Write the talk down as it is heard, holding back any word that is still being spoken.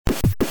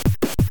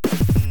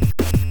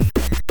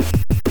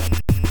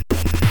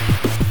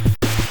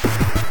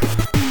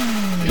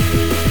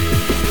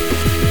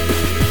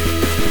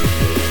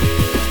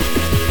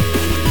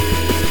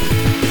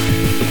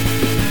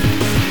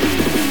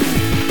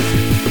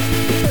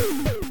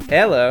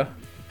Hello,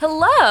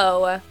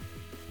 Hello,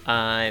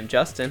 I'm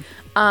Justin,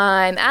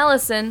 I'm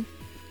Allison.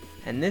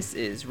 and this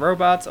is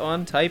Robots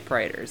on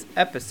Typewriters,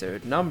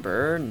 episode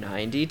number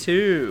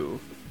 92.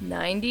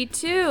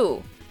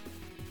 92.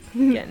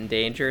 Getting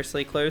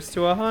dangerously close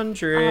to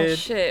 100. Oh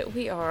shit,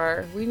 we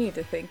are. We need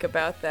to think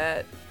about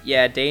that.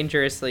 Yeah,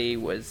 dangerously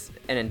was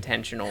an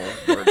intentional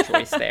word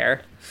choice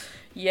there.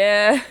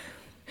 Yeah.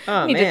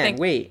 Oh Need to man, think-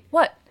 wait.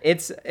 What?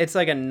 It's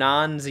like a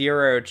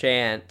non-zero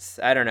chance.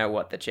 I don't know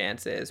what the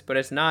chance is, but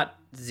it's not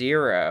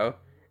zero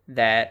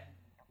that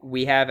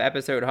we have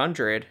episode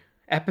 100.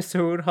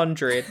 Episode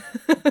 100,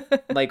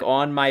 like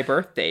on my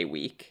birthday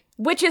week.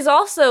 Which is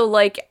also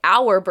like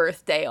our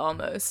birthday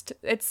almost.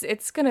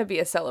 It's gonna be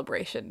a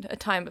celebration, a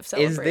time of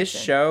celebration. Is this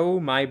show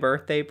my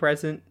birthday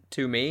present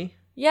to me?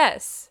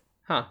 Yes.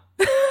 Huh.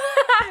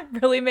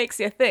 Really makes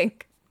you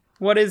think.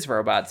 What is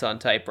Robots on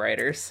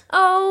Typewriters?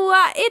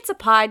 Oh, it's a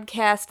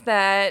podcast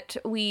that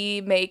we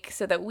make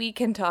so that we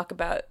can talk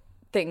about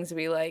things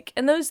we like.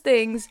 And those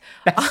things,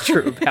 That's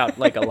true about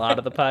like a lot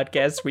of the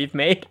podcasts we've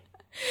made.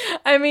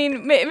 I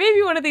mean,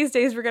 maybe one of these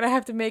days we're going to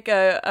have to make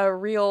a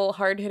real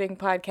hard-hitting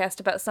podcast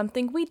about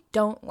something we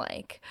don't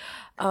like.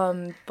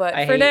 But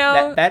I for hate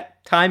now...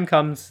 that time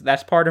comes,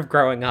 that's part of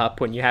growing up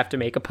when you have to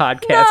make a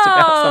podcast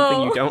about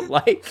something you don't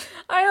like.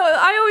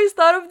 I always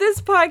thought of this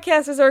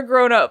podcast as our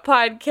grown-up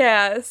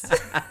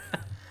podcast.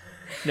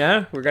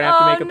 No, we're going to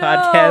have to make a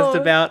podcast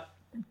about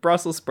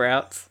Brussels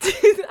sprouts.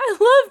 I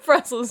love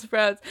Brussels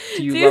sprouts.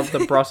 Do you love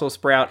the Brussels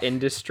sprout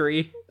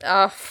industry?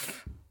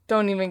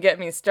 Don't even get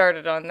me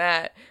started on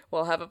that.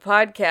 We'll have a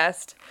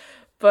podcast.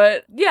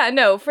 But yeah,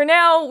 no, for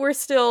now, we're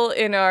still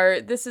in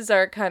this is the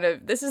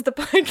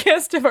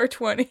podcast of our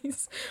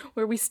 20s,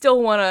 where we still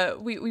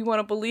we want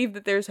to believe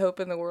that there's hope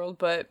in the world,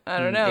 but I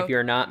don't know. If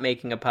you're not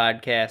making a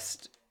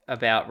podcast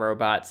about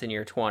robots in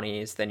your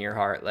 20s, then you're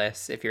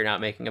heartless. If you're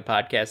not making a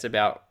podcast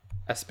about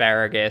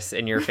asparagus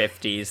in your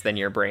 50s, then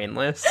you're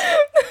brainless.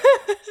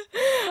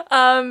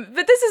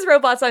 But this is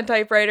Robots on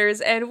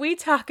Typewriters, and we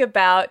talk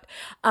about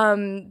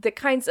the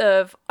kinds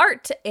of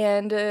art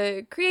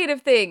and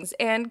creative things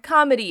and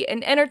comedy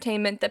and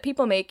entertainment that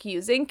people make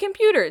using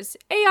computers,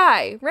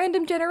 AI,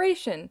 random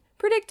generation,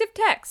 predictive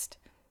text,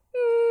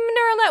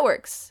 neural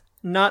networks.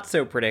 Not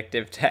so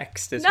predictive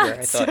text is where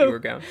I thought you were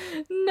going.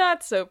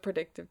 Not so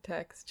predictive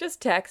text.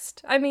 Just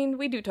text. I mean,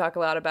 we do talk a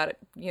lot about it,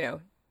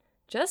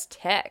 just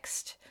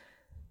text.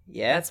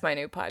 Yeah. That's my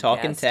new podcast.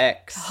 Talking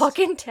text.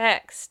 Talking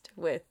text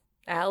with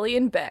Allie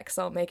and Bex.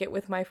 I'll make it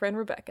with my friend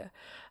Rebecca.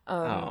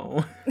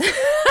 I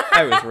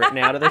was written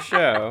out of the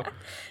show.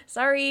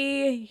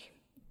 Sorry.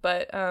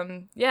 But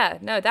yeah,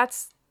 no,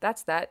 that's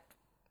that.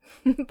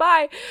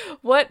 Bye.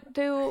 What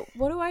do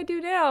I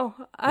do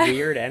now?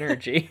 Weird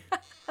energy.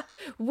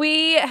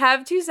 We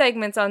have two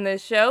segments on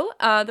this show.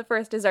 The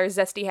first is our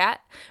Zesty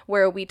Hat,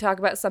 where we talk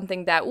about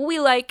something that we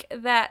like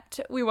that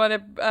we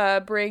want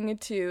to bring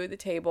to the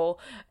table.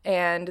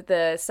 And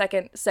the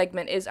second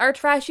segment is our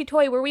Trashy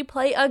Toy, where we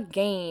play a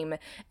game.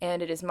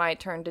 And it is my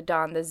turn to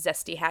don the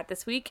Zesty Hat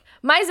this week.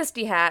 My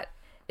Zesty Hat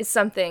is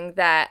something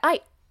that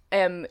I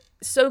am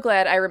so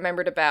glad I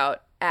remembered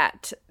about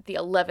at the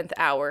 11th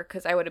hour,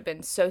 because I would have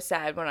been so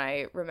sad when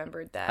I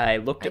remembered that. I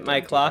looked at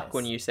my clock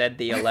when you said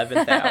the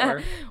 11th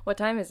hour. What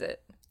time is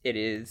it? It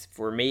is,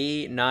 for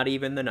me, not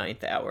even the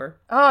 9th hour.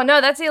 Oh, no,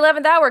 that's the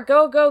 11th hour.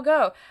 Go, go,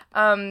 go.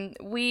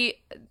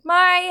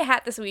 My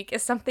hat this week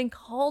is something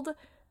called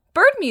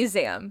Bird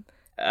Museum.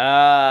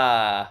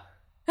 I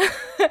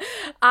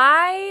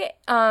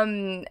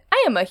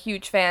am a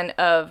huge fan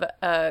of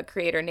a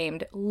creator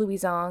named Louis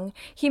Zong.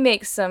 He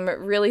makes some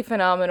really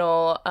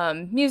phenomenal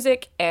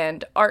music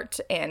and art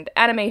and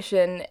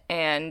animation,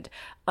 and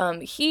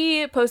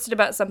he posted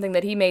about something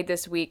that he made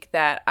this week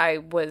that I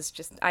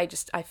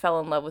fell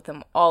in love with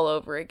him all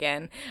over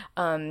again.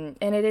 And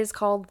it is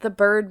called The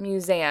Bird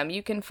Museum.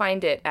 You can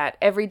find it at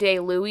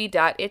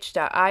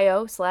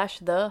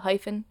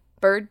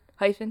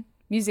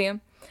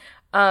everydaylouis.itch.io/the-bird-museum.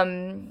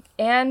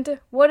 And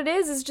what it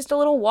is just a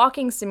little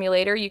walking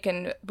simulator. You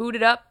can boot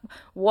it up,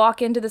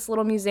 walk into this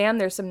little museum.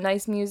 There's some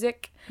nice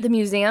music. The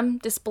museum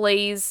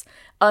displays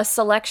a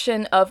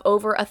selection of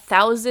over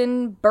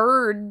 1,000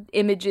 bird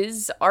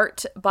images,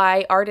 art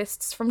by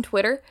artists from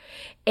Twitter.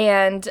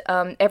 And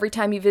every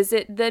time you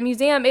visit the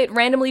museum, it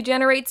randomly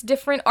generates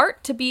different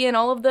art to be in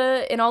all of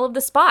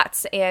the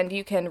spots, and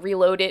you can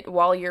reload it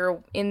while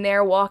you're in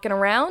there walking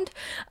around.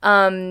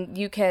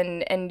 You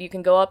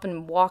can go up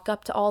and walk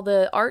up to all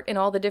the art in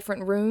all the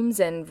different rooms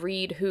and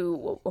read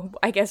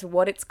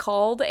what it's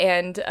called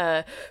and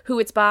who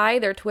it's by,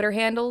 their Twitter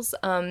handles.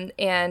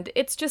 And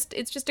it's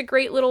just a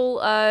great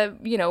little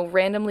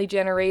randomly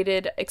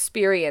generated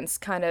experience.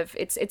 Kind of,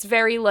 it's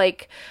very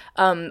like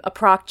a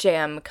Proc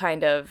Jam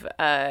kind of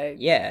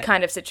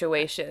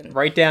situation.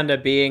 Right down to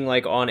being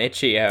like on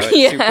Itch.io.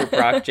 It's super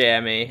Proc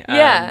Jammy.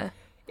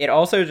 It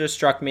also just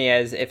struck me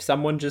as if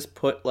someone just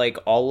put like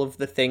all of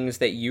the things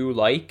that you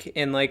like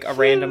in like a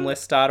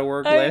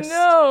randomlist.org list. I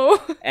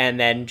know. And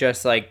then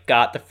just like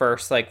got the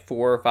first like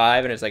 4 or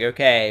 5 and it's like,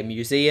 okay,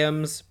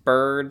 museums,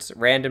 birds,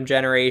 random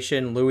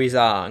generation, Louis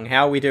Zong.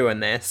 How are we doing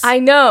this? I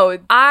know.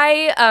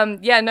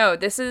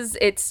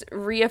 It's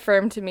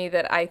reaffirmed to me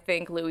that I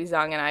think Louis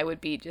Zong and I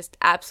would be just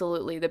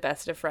absolutely the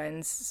best of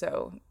friends.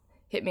 So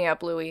hit me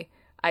up, Louis.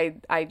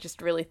 I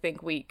just really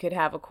think we could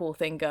have a cool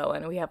thing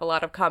going. We have a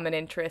lot of common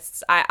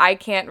interests. I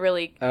can't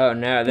really... Oh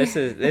no,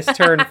 this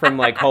turned from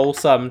like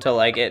wholesome to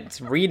like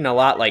it's reading a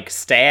lot like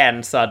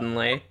Stan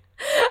suddenly.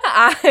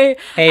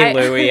 Hey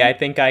Louis, I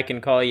think I can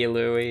call you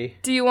Louis.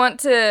 Do you want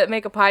to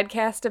make a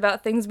podcast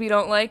about things we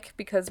don't like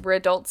because we're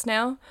adults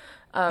now?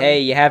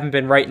 Hey, you haven't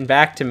been writing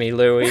back to me,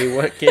 Louis.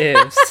 What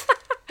gives?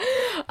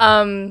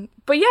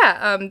 But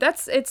yeah,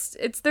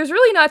 there's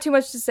really not too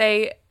much to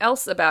say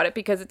else about it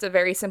because it's a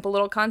very simple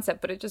little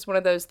concept, but it's just one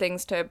of those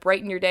things to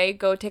brighten your day.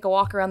 Go take a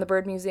walk around the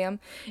Bird Museum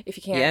if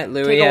you can. Yeah,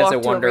 Louis has a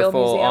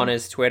wonderful on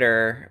his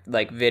Twitter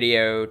like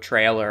video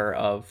trailer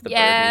of the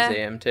Bird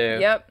Museum too.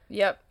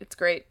 Yep, it's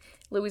great.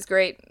 Louis is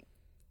great.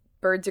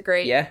 Birds are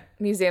great. Yeah.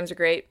 Museums are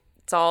great.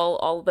 It's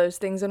all those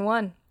things in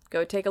one.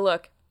 Go take a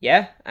look.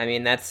 Yeah, I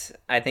mean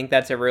I think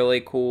that's a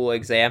really cool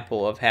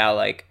example of how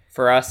like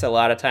for us, a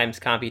lot of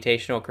times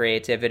computational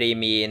creativity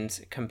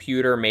means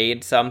computer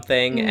made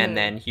something and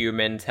then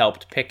humans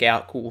helped pick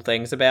out cool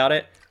things about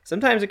it.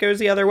 Sometimes it goes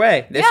the other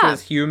way. This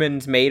was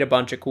humans made a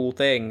bunch of cool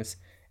things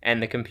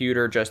and the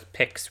computer just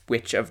picks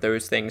which of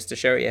those things to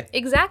show you.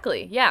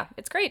 Exactly. Yeah,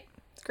 it's great.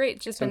 It's great.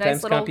 It's just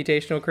sometimes a nice little...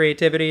 computational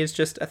creativity is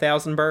just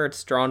 1,000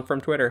 birds drawn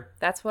from Twitter.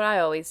 That's what I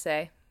always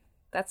say.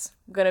 That's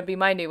going to be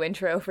my new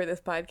intro for this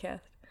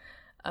podcast.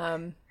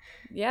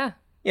 Yeah.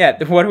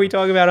 Yeah, what do we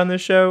talk about on this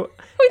show?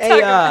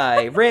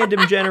 AI,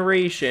 random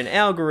generation,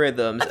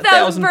 algorithms,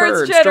 1,000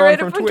 birds drawn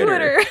from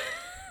Twitter.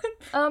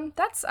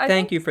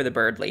 Thank you for the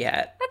Birdly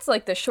hat. That's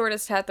like the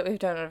shortest hat that we've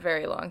done in a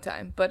very long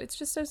time, but it's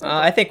just so simple.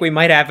 I think we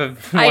might have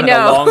one of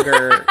the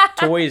longer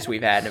toys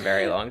we've had in a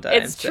very long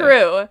time. It's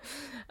true.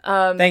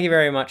 Thank you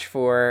very much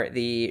for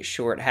the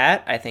short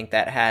hat. I think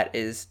that hat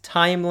is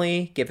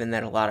timely, given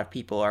that a lot of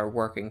people are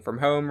working from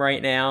home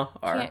right now,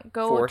 are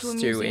forced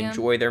to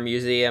enjoy their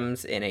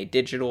museums in a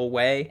digital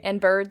way. And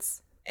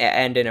birds.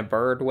 And in a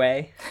bird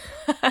way.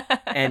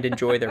 And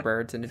enjoy their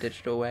birds in a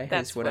digital way,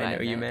 is what I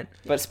know you meant.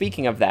 But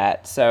speaking of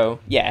that, so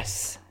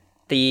yes,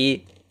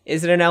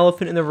 is it an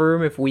elephant in the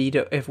room if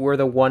we're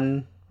the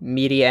one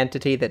media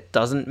entity that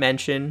doesn't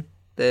mention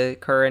the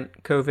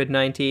current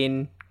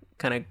COVID-19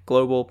 kind of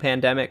global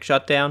pandemic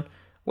shutdown?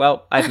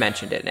 Well, I've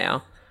mentioned it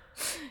now.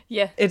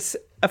 Yeah. It's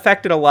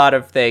affected a lot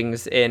of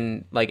things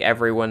in like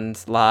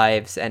everyone's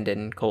lives and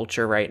in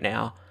culture right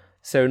now.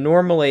 So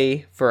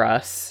normally for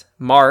us,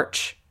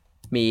 March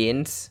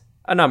means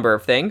a number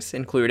of things,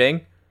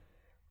 including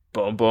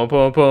boom boom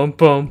boom boom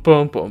boom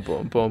boom boom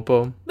boom boom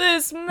boom.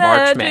 This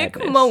magic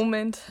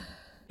moment.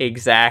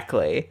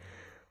 Exactly.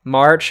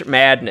 March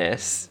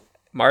Madness.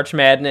 March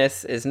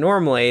Madness is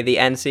normally the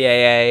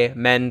NCAA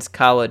men's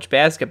college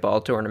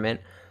basketball tournament,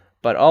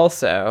 but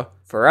also,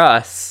 for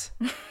us,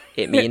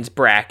 it means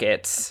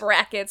brackets.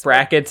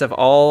 Brackets of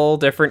all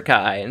different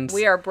kinds.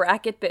 We are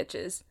bracket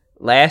bitches.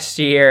 Last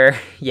year,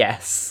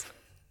 yes.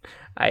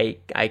 I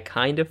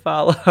kind of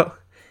follow.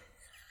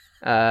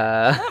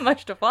 Not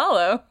much to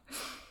follow.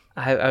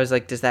 I was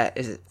like, is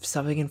it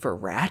something in for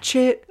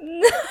Ratchet?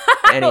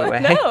 Anyway,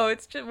 no,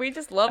 we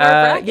just love our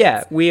brackets.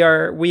 Yeah, we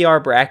are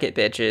bracket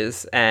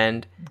bitches,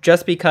 and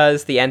just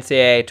because the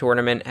NCAA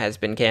tournament has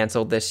been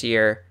canceled this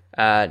year,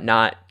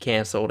 not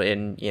canceled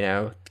in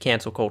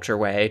cancel culture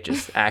way,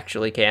 just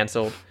actually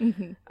canceled.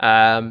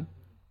 That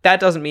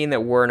doesn't mean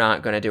that we're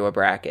not going to do a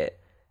bracket.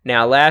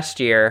 Now, last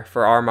year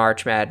for our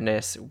March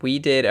Madness, we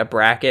did a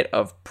bracket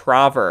of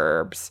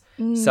proverbs,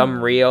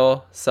 some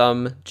real,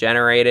 some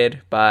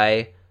generated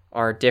by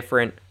our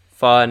different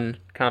fun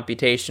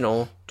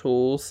computational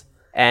tools.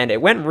 And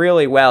it went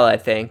really well, I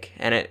think.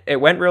 And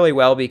it went really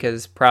well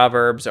because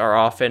proverbs are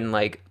often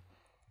like,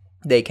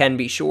 they can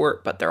be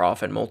short, but they're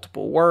often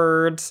multiple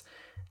words.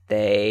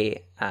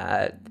 They,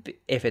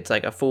 if it's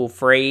like a full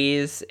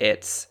phrase,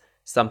 it's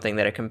something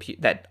that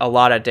that a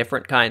lot of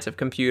different kinds of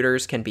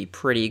computers can be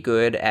pretty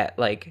good at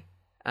like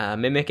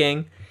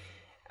mimicking.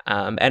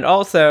 And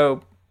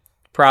also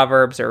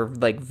proverbs are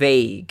like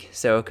vague.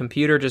 So a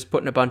computer just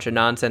putting a bunch of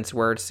nonsense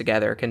words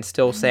together can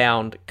still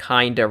sound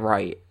kinda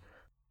right.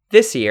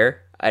 This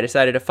year, I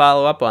decided to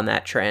follow up on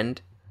that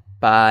trend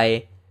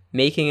by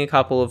making a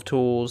couple of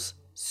tools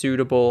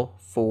suitable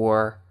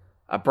for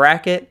a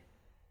bracket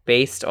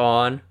based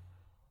on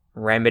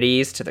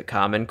remedies to the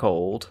common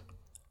cold.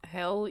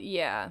 Hell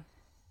yeah.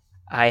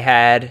 I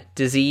had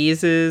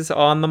diseases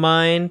on the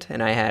mind,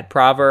 and I had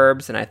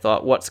proverbs, and I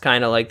thought, what's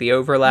kind of like the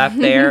overlap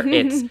there?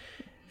 It's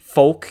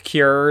folk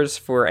cures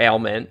for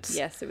ailments.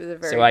 Yes, it was a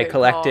very So I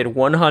collected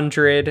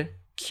 100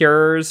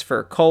 cures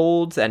for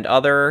colds and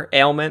other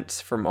ailments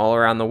from all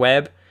around the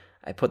web.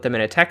 I put them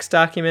in a text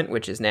document,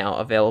 which is now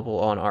available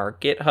on our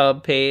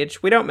GitHub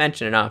page. We don't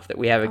mention enough that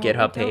we have a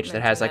GitHub page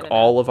that has like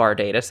all of our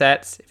data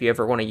sets. If you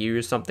ever want to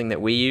use something that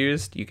we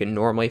used, you can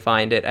normally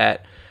find it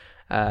at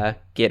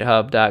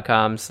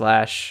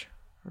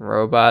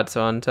github.com/robots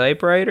on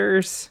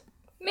typewriters.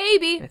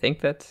 Maybe. I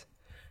think that's...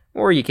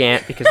 Or you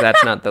can't because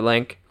that's not the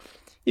link.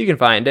 You can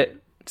find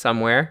it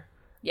somewhere.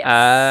 Yes,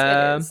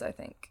 it is, I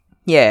think.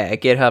 Yeah,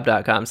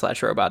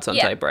 github.com/robots on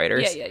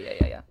typewriters.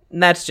 Yeah.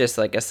 And that's just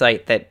like a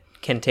site that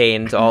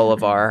contains all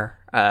of our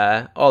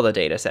all the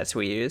data sets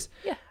we use.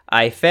 Yeah.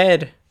 I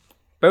fed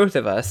both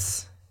of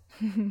us,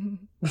 and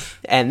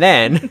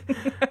then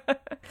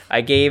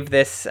I gave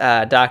this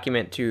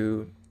document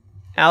to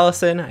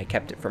Allison. I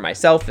kept it for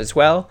myself as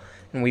well,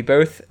 and we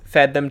both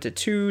fed them to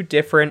two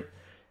different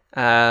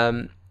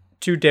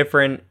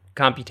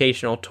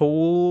computational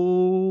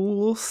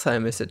tools. I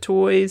miss it.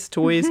 Tools.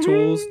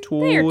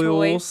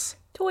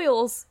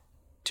 Toils.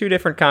 Two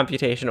different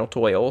computational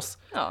toils.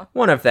 Oh.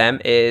 One of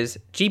them is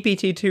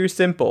GPT-2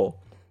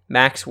 Simple,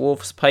 Max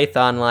Wolf's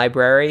Python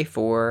library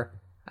for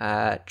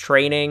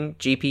training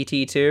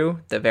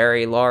GPT-2, the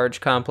very large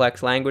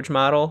complex language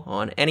model,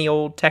 on any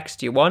old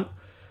text you want.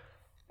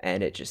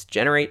 And it just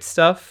generates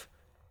stuff.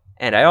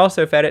 And I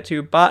also fed it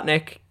to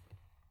Botnik.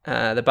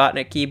 The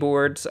Botnik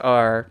keyboards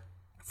are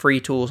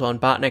free tools on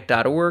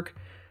botnik.org,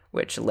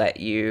 which let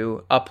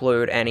you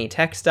upload any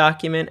text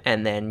document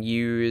and then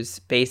use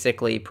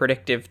basically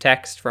predictive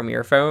text from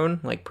your phone,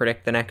 like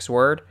predict the next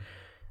word.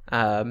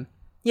 So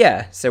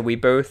we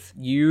both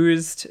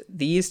used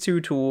these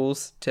two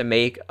tools to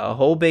make a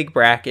whole big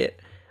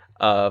bracket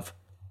of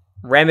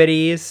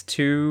remedies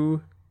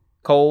to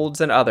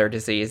colds and other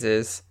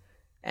diseases.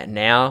 And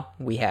now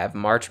we have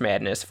March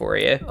Madness for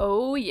you.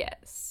 Oh,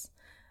 yes.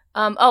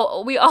 This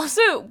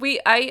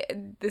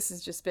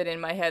has just been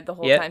in my head the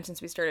whole time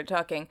since we started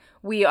talking.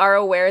 We are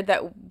aware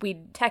that we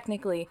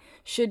technically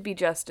should be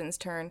Justin's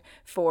turn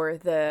for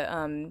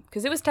the,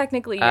 because it was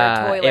technically your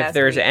toy last If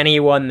there's week.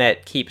 anyone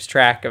that keeps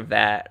track of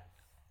that,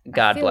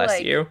 God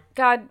bless you.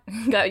 God,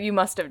 you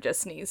must have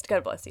just sneezed.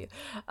 God bless you.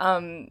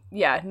 We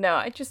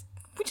just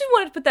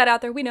wanted to put that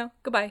out there. We know.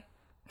 Goodbye.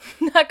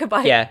 Not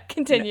goodbye. Yeah.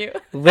 Continue.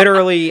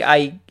 Literally,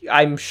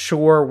 I'm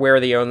sure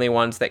we're the only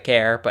ones that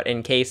care, but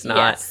in case not,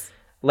 Yes.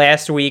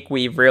 Last week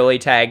we really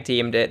tag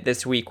teamed it.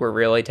 This week we're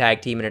really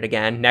tag teaming it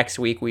again. Next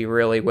week we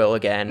really will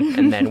again,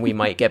 and then we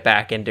might get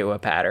back into a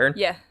pattern.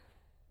 Yeah.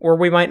 Or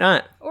we might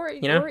not. Or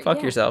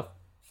fuck yourself.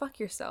 Fuck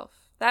yourself.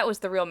 That was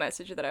the real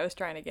message that I was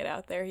trying to get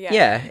out there. Yeah.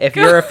 Yeah. If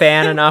you're a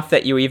fan enough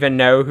that you even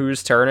know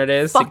whose turn it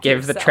is to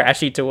give the yourself.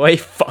 trashy toy,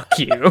 fuck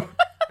you.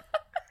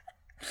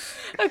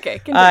 Okay.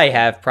 Continue. I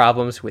have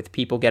problems with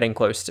people getting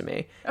close to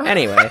me.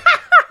 Anyway,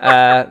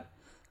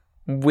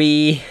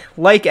 we,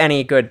 like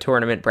any good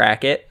tournament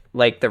bracket,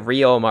 like the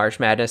real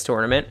March Madness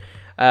tournament,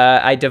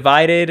 I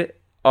divided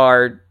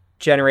our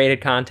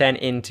generated content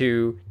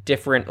into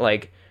different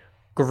like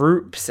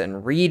groups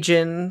and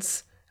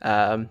regions.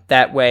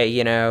 That way,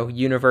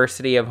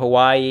 University of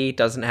Hawaii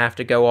doesn't have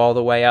to go all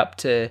the way up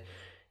to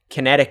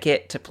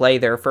Connecticut to play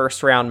their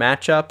first round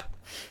matchup.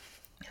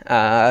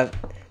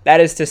 That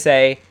is to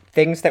say,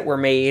 things that were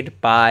made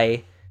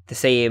by the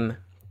same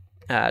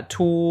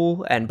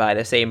tool and by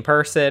the same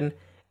person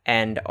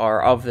and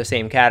are of the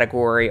same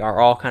category are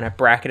all kind of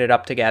bracketed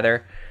up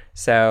together.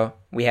 So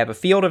we have a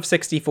field of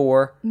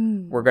 64.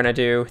 We're going to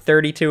do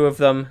 32 of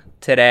them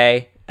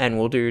today, and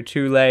we'll do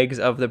 2 legs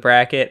of the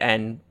bracket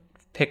and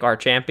pick our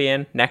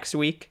champion next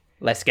week.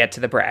 Let's get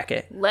to the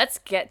bracket. Let's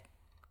get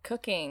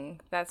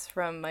cooking. That's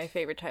from my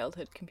favorite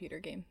childhood computer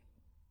game.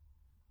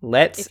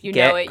 Let's if you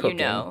get know it, cooking.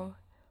 you know.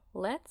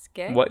 Let's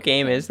get What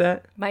cooking. game is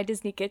that? My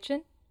Disney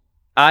Kitchen.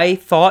 I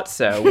thought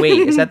so.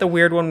 Wait, is that the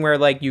weird one where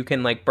like you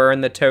can like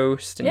burn the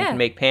toast and you Yeah. can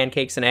make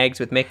pancakes and eggs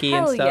with Mickey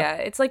Hell and stuff? yeah.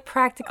 It's like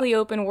practically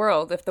open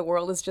world if the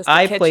world is just a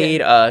I kitchen.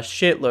 played a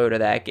shitload of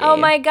that game. Oh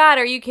my god,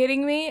 are you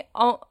kidding me?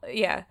 Oh,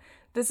 yeah.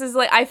 This is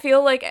like, I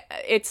feel like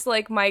it's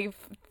like my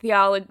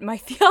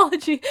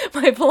philosophy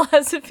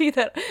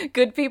that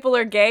good people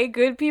are gay.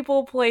 Good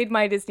people played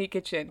My Disney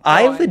Kitchen. Go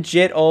I on.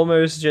 legit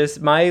almost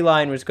just, my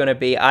line was going to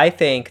be, I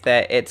think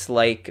that it's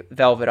like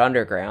Velvet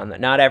Underground,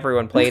 that not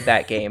everyone played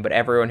that game, but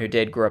everyone who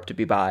did grew up to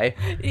be bi.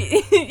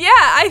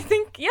 I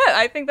think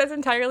that's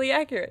entirely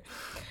accurate.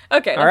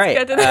 Okay, All let's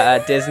right,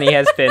 get to Disney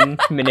has been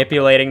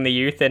manipulating the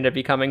youth into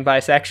becoming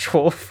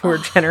bisexual for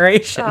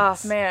generations. Oh,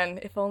 man,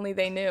 if only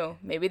they knew.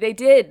 Maybe they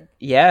did.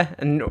 Yeah,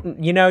 and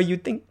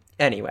you'd think,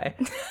 anyway.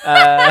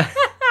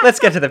 Let's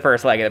get to the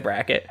first leg of the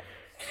bracket.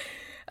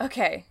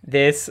 Okay.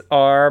 This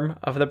arm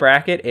of the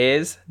bracket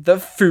is the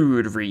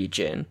food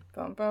region.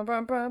 Bum, bum,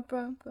 bum, bum,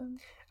 bum, bum.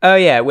 Oh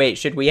yeah, wait,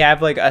 should we have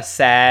like a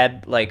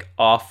sad, like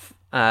off,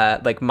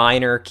 like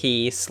minor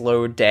key,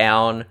 slowed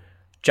down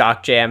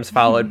jock jams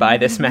followed by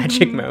this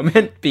magic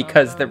moment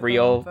because the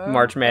real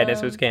March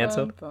Madness was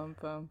canceled? Bum,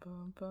 bum,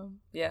 bum, bum.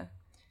 Yeah.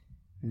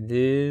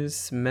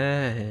 This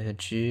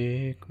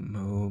magic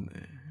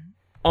moment.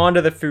 On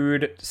to the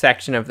food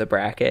section of the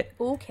bracket.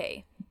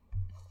 Okay.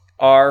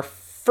 Our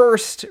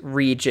first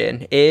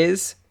region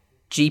is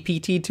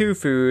GPT-2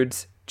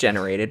 foods,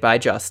 generated by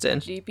Justin.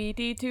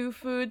 GPT-2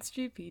 foods,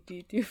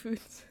 GPT-2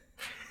 foods.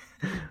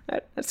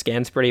 That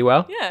scans pretty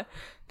well. Yeah.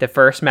 The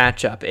first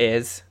matchup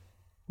is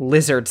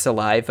lizard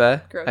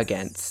saliva Gross.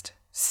 against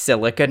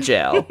silica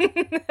gel.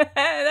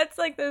 That's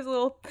like those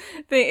little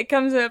thing. It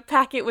comes in a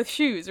packet with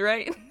shoes,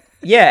 right?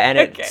 Yeah, and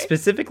it Okay.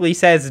 specifically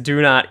says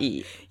do not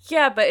eat.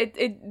 Yeah, but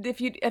have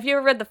you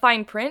ever read the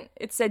fine print?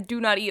 It said do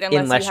not eat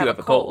unless you have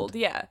a cold.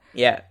 Yeah.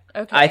 Yeah.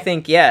 Okay. I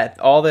think,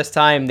 all this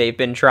time they've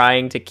been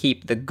trying to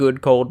keep the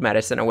good cold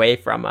medicine away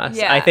from us.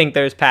 Yeah. I think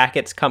those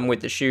packets come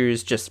with the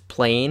shoes just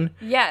plain.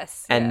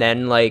 Yes. And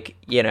then,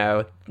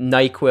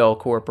 NyQuil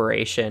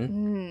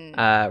Corporation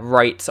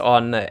writes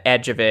on the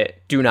edge of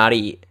it, do not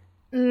eat.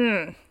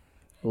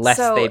 Lest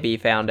So- they be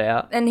found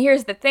out. And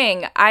here's the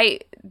thing,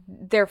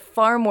 they're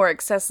far more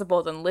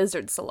accessible than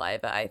lizard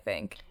saliva, I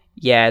think.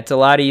 Yeah, it's a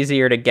lot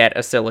easier to get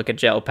a silica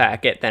gel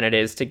packet than it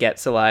is to get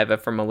saliva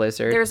from a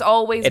lizard. There's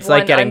always It's one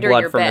like getting under blood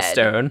your from bed. a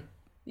stone.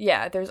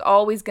 Yeah, there's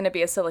always going to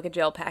be a silica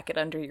gel packet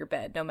under your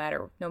bed, no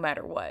matter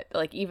what.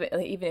 Like even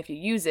if you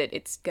use it,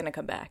 it's going to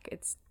come back.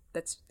 It's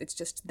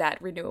just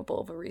that renewable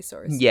of a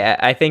resource. Yeah,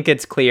 I think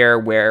it's clear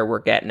where we're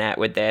getting at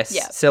with this.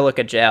 Yeah.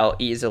 Silica gel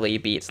easily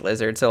beats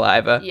lizard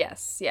saliva.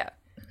 Yes, yeah.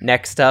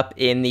 Next up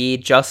in the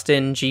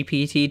Justin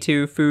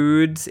GPT-2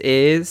 foods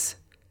is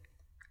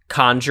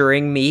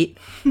conjuring meat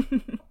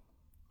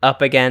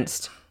up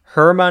against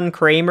Herman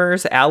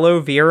Kramer's aloe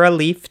vera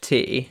leaf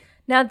tea.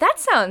 Now that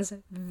sounds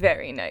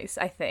very nice,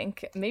 I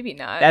think. Maybe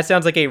not. That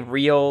sounds like a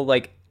real,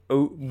 way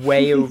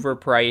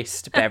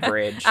overpriced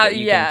beverage that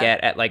you yeah. can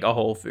get at, a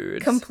Whole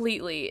Foods.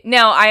 Completely.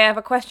 Now, I have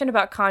a question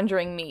about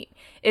conjuring meat.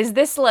 Is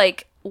this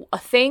like a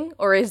thing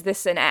or is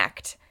this an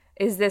act?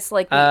 Is this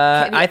like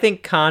I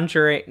think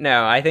conjuring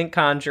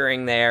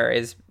there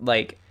is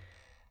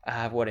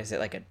what is it,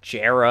 like a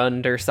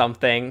gerund or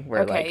something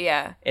where Okay,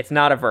 yeah. it's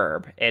not a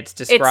verb. It's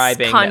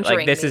describing that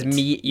conjuring this is meat.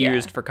 meat Yeah.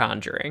 used for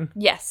conjuring.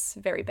 Yes,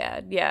 very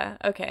bad. Yeah.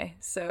 Okay.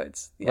 So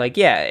it's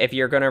If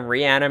you're gonna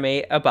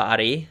reanimate a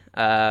body,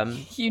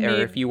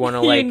 if you want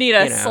to you need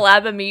a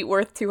slab of meat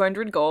worth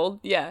 200 gold.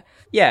 Yeah.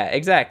 Yeah,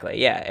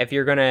 exactly. Yeah, if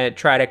you're gonna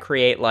try to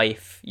create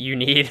life, you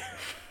need,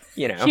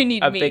 You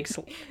need meat.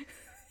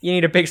 You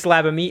need a big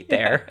slab of meat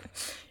there.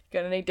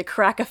 Gonna need to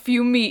crack a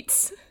few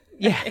meats.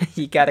 Yeah,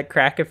 you gotta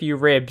crack a few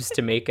ribs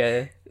to make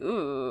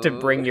Ooh. to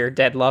bring your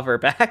dead lover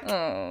back.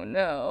 Oh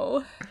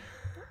no.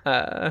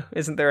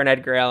 Isn't there an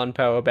Edgar Allan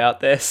Poe about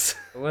this?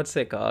 What's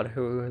it called?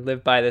 Who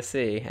Lived by the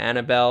Sea?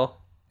 Annabelle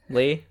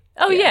Lee?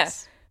 Oh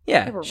Yes.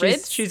 Yeah, Her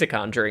ribs? she's a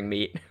conjuring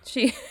meat.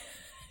 She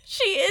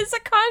is a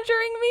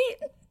conjuring meat.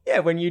 Yeah,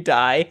 when you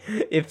die,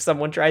 if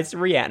someone tries to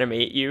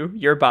reanimate you,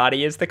 your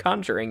body is the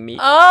conjuring meat.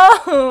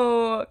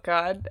 Oh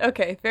God.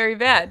 Okay. Very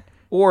bad.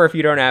 Or if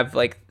you don't have,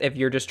 if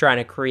you're just trying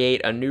to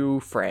create a new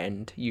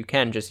friend, you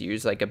can just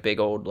use, a big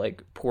old,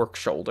 pork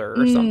shoulder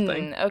or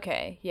something.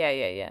 Okay.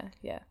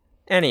 Yeah.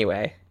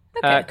 Anyway,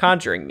 Okay.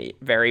 conjuring meat,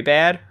 very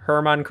bad.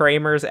 Herman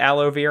Kramer's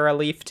aloe vera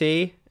leaf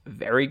tea,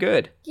 very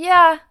good.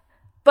 Yeah,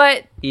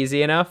 but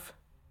Easy enough.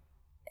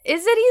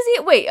 is it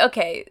easy? Wait.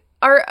 Okay.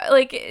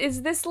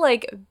 Is this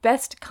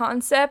best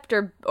concept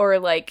or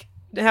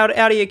How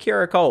do you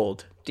cure a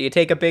cold? Do you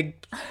take a big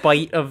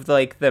bite of,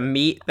 the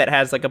meat that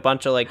has, a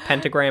bunch of,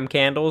 pentagram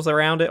candles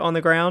around it on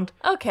the ground?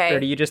 okay? Or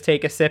do you just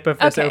take a sip of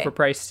this Okay.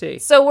 overpriced tea?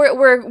 So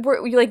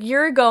we're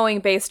you're going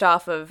based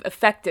off of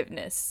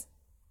effectiveness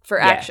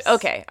for action. Yes.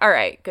 Okay, all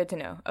right, good to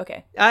know.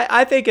 Okay,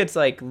 I think it's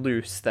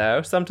loose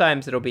though.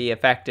 Sometimes it'll be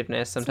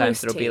effectiveness.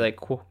 Sometimes loose it'll be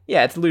tea.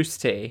 it's loose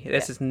tea.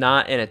 This is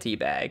not in a tea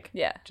bag.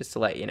 yeah, Just to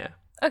let you know.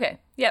 okay,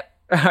 yep,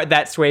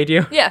 That swayed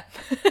you. yeah.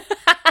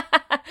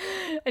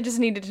 I just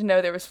needed to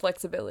know there was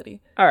flexibility.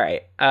 All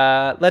right.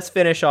 Let's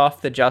finish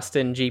off the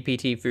Justin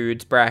GPT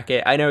Foods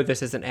bracket. I know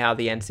this isn't how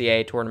the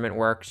NCAA tournament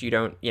works. You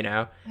don't,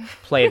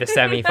 play the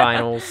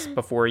semifinals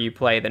before you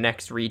play the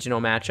next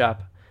regional matchup.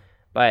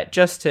 But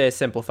just to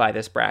simplify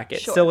this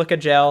bracket, Sure. silica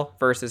gel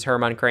versus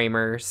Herman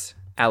Kramer's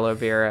aloe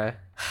vera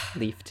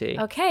leaf tea.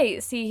 Okay,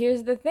 see,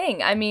 here's the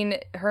thing. I mean,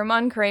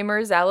 Herman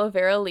Kramer's aloe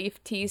vera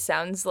leaf tea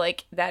sounds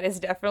like that is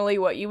definitely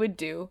what you would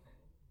do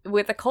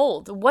with a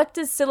cold. What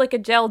does silica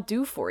gel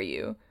do for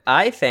you?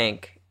 I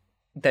think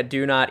that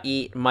do not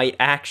eat might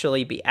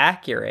actually be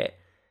accurate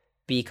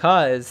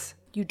because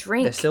You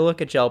drink. the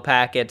silica gel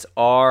packets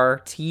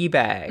are tea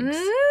bags.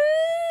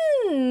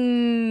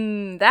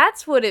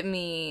 That's what it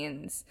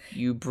means.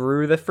 You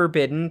brew the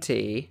forbidden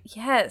tea.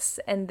 Yes,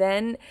 and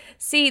then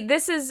see,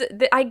 this is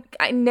I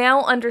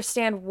now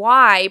understand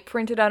why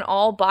printed on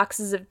all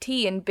boxes of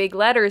tea in big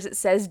letters it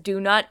says "do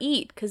not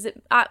eat" because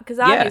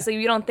obviously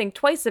you don't think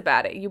twice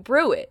about it. You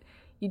brew it,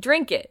 you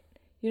drink it,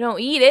 you don't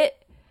eat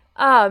it.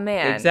 Oh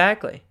man,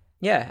 Exactly.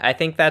 Yeah, I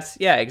think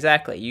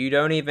exactly. You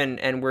don't even,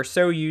 and we're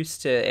so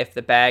used to if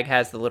the bag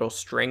has the little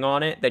string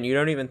on it, then you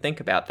don't even think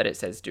about that it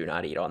says "do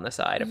not eat" on the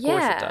side. Of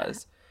course it Yeah.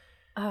 does.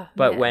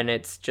 But man. when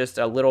it's just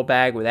a little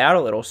bag without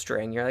a little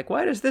string, you're like,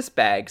 why does this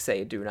bag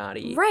say do not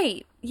eat?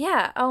 Right.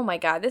 Yeah. Oh my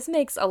God. This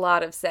makes a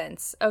lot of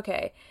sense.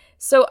 Okay.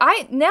 So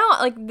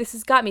this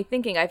has got me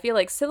thinking. I feel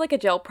like silica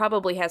gel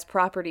probably has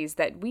properties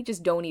that we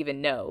just don't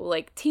even know.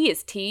 Like tea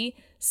is tea.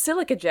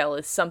 Silica gel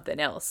is something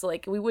else.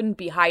 Like we wouldn't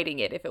be hiding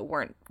it if it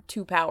weren't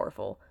too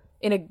powerful.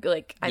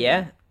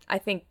 I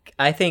think,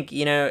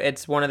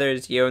 it's one of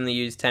those, you only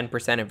use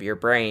 10% of your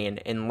brain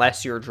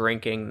unless you're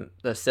drinking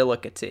the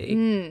silica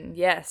tea.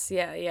 Yes.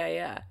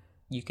 Yeah.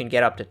 You can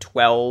get up to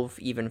 12,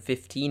 even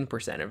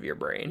 15% of your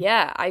brain.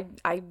 Yeah.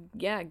 I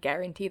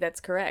guarantee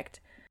that's correct.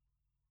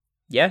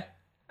 Yeah.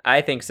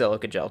 I think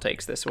silica gel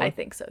takes this one. I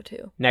think so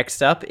too.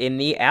 Next up, in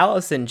the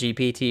Allison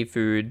GPT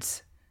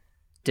Foods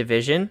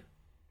division,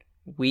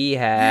 we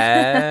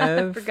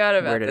have... I forgot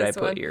about this one. Where did I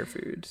put your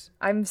foods?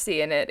 I'm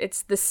seeing it.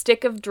 It's the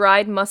stick of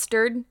dried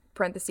mustard,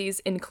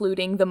 parentheses,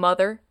 including the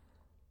mother.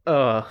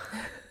 Ugh.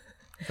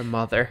 The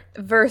mother.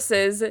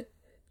 Versus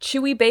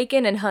chewy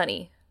bacon and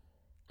honey.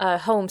 A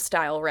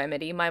home-style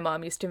remedy. My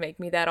mom used to make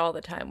me that all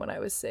the time when I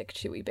was sick.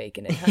 Chewy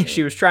bacon and honey.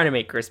 She was trying to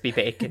make crispy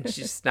bacon. She's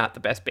just not the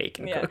best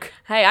bacon cook.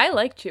 Hey, I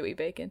like chewy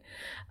bacon.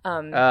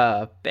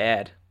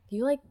 Bad.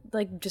 You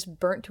like just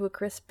burnt to a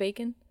crisp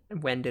bacon?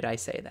 When did I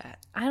say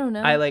that? I don't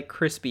know. I like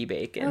crispy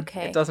bacon.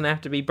 Okay. It doesn't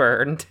have to be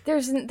burned.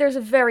 There's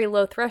a very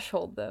low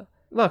threshold, though.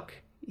 Look,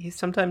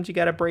 sometimes you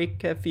gotta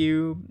break a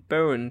few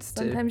bones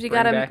Sometimes you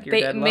bring gotta back your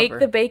dead make lover.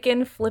 the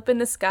bacon flip in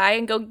the sky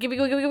and go give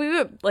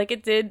like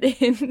it did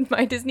in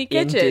my Disney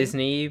kitchen. In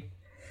Disney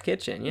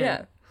kitchen,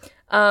 yeah.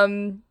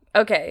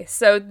 Okay,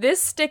 so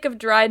this stick of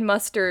dried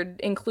mustard,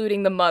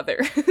 including the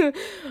mother.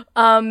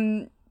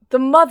 The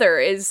mother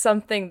is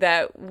something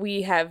that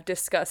we have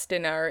discussed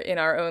in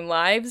our own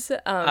lives.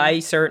 I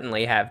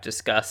certainly have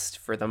disgust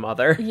for the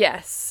mother.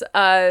 Yes.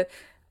 I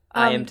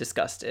am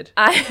disgusted.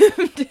 I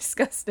am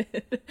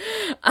disgusted.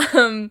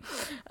 I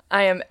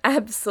am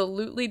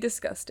absolutely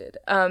disgusted.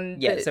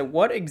 So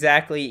what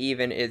exactly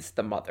even is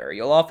the mother?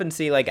 You'll often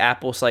see like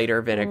apple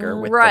cider vinegar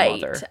with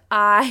the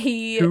mother.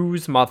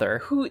 Whose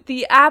mother?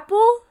 The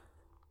apple?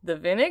 The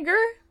vinegar?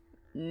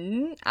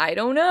 I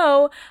don't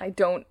know. I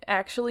don't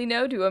actually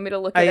know. Do you want me to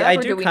look it up? I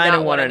or do we kind of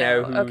not want to wanna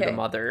know who the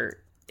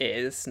mother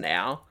is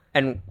now.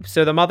 And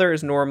so the mother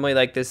is normally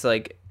like this,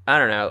 like, I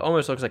don't know,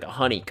 almost looks like a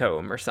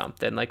honeycomb or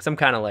something, like some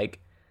kind of like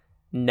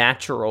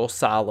natural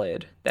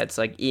solid that's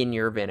like in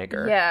your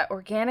vinegar. Yeah,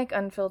 organic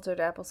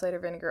unfiltered apple cider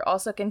vinegar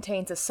also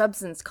contains a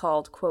substance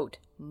called, quote,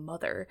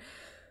 mother,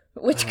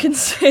 which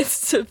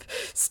consists of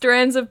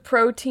strands of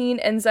protein,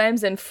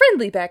 enzymes, and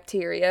friendly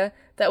bacteria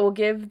that will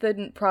give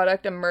the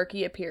product a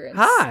murky appearance.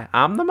 Hi,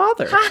 I'm the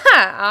mother.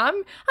 Hi,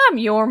 I'm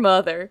your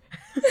mother.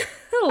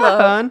 Hello.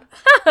 Hi, hon.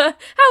 How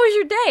was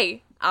your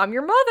day? I'm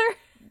your mother.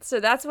 So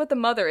that's what the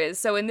mother is.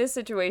 So in this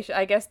situation,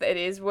 I guess that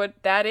is what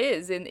that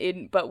is,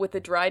 but with a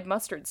dried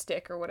mustard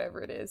stick or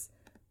whatever it is.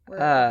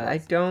 I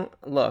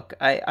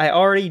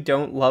already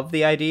don't love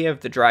the idea of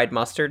the dried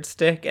mustard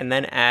stick, and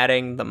then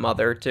adding the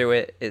mother to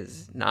it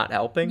is not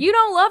helping. You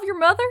don't love your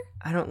mother?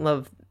 I don't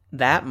love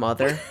that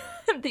mother.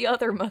 The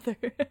other mother.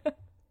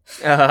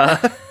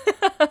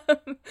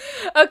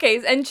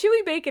 Okay, and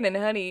chewy bacon and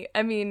honey.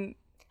 I mean,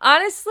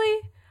 honestly,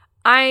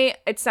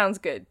 it sounds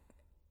good.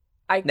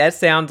 That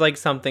sounds like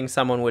something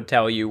someone would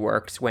tell you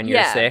works when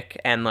you're sick,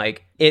 and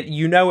like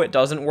it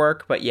doesn't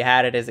work, but you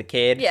had it as a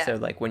kid, so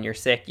like when you're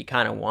sick you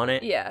kind of want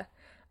it.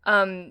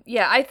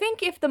 I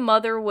think if the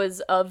mother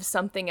was of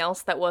something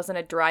else that wasn't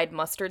a dried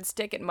mustard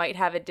stick, it might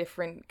have a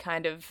different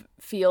kind of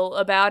feel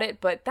about it,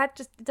 but that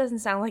just doesn't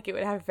sound like it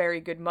would have very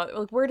good mother.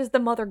 Like, where does the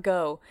mother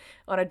go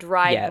on a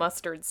dried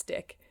mustard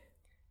stick?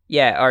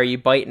 Yeah, are you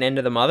biting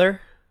into the mother?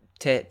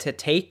 To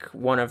take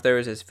one of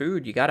those as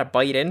food, you gotta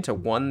bite into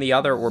one, the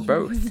other, or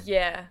both.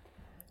 Yeah.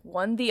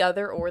 One, the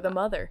other, or the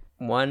mother.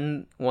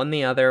 One,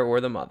 the other, or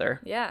the mother.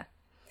 Yeah.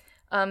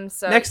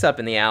 So next up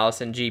in the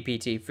Allison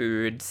GPT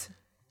Foods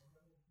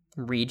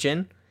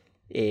region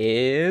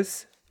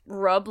is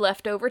rub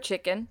leftover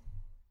chicken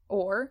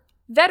or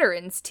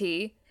veterans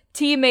tea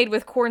made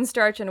with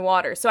cornstarch and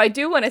water. So I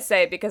do want to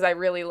say, because I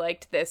really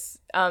liked this,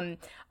 when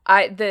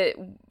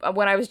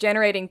I was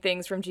generating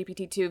things from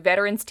GPT-2,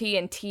 veterans tea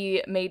and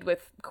tea made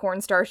with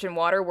cornstarch and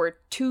water were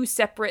two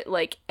separate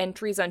like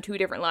entries on two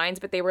different lines,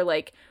 but they were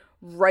like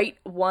right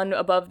one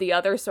above the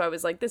other. So I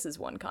was like, this is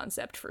one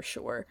concept for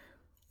sure.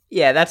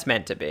 Yeah, that's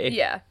meant to be.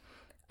 Yeah.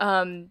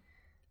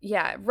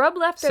 Yeah, rub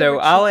leftover So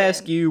chicken. I'll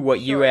ask you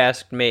what you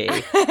asked me.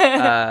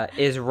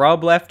 Is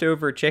rub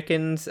leftover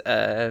chickens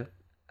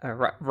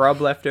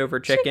rub leftover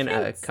chicken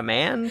a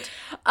command?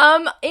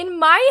 In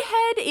my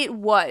head it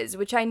was,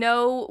 which I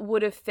know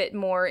would have fit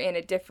more in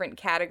a different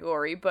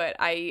category, but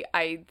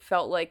I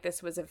felt like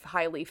this was a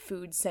highly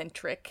food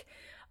centric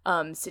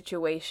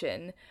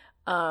situation.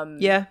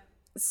 Yeah.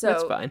 So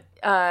that's fine.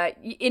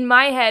 In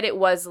my head it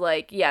was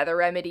like, yeah, the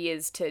remedy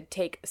is to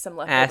take some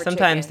leftover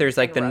sometimes chicken there's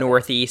like the and rub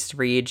Northeast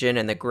region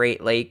and the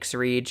Great Lakes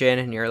region,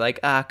 and you're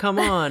like, come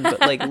on, but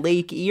like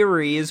Lake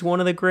Erie is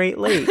one of the Great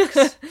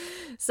Lakes.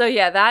 So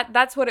yeah,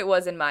 that's what it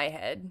was in my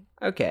head.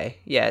 Okay,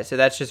 yeah, so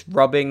that's just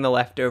rubbing the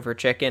leftover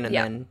chicken and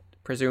Yeah. then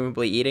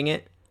presumably eating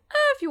it.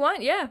 If you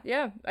want, yeah,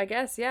 I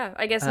guess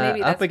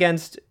maybe Up that's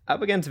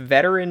against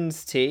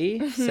veterans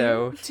tea.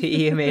 So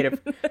tea made of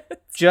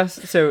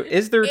just so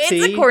is there It's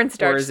tea a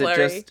cornstarch or is it slurry.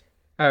 just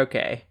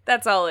okay?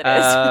 that's all it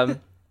is.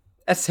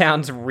 That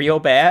sounds real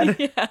bad.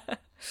 Yeah.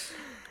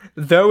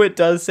 Though it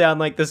does sound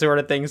like the sort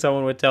of thing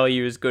someone would tell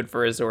you is good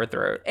for a sore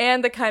throat.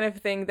 And the kind of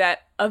thing that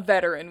a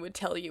veteran would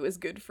tell you is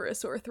good for a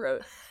sore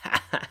throat.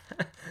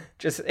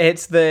 Just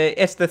it's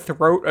the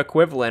throat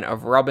equivalent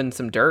of rubbing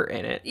some dirt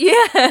in it.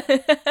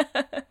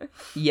 Yeah.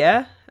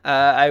 Yeah,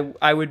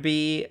 I would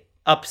be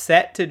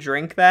upset to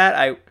drink that.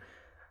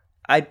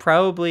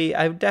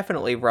 I would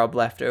definitely rub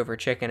leftover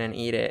chicken and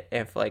eat it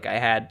if like I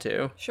had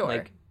to. Sure.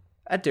 Like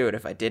I'd do it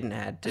if I didn't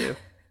had to.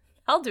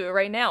 I'll do it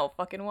right now.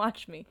 Fucking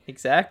watch me.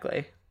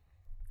 Exactly.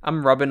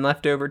 I'm rubbing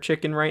leftover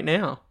chicken right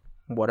now.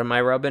 What am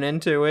I rubbing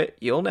into it?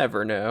 You'll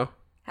never know.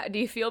 How do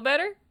you feel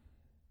better?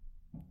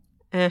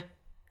 Eh.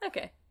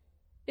 Okay.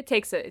 It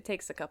takes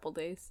a couple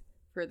days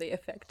for the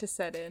effect to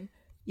set in.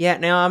 Yeah,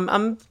 now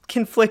I'm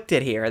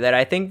conflicted here that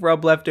I think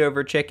rub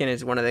leftover chicken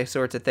is one of the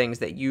sorts of things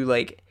that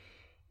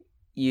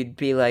you'd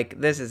be like,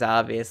 this is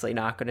obviously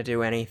not going to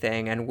do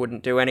anything and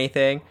wouldn't do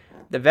anything.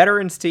 The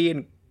veterans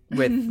tea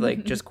with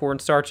like just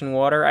cornstarch and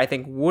water, I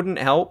think wouldn't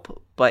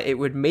help, but it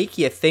would make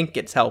you think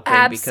it's helping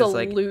because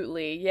like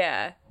Absolutely,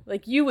 yeah.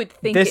 Like you would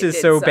think this it is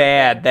did so something.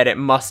 bad that it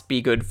must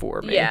be good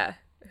for me. Yeah.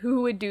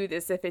 Who would do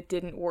this if it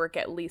didn't work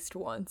at least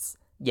once?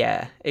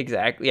 Yeah,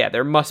 exactly. Yeah,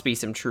 there must be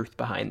some truth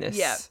behind this.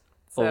 Yeah.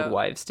 Old So,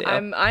 wives' tale.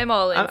 I'm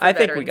all in. For I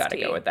think we veterans got to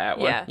tea. go with that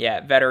one. Yeah.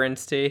 Yeah,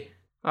 veterans tea.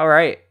 All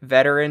right,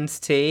 veterans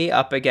tea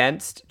up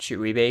against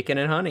chewy bacon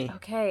and honey.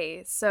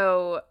 Okay,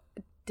 so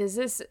does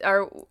this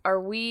are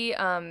we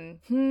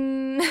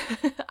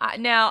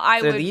now I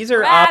So would these are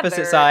rather-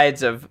 opposite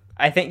sides of.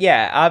 I think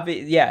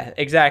yeah,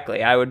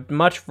 exactly. I would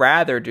much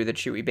rather do the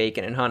chewy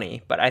bacon and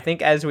honey, but I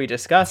think as we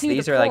discussed, To the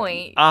these are like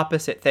point.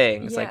 opposite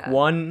things. Like Yeah.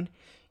 one,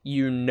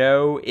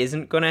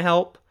 isn't going to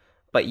help,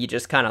 but you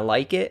just kind of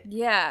like it.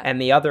 Yeah. And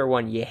the other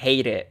one, you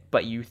hate it,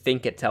 but you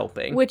think it's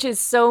helping. Which is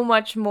so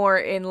much more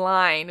in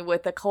line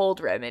with a cold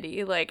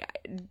remedy.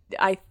 Like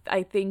I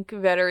think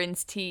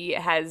veterans tea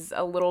has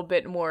a little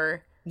bit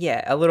more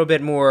Yeah, a little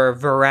bit more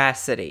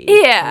veracity.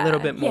 Yeah. A little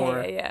bit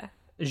more Yeah.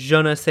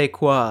 je ne sais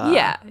quoi.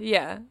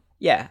 Yeah.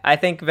 Yeah, I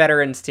think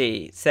veterans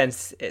tea,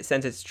 since it's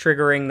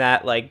triggering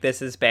that, like,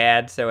 this is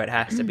bad, so it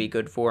has to be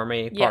good for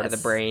me, part of the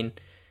Yes. brain,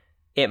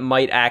 it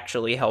might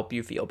actually help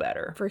you feel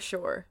better. For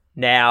sure.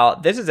 Now,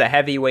 this is a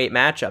heavyweight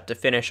matchup to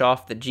finish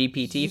off the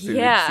GPT food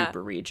Yeah.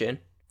 super region.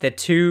 The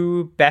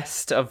two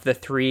best of the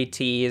three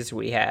teas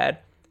we had,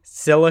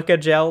 silica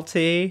gel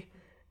tea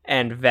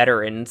and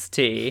veterans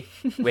tea,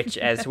 which,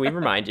 as we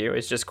remind you,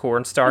 is just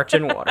cornstarch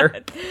and water.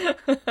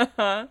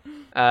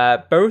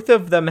 Both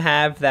of them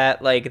have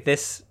that, like,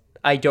 this,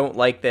 I don't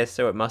like this,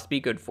 so it must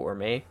be good for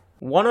me.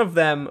 One of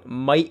them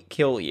might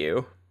kill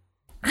you.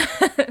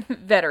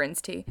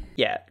 Veterans tea.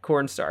 Yeah,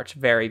 cornstarch,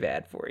 very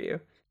bad for you.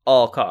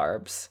 All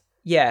carbs.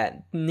 Yeah,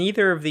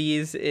 neither of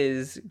these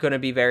is going to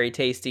be very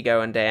tasty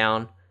going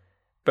down.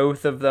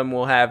 Both of them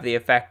will have the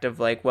effect of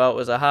like, well, it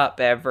was a hot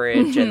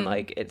beverage and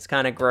like it's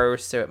kind of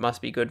gross, so it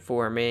must be good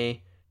for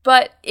me.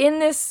 But in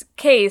this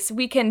case,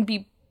 we can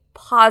be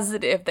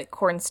positive that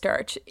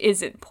cornstarch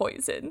isn't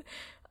poison.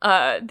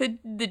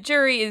 The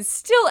jury is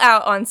still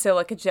out on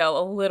silica gel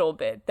a little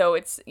bit, though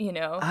it's,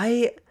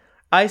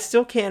 I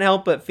still can't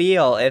help but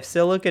feel if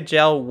silica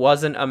gel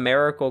wasn't a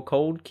miracle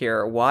cold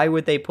cure, why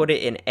would they put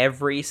it in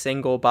every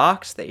single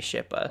box they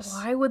ship us?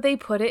 why would they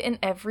put it in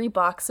every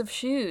box of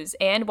shoes?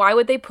 And why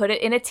would they put it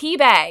in a tea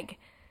bag?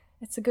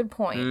 It's a good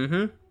point.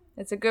 Mm-hmm.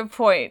 It's a good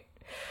point.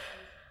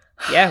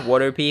 Yeah, what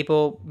do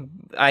people...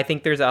 I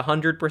think there's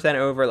 100%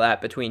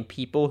 overlap between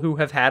people who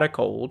have had a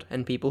cold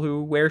and people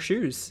who wear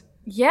shoes.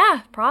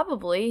 Yeah,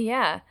 probably,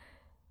 yeah.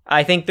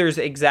 I think there's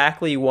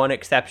exactly one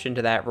exception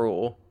to that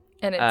rule.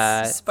 And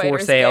it's For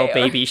Spider's sale, Day.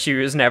 baby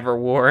shoes never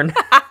worn.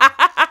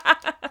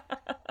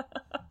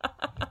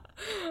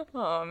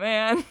 Oh,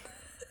 man.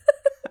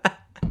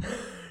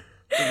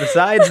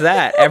 Besides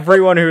that,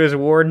 everyone who has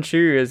worn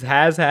shoes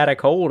has had a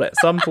cold at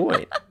some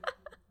point.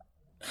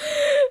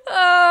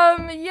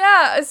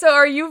 Yeah. So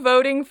are you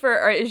voting for,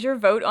 or is your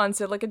vote on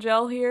silica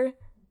gel here?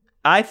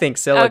 I think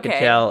silica Okay,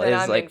 gel then is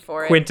I'm in like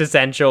for it.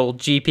 quintessential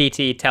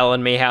GPT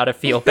telling me how to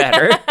feel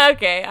better.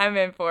 Okay, I'm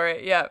in for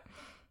it. Yep.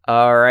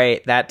 All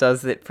right, that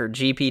does it for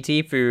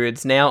GPT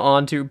foods. Now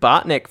on to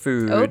Botnick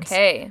foods.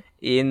 Okay.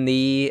 In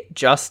the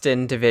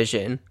Justin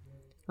division,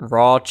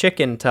 raw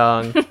chicken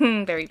tongue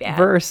Very bad.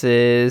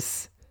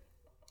 versus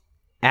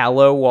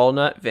aloe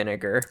walnut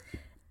vinegar.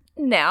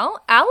 Now,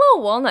 aloe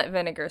walnut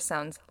vinegar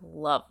sounds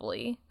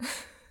lovely.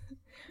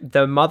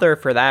 The mother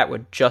for that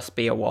would just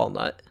be a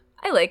walnut.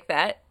 I like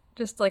that.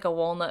 Just like a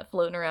walnut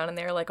floating around in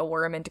there like a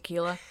worm in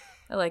tequila.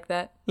 I like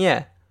that.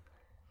 Yeah.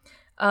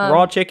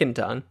 Raw chicken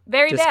tongue.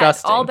 Very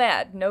Disgusting. bad. All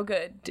bad. No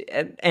good.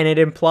 And it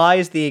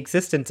implies the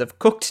existence of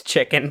cooked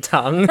chicken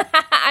tongue.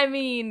 I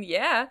mean,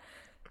 yeah.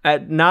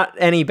 Not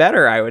any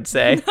better, I would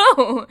say.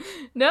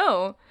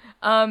 No.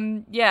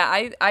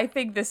 Yeah, I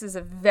think this is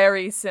a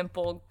very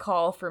simple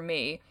call for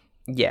me.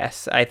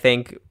 Yes, I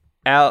think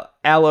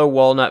aloe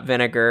walnut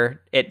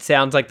vinegar, it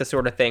sounds like the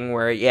sort of thing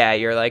where, yeah,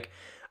 you're like,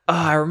 oh,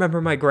 I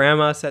remember my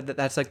grandma said that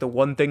that's like the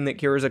one thing that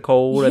cures a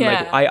cold, and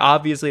like I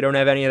obviously don't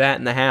have any of that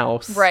in the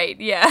house. Right,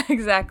 yeah,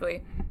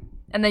 exactly.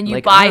 And then you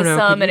like, buy I don't know,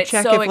 some, and it's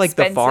check so if, like,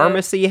 expensive. the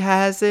pharmacy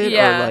has it,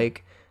 Yeah. or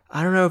like,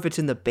 I don't know if it's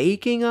in the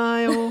baking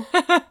aisle.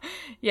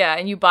 Yeah,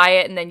 and you buy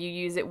it, and then you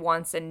use it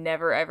once and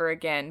never ever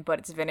again, but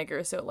it's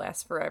vinegar, so it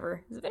lasts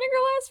forever. Does vinegar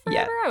last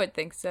forever? Yeah. I would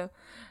think so.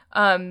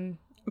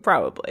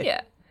 Probably.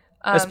 Yeah.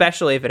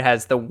 Especially if it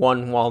has the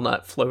one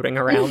walnut floating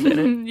around in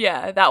it.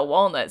 Yeah, that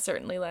walnut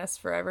certainly lasts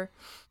forever.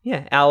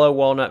 Yeah, aloe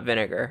walnut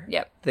vinegar.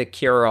 Yep. The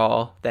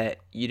cure-all that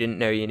you didn't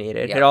know you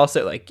needed. Yep. It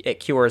also, like,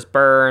 it cures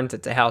burns.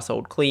 It's a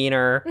household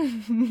cleaner.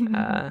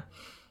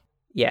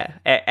 Yeah,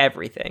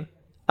 everything.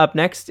 Up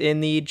next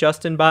in the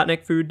Justin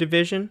Botnick Food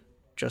Division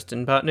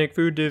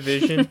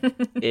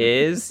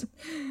is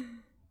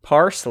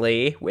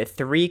parsley with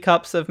 3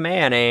 cups of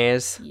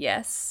mayonnaise.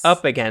 Yes.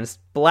 Up against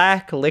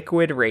black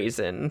liquid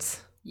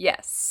raisins.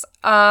 Yes.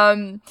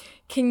 Can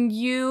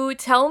you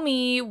tell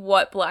me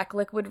what black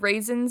liquid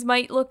raisins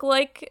might look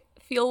like,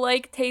 feel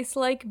like, taste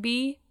like,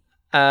 be?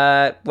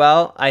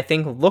 Well, I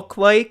think look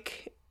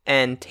like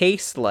and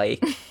taste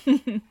like.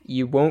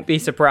 You won't be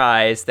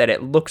surprised that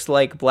it looks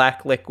like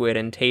black liquid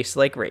and tastes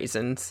like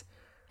raisins.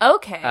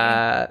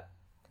 Okay.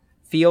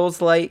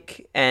 Feels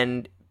like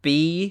and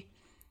be.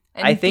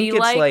 And I think be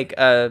it's like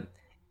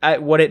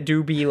what it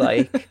do be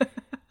like.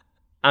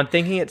 I'm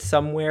thinking it's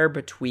somewhere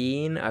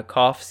between a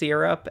cough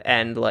syrup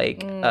and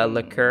like a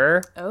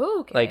liqueur.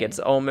 Okay. Like it's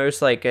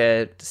almost like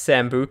a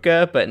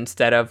sambuca, but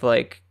instead of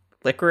like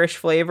licorice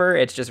flavor,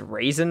 it's just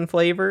raisin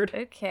flavored.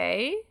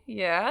 Okay.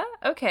 Yeah.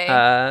 Okay.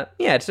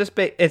 Yeah, it's just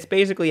it's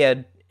basically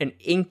an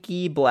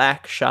inky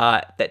black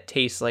shot that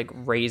tastes like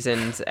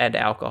raisins and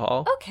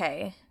alcohol.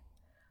 Okay.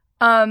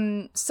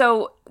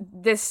 So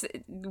this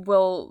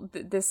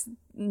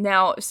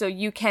now, so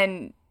you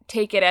can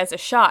take it as a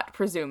shot,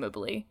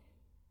 presumably.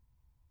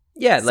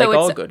 Yeah, like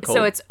all good cold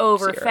So it's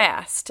over syrup.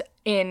 fast,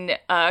 in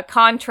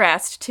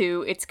contrast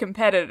to its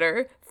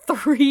competitor,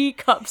 3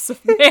 cups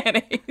of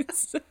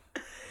mayonnaise.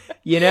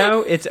 You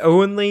know, it's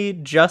only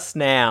just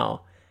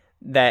now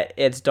that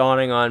it's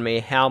dawning on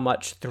me how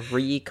much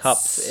 3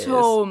 cups is.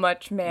 So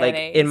much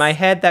mayonnaise. Like, in my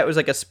head, that was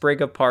like a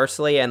sprig of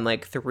parsley and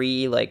like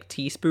 3 like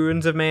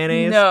teaspoons of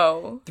mayonnaise.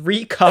 No.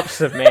 3 cups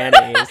of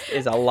mayonnaise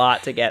is a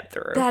lot to get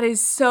through. That is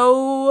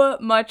so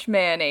much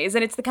mayonnaise.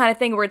 And it's the kind of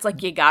thing where it's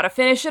like, you gotta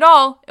finish it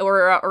all,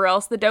 or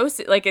else the dose,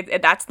 like,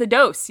 that's the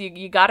dose.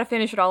 You gotta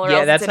finish it all, or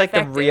else that's it's like the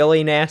ineffective.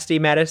 really nasty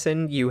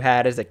medicine you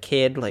had as a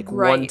kid, like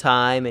one Right.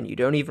 time, and you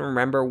don't even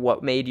remember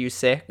what made you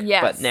sick.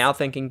 Yes. But now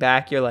thinking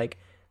back, you're like,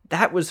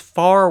 that was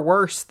far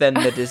worse than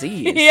the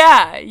disease.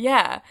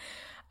 Yeah.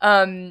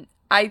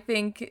 I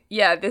think,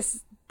 yeah,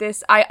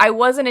 I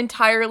wasn't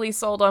entirely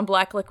sold on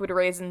black liquid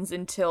raisins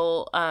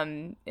until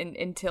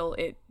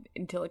it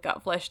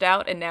got fleshed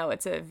out, and now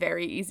it's a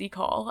very easy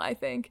call, I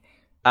think.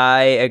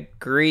 I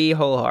agree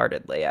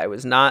wholeheartedly. I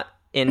was not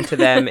into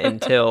them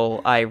until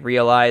I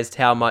realized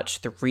how much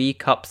 3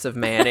 cups of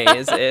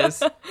mayonnaise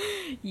is.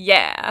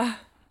 Yeah.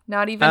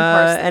 Not even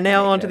parsley. And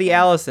now on to the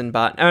Allison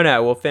Oh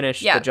no, we'll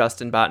finish Yeah. the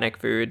Justin Botnick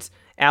foods.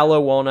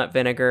 Aloe walnut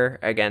vinegar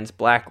against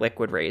black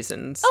liquid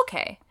raisins.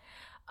 Okay.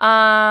 So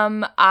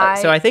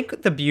I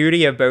think the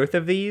beauty of both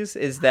of these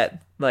is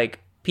that, like,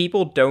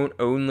 people don't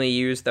only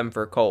use them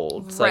for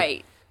colds. Right.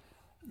 Like,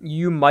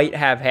 you might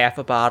have half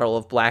a bottle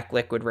of black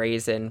liquid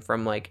raisin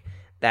from, like,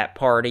 that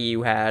party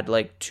you had,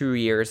 like, 2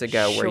 years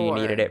ago where you Sure.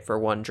 needed it for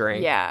one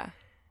drink. Yeah.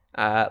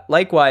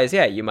 Likewise,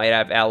 yeah, you might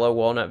have aloe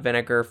walnut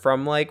vinegar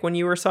from, like, when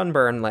you were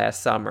sunburned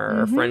last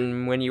summer, or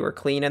from when you were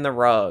cleaning the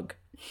rug,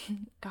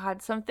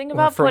 God, something or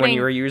about from when putting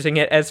you were using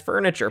it as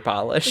furniture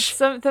polish.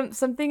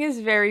 something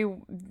is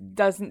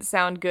doesn't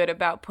sound good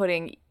about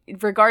putting,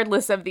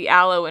 regardless of the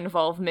aloe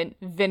involvement,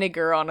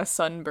 vinegar on a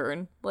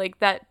sunburn. Like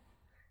that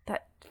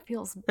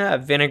feels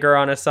Vinegar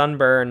on a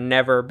sunburn,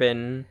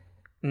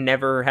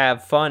 never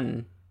have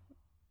fun.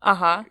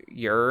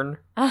 Yearn.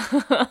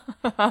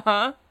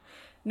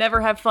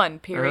 Never have fun,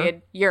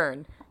 period.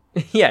 Yearn.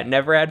 Yeah,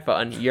 never had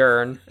fun,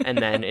 yearn, and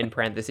then in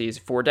parentheses,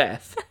 for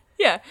death.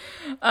 Yeah.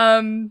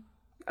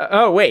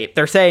 Oh, wait,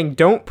 they're saying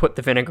don't put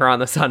the vinegar on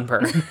the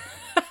sunburn.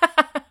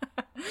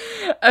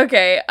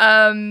 Okay.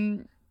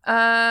 I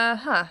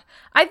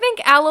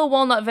think aloe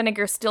walnut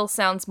vinegar still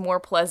sounds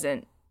more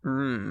pleasant.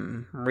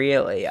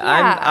 Really?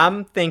 Yeah.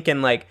 I'm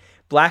thinking, like,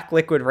 black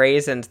liquid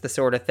raisins, the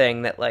sort of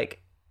thing that,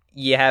 like,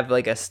 you have,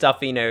 like, a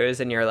stuffy nose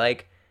and you're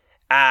like,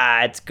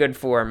 it's good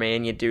for me,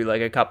 and you do,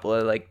 like, a couple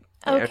of, like,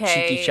 you know,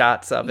 cheeky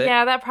shots of it.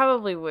 Yeah, that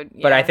probably would.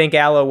 Yeah. But I think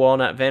aloe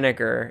walnut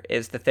vinegar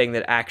is the thing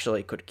that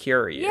actually could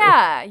cure you.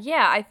 Yeah,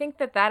 I think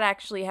that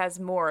actually has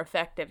more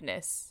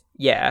effectiveness.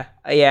 Yeah,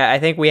 I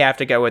think we have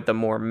to go with the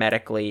more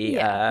medically,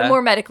 the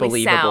more medically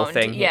believable sound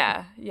thing.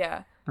 Yeah.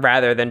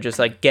 Rather than just,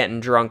 like,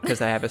 getting drunk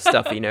because I have a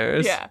stuffy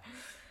nose. Yeah.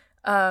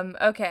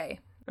 Okay.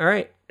 All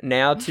right.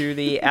 now to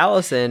the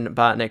Allison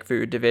Botnick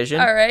Food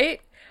Division. All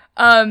right.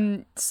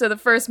 So the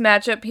first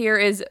matchup here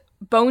is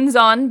Bones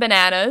on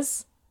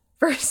Bananas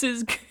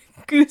versus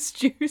Goose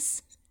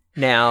Juice.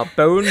 Now,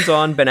 bones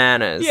on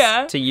bananas.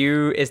 Yeah. To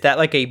you, is that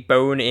like a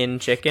bone-in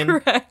chicken?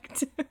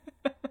 Correct.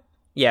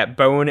 Yeah,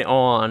 bone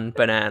on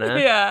banana.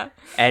 Yeah.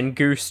 And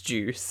goose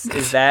juice.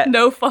 Is that...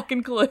 No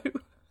fucking clue.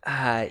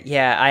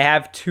 Yeah, I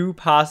have two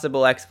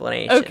possible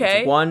explanations.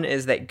 Okay. One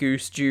is that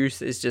goose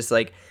juice is just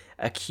like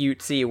a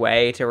cutesy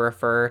way to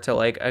refer to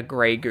like a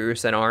gray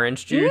goose and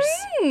orange juice.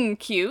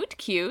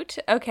 Cute.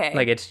 Okay.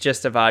 Like it's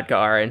just a vodka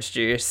orange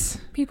juice.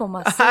 People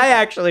must say I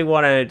that. actually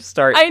want to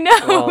start. I know.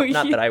 Well,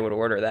 not that I would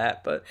order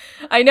that, but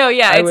I know,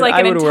 yeah. It's like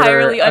an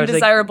entirely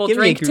undesirable "Give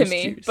me a drink to goose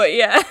me. juice." But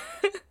yeah.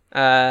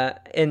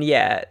 And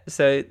yeah,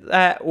 so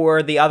that,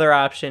 or the other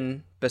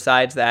option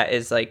besides that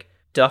is like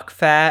duck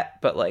fat,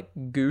 but like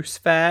goose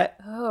fat.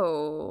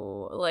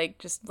 Oh, like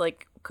just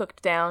like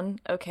cooked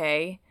down.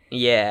 Okay.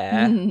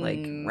 Yeah,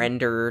 like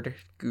rendered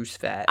goose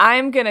fat.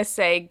 I'm gonna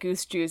say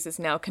goose juice is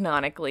now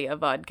canonically a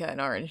vodka and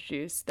orange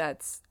juice.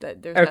 There's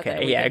nothing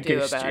we can do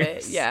goose about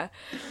juice. it. Yeah.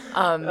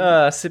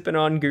 Sipping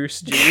on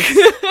goose juice.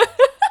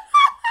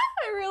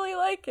 I really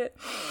like it.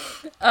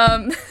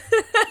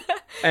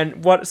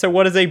 And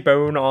what is a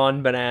bone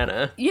on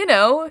banana? You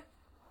know,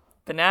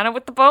 banana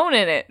with the bone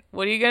in it.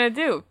 What are you gonna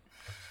do?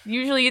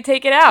 Usually you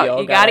take it out.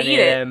 Y'all You gotta got eat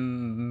any it. of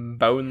them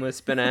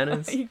boneless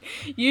bananas.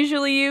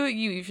 Usually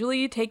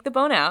you take the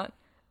bone out,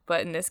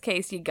 but in this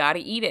case you gotta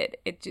eat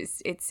it.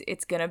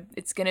 It's gonna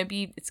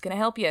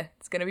help you.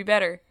 It's gonna be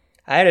better.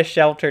 I had a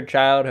sheltered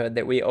childhood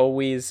that we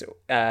always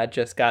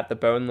just got the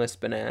boneless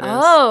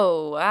bananas.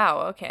 Oh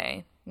wow,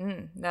 okay.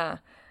 Nah.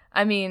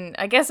 I mean,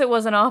 I guess it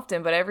wasn't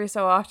often, but every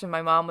so often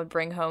my mom would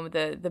bring home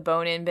the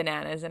bone-in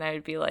bananas, and I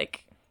would be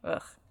like,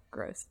 ugh,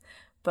 gross.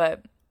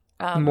 But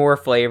more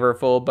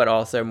flavorful, but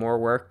also more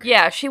work.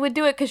 yeah, she would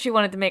do it because she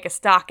wanted to make a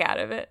stock out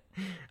of it.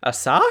 A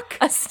sock?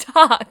 A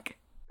stock.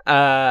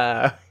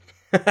 I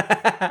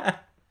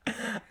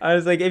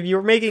was like, if you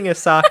were making a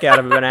sock out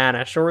of a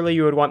banana, surely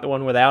you would want the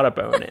one without a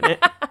bone in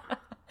it.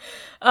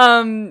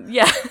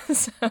 Yeah.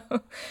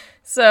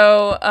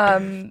 So,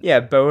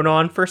 Yeah, bone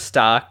on for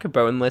stock,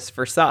 boneless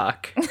for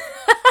sock.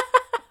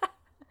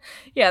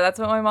 yeah, that's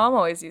what my mom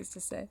always used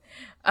to say.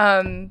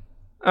 All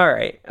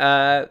right.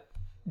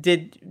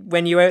 Did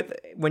when you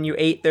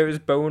ate those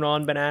bone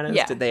on bananas,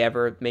 Yeah. did they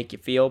ever make you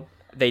feel?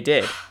 They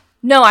did.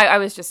 No, I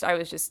was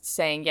just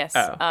saying yes.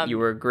 Oh, you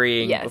were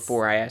agreeing yes.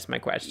 before I asked my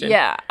question.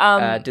 Yeah.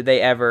 Did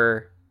they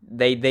ever?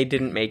 They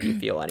didn't make you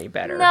feel any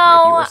better.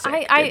 No, if you were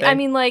sick, did they? I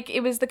mean, like,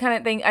 it was the kind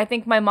of thing. I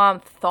think my mom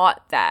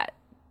thought that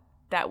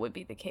would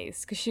be the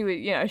case because she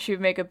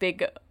would make a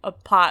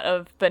pot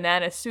of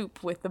banana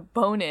soup with the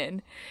bone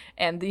in,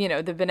 and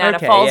the banana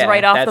falls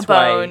right off the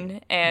bone,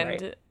 and.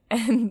 Right.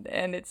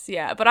 And it's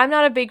but I'm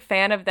not a big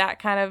fan of that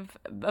kind of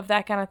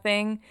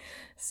thing,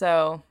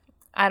 so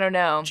I don't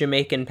know.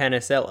 Jamaican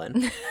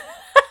penicillin.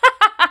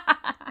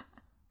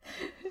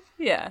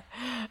 Yeah,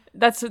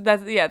 that's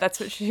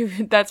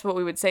what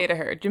we would say to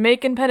her.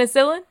 Jamaican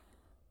penicillin,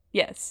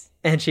 yes.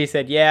 And she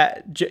said,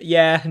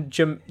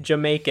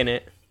 Jamaican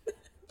it.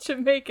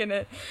 Jamaican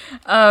it.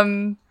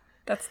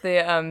 That's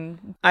the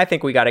I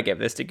think we got to give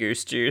this to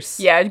Goose Juice.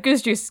 Yeah,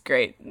 Goose Juice is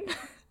great.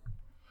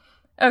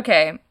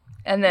 Okay.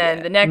 And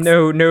then the next...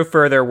 No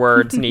further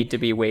words need to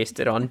be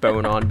wasted on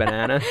bone on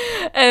banana.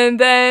 And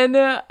then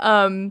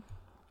the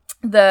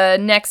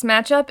next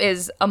matchup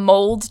is a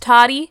mold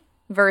toddy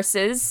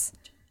versus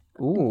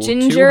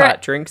ginger... Two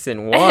hot drinks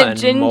in one.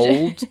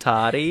 Mold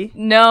toddy?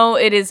 No,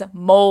 it is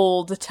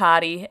mold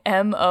toddy.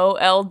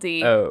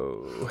 MOLD.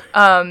 Oh.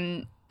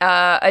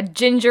 A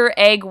ginger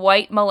egg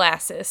white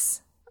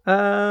molasses.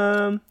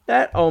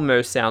 That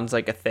almost sounds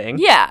like a thing.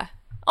 Yeah,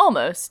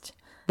 almost.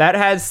 That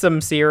has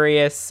some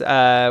serious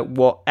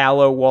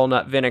aloe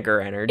walnut vinegar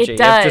energy. It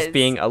does. Of just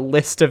being a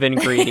list of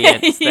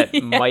ingredients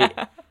that might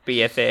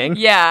be a thing.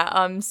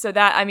 Yeah. So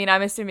that, I mean,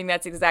 I'm assuming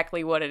that's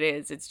exactly what it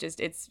is. It's just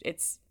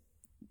it's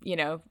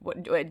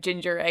what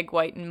ginger, egg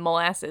white, and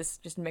molasses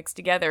just mixed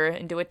together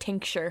into a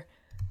tincture.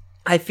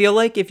 I feel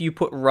like if you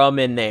put rum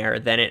in there,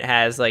 then it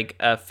has like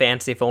a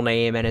fanciful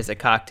name and is a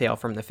cocktail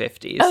from the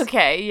 50s.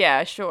 Okay.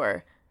 Yeah.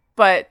 Sure.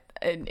 But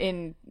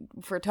if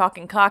we're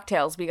talking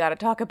cocktails, we got to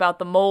talk about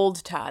the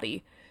mold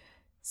toddy.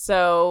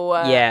 So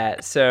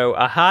so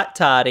a hot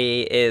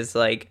toddy is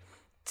like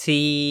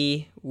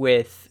tea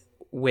with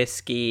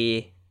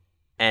whiskey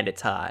and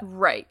it's hot.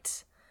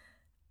 Right.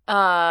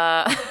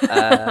 A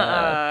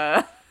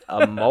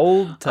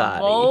mold toddy.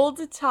 A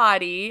mold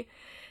toddy.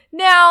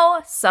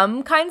 Now,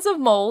 some kinds of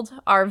mold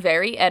are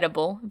very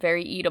edible,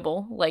 very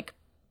eatable, like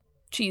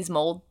cheese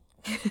mold.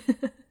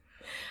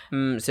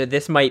 So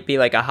this might be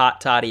like a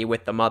hot toddy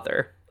with the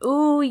mother.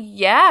 Ooh,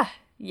 yeah.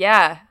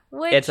 Yeah.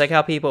 It's like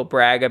how people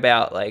brag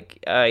about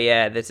like, oh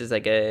yeah, this is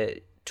like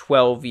a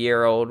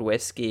 12-year-old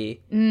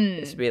whiskey.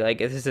 This would be like,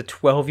 this is a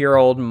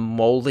 12-year-old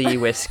moldy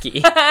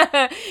whiskey.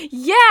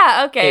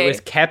 Yeah, okay. It was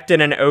kept in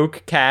an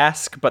oak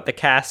cask, but the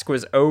cask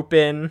was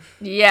open.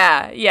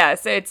 Yeah.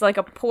 So it's like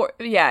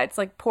it's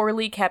like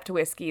poorly kept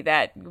whiskey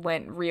that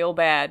went real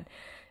bad.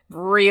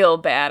 Real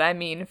bad. I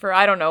mean, for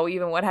I don't know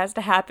even what has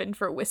to happen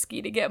for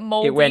whiskey to get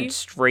moldy. It went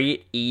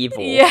straight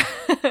evil. Yeah.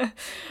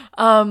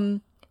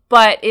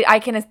 But I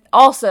can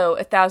also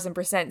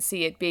 1,000%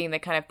 see it being the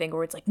kind of thing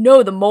where it's like,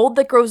 no, the mold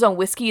that grows on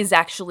whiskey is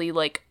actually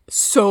like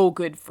so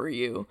good for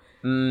you.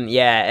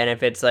 Yeah, and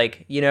if it's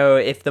like,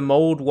 if the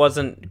mold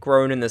wasn't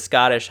grown in the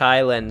Scottish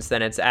Highlands,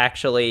 then it's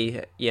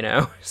actually,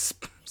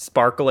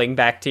 sparkling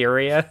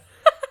bacteria.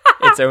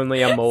 It's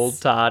only a mold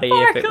toddy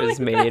if it was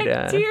made.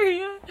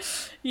 Bacteria.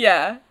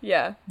 Yeah.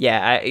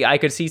 Yeah, I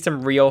could see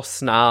some real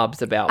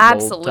snobs about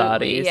mold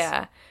toddies.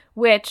 Yeah.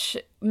 Which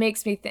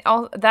makes me think,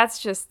 that's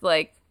just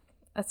like,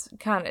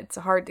 it's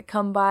hard to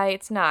come by.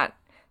 It's not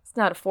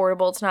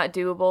affordable. It's not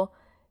doable.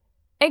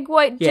 Egg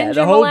white ginger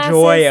the whole molasses.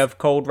 joy of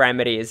cold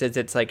remedies is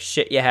it's like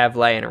shit you have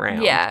laying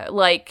around. Yeah,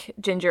 like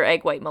ginger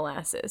egg white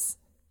molasses.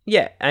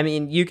 Yeah, I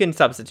mean, you can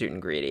substitute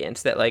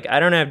ingredients that, like, I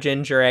don't have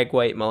ginger egg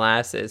white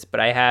molasses, but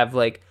I have,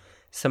 like,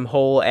 some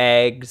whole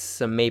eggs,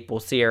 some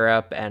maple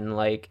syrup, and,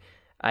 like,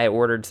 I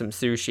ordered some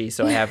sushi,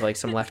 so I have, like,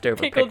 some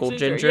leftover pickled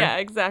ginger. Yeah,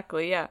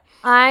 exactly, yeah.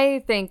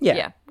 I think,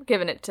 we're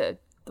giving it to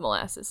the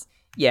molasses.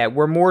 Yeah,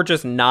 we're more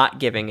just not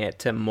giving it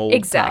to mold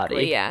exactly,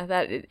 toddy. Yeah.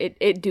 That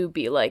it do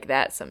be like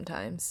that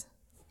sometimes.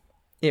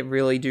 It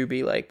really do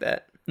be like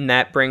that. And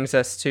that brings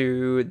us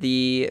to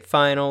the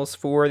finals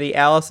for the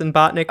Alison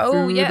Botnick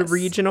Food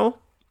Regional.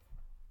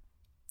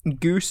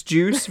 Goose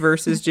Juice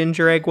versus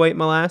Ginger Egg White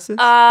Molasses.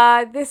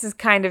 This is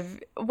kind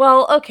of,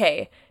 well,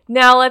 okay.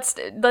 Now let's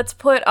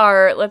put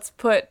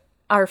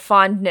our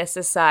fondness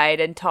aside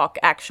and talk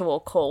actual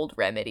cold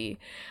remedy.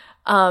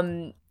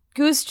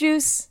 Goose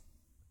juice,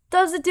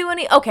 does it do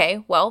any?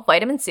 Okay, well,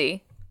 vitamin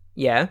C.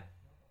 Yeah.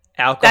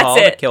 Alcohol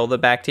to kill the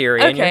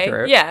bacteria in your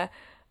throat. Yeah.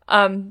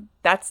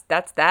 That's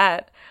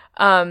that.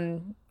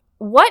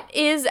 What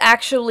is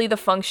actually the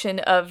function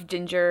of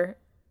ginger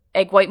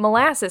egg white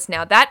molasses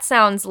now? That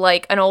sounds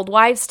like an old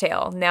wives'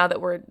 tale now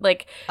that we're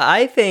like...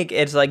 I think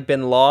it's like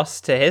been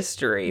lost to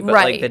history, but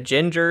like the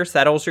ginger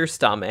settles your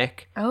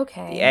stomach.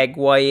 Okay. The egg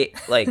white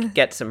like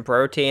gets some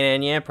protein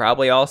in you,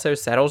 probably also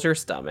settles your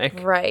stomach.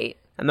 Right.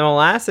 And the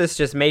molasses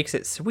just makes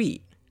it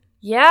sweet.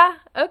 Yeah,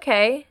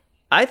 okay.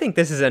 I think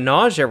this is a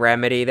nausea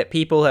remedy that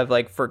people have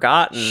like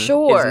forgotten is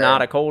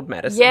not a cold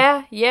medicine.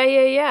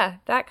 Yeah.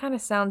 That kind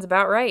of sounds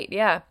about right,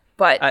 yeah.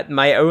 But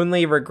my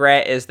only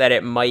regret is that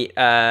it might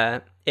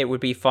it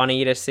would be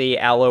funny to see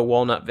aloe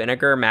walnut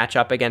vinegar match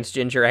up against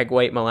ginger egg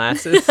white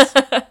molasses.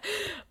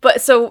 But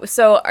so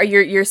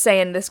you're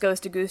saying this goes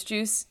to goose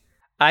juice?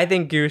 I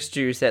think goose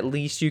juice, at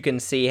least you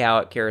can see how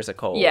it cures a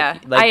cold. Yeah.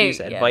 Like you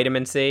said,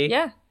 vitamin C.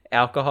 Yeah.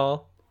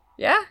 Alcohol.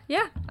 Yeah.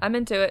 I'm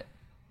into it.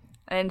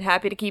 And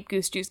happy to keep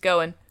goose juice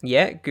going.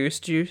 Yeah, goose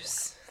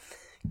juice.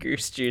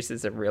 Goose juice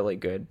is a really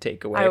good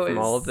takeaway from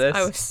all of this.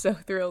 I was so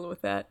thrilled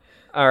with that.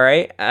 All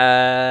right.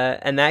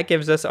 And that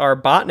gives us our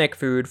Botnick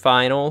Food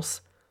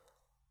finals.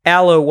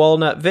 Aloe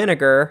walnut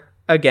vinegar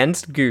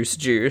against goose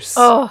juice.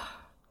 Oh.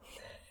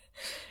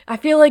 I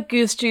feel like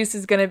goose juice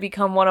is going to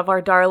become one of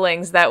our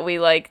darlings that we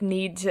like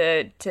need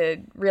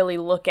to really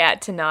look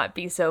at to not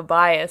be so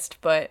biased,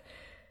 but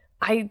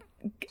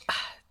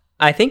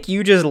I think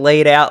you just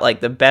laid out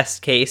like the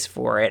best case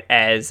for it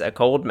as a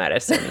cold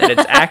medicine. That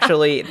it's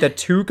actually the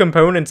two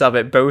components of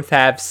it both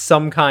have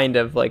some kind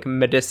of like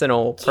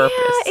medicinal purpose.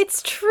 Yeah,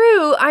 it's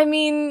true. I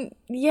mean,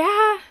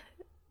 yeah.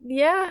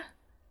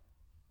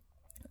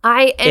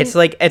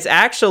 It's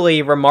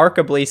actually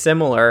remarkably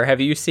similar.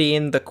 Have you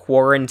seen the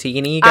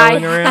Quarantini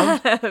going around?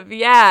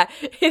 Yeah,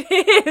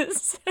 it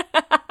is.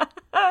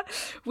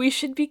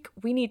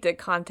 We need to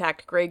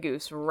contact Grey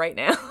Goose right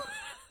now.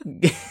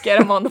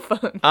 Get him on the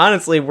phone.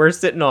 Honestly, we're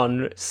sitting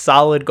on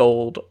solid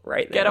gold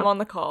right now. Get him on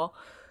the call.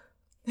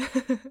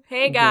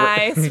 Hey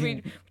guys,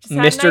 we just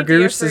had Mr.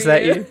 Goose, is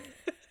that you?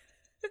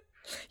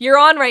 You're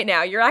on right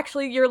now.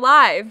 You're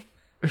live.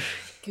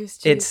 Goose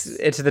juice.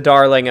 It's the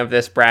darling of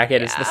this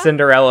bracket. Yeah. It's the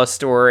Cinderella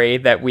story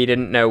that we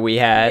didn't know we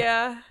had.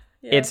 Yeah.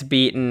 It's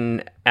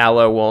beaten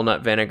aloe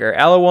walnut vinegar.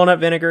 Aloe walnut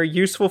vinegar,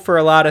 useful for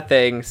a lot of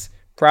things.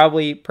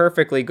 Probably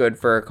perfectly good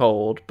for a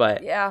cold,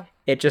 but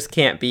it just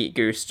can't beat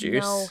goose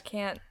juice. No,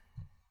 can't.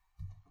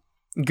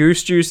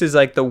 Goose juice is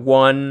like the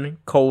one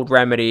cold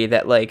remedy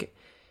that like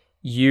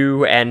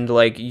you and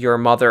like your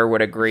mother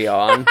would agree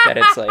on. That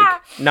it's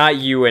like not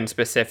you in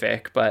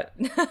specific, but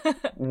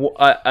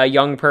a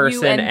young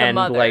person and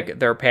like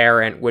their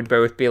parent would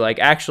both be like,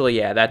 actually,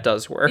 yeah, that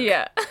does work.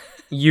 Yeah.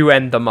 You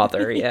and the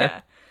mother,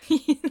 yeah.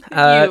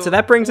 So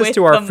that brings us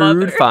to our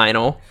food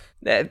final.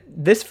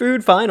 This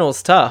food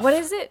final's tough. What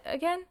is it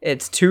again?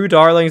 It's two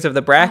darlings of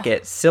the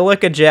bracket,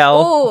 silica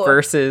gel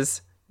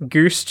versus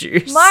goose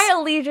juice. My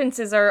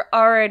allegiances are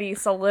already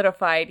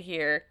solidified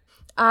here.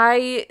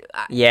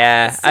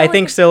 Yeah, I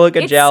think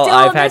silica gel, still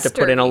a I've had to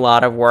put in a mystery.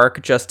 lot of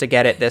work just to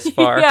get it this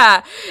far.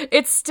 Yeah,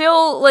 it's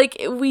still,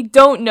 like, we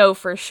don't know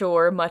for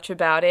sure much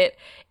about it,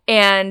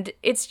 and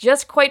it's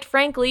just, quite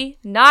frankly,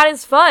 not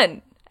as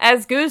fun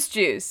as Goose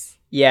Juice.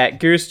 Yeah,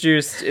 Goose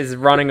Juice is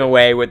running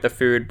away with the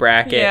food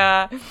bracket.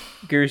 Yeah.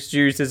 Goose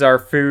Juice is our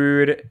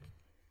food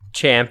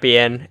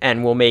champion,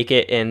 and we'll make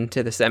it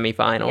into the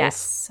semifinals.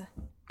 Yes.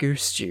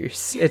 Goose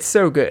Juice. It's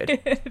so good.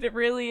 It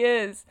really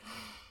is.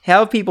 How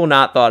have people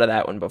not thought of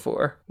that one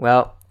before?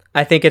 Well,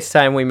 I think it's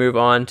time we move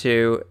on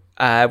to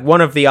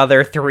one of the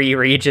other 3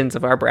 regions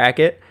of our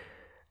bracket.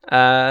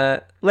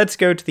 Let's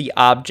go to the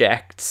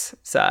objects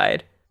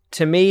side.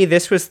 To me,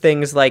 this was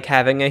things like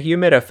having a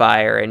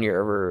humidifier in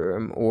your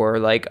room or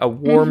like a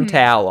warm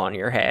towel on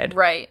your head.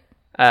 Right.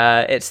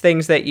 It's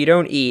things that you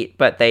don't eat,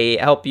 but they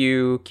help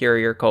you cure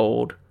your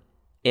cold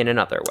in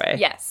another way.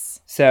 Yes.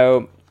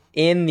 So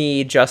in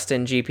the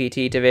Justin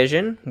GPT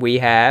division, we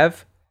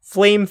have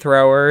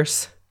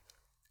flamethrowers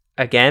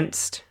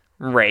against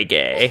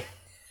reggae.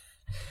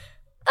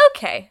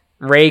 Okay.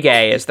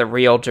 Reggae is the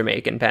real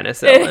Jamaican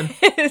penicillin.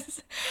 It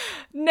is.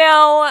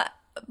 Now,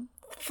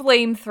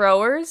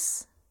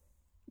 flamethrowers,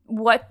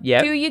 what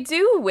Yep. do you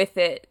do with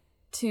it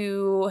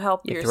to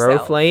help You yourself? throw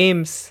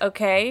flames.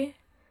 Okay.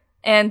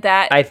 And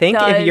that I think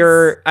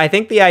I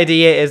think the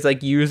idea is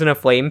like using a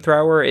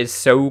flamethrower is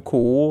so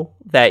cool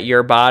that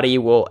your body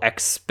will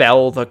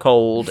expel the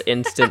cold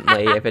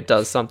instantly if it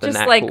does something just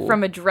that like cool.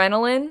 from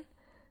adrenaline.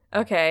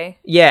 Okay.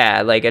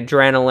 Yeah, like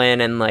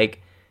adrenaline and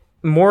like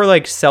more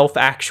like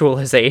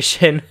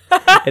self-actualization.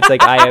 It's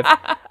like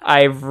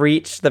I've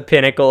reached the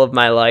pinnacle of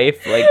my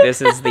life. Like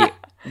this is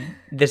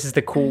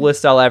the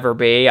coolest I'll ever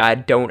be. I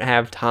don't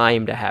have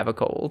time to have a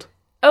cold.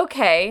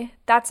 Okay,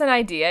 that's an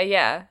idea.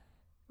 Yeah.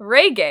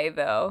 Reggae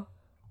though,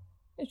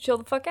 chill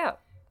the fuck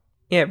out.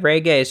 Yeah,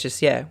 reggae is just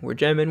we're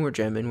jamming.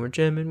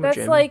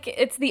 That's like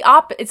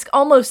it's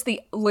almost the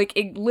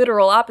like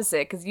literal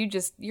opposite because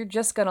you're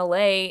just gonna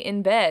lay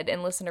in bed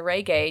and listen to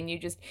reggae and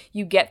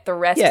you get the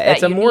rest. Yeah, that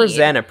it's a you more need.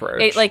 zen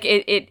approach.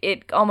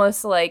 It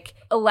almost like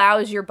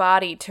allows your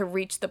body to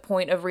reach the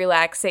point of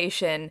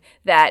relaxation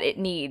that it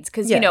needs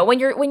because you know when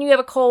you have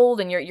a cold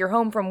and you're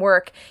home from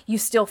work, you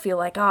still feel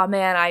like, oh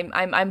man,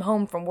 I'm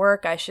home from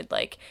work, I should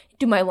like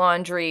do my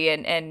laundry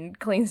and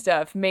clean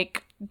stuff,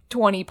 make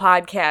 20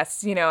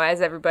 podcasts, you know, as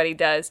everybody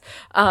does.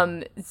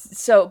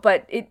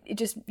 But it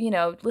just, you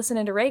know,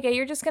 listening to reggae,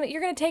 you're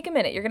gonna take a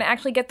minute. You're gonna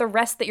actually get the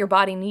rest that your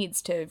body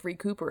needs to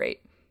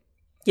recuperate.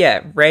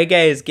 Yeah,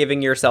 reggae is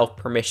giving yourself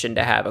permission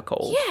to have a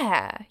cold.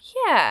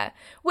 Yeah.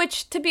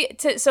 Which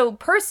so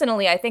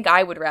personally, I think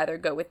I would rather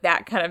go with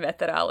that kind of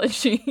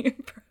methodology.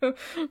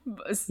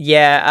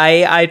 Yeah,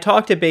 I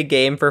talked a big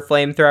game for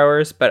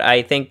flamethrowers, but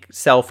I think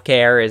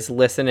self-care is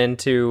listening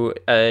to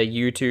a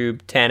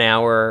YouTube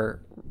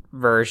 10-hour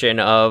version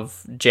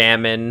of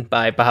Jammin'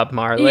 by Bob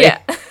Marley. Yeah.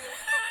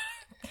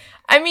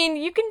 I mean,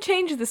 you can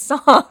change the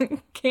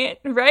song,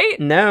 right?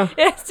 No.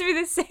 It has to be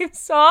the same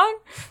song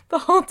the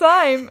whole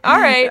time. All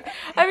right.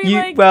 I mean,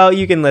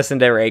 you can listen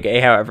to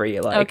reggae however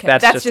you like. Okay,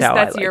 that's just how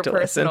I like your to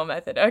personal listen.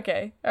 method.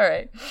 Okay. All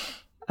right.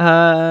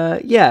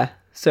 Yeah.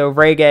 So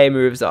reggae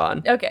moves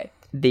on. Okay.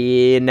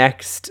 The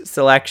next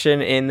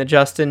selection in the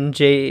Justin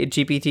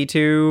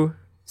GPT-2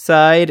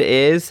 side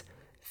is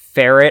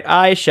Ferret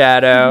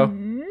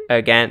Eyeshadow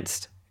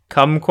against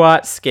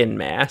Kumquat Skin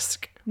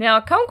Mask.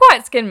 Now,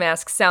 kumquat skin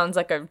mask sounds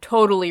like a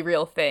totally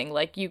real thing.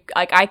 Like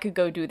I could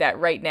go do that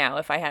right now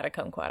if I had a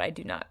kumquat. I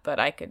do not, but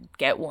I could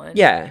get one.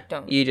 Yeah,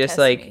 Don't you just test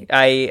like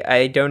me.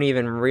 I don't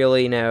even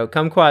really know.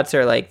 Kumquats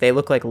are like they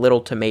look like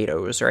little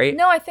tomatoes, right?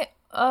 No, I think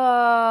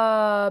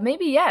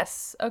maybe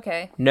yes.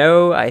 Okay.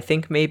 No, I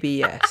think maybe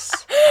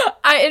yes.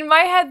 In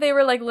my head they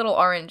were like little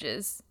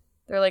oranges.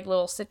 They're like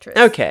little citrus.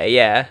 Okay,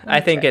 yeah. I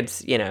think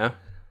it's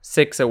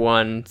 6 of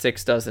one,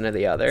 6 dozen of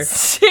the other.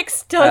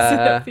 6 dozen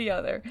of the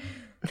other.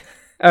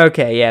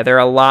 Okay, yeah, they're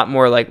a lot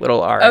more like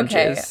little oranges.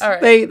 Okay, all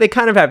right. They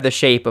kind of have the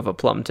shape of a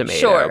plum tomato,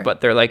 Sure. but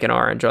they're like an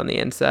orange on the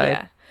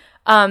inside.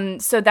 Yeah.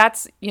 So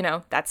that's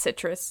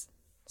citrus.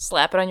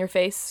 Slap it on your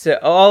face. So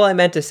all I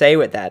meant to say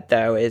with that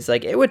though is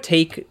like it would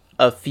take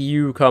a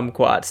few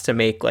kumquats to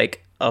make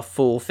like a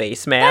full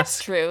face mask.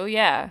 That's true,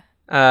 yeah.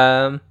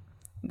 And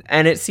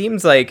it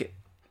seems like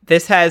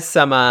this has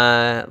some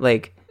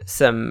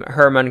some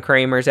Herman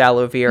Kramer's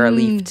aloe vera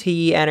leaf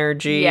tea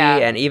energy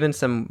and even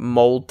some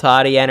mold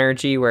toddy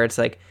energy where it's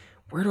like,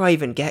 where do I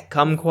even get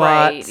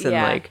kumquats?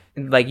 Right,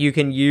 and like you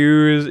can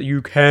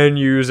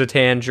use a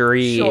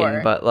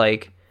tangerine, but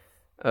like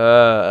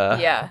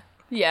Yeah.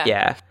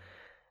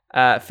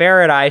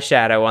 Ferret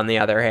Eyeshadow on the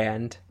other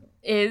hand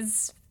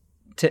Is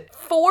to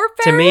 4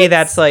 ferrets? to me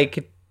that's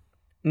like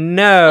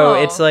no,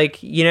 Oh. it's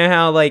like, you know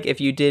how like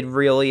if you did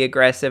really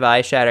aggressive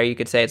eyeshadow you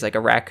could say it's like a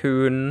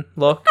raccoon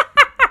look.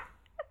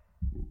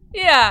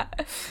 Yeah.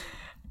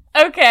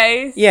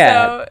 Okay. Yeah,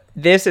 So,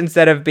 this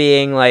instead of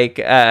being like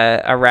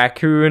a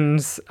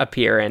raccoon's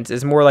appearance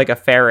is more like a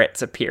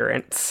ferret's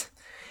appearance.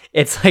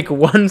 It's like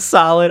one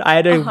solid. I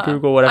had to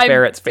Google what a I'm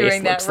ferret's doing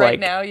face that looks right like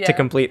now, yeah. to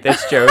complete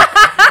this joke.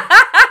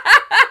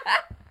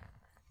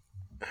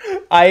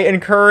 I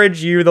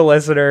encourage you, the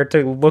listener,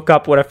 to look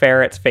up what a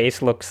ferret's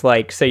face looks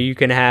like so you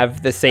can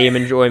have the same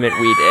enjoyment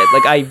we did.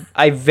 Like,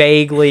 I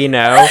vaguely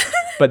know,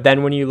 but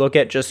then when you look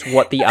at just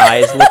what the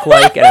eyes look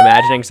like and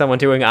imagining someone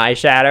doing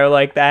eyeshadow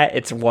like that,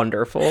 it's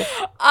wonderful.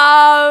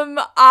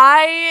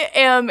 I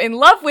am in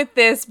love with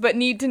this, but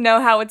need to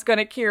know how it's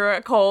gonna cure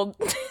a cold.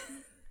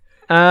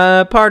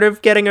 Part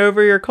of getting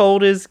over your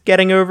cold is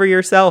getting over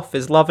yourself,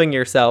 is loving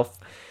yourself.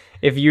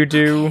 If you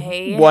do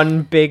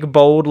one big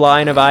bold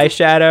line of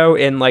eyeshadow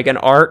in like an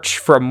arch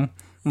from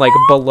like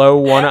below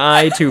one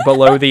eye to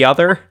below the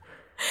other,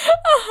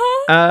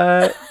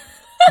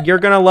 you're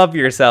gonna love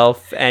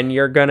yourself and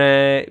you're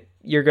gonna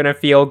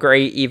feel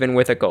great even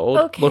with a cold.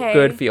 Okay. Look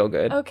good, feel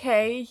good.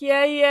 Okay,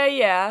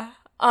 yeah.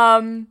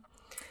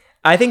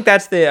 I think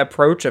that's the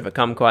approach of a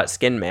kumquat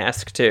skin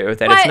mask too.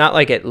 That it's not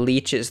like it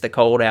leaches the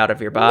cold out of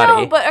your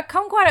body. No, but a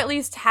kumquat at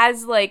least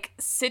has like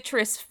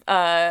citrus,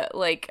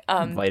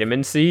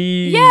 vitamin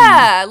C.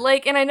 Yeah,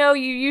 like, and I know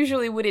you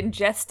usually would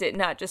ingest it,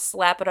 not just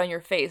slap it on your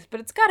face, but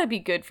it's got to be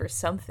good for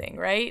something,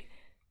 right?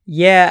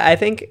 Yeah, I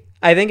think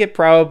it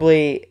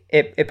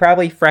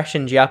probably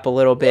freshens you up a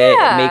little bit.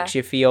 Yeah. It makes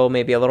you feel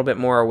maybe a little bit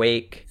more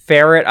awake.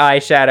 Ferret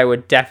eyeshadow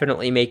would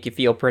definitely make you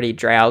feel pretty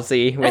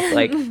drowsy with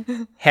like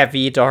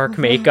heavy dark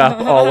makeup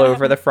all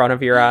over the front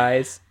of your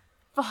eyes.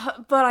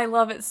 But I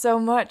love it so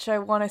much. I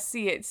want to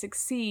see it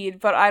succeed,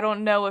 but I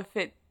don't know if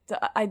it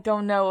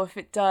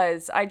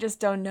does. I just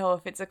don't know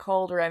if it's a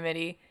cold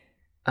remedy.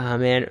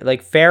 Man,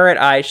 like ferret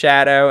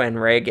eyeshadow and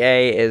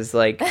reggae is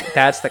like,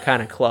 that's the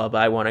kind of club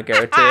I want to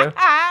go to.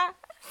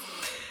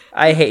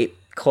 I hate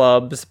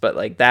clubs, but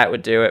like that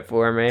would do it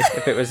for me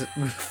if it was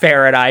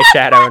ferret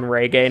eyeshadow and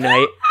reggae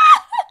night.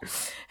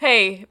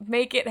 Hey,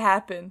 make it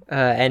happen.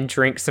 And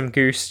drink some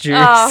goose juice.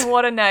 Oh,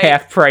 what a night.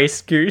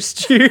 Half-price goose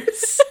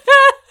juice.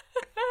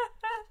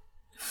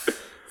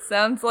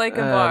 Sounds like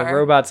a bar. The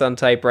Robots on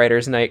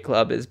Typewriters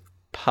nightclub is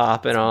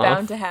popping off.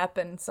 Bound to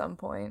happen at some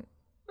point.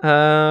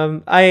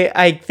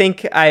 I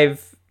think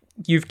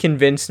you've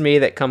convinced me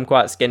that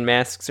kumquat skin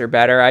masks are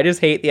better. I just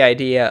hate the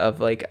idea of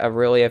like a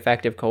really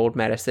effective cold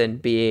medicine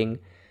being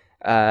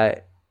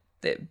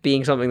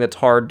something that's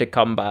hard to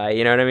come by.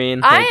 You know what I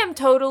mean? I am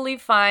totally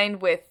fine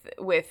with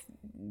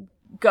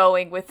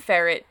going with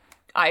ferret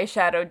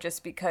eyeshadow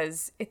just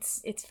because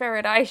it's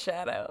ferret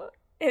eyeshadow.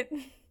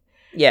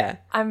 Yeah.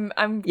 I'm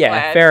yeah,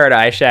 glad. ferret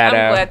eyeshadow.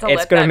 I'm glad to It's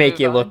let gonna that make move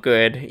you on. look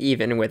good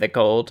even with a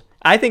cold.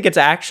 I think it's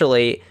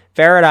actually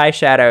ferret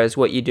eyeshadow is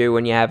what you do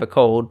when you have a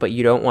cold, but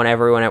you don't want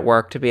everyone at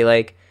work to be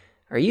like,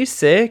 "Are you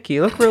sick?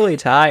 You look really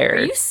tired."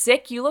 Are you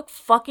sick? You look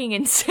fucking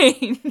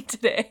insane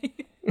today.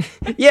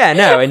 Yeah,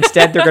 no.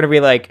 Instead, they're gonna be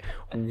like,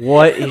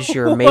 "What is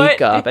your What?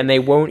 makeup?" And they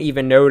won't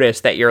even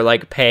notice that you're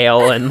like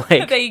pale and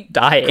like They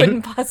dying.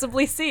 couldn't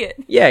possibly see it.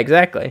 Yeah,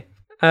 exactly.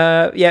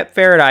 Yeah,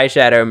 ferret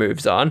eyeshadow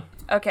moves on.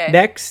 Okay.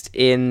 Next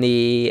in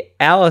the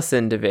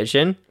Allison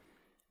division,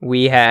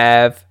 we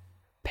have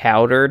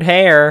powdered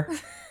hair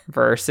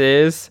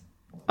versus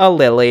a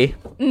lily.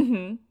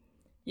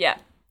 Yeah.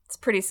 It's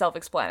pretty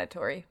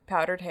self-explanatory.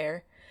 Powdered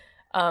hair.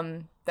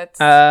 That's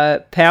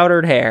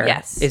Powdered hair.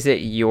 Yes. Is it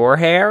your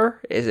hair?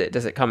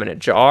 Does it come in a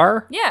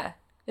jar? yeah.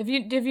 Have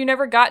you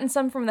never gotten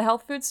some from the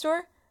health food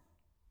store?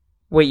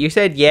 Wait, you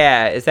said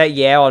yeah. Is that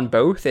yeah on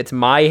both? It's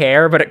my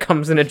hair, but it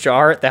comes in a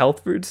jar at the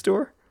health food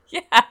store?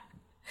 Yeah.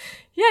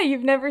 Yeah,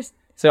 you've never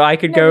So I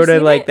could Never go to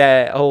seen like it?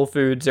 the Whole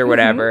Foods or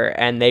whatever,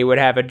 and they would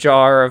have a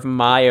jar of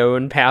my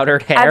own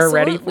powdered hair Absolutely.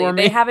 ready for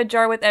me. They have a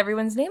jar with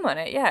everyone's name on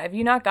it. Yeah. Have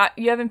you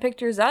haven't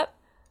picked yours up?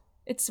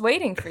 It's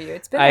waiting for you.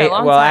 It's been there a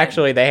long time.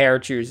 Actually, the hair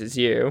chooses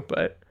you,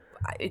 but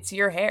It's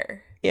your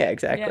hair. yeah,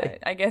 exactly. Yeah,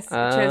 I guess it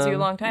chose you a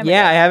long time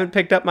Yeah, I ago. haven't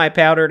picked up my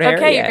powdered hair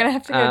Okay, yet. you're going to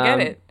have to go get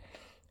it.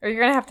 Or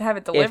you're going to have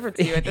it delivered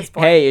to you at this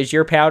point. Hey, is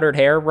your powdered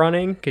hair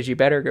running? Because you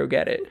better go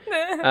get it.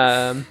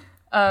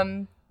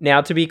 Now,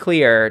 to be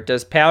clear,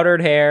 does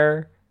powdered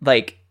hair,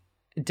 like,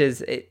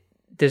 does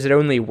it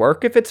only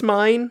work if it's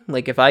mine?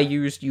 Like, if I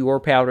used your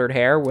powdered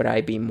hair, would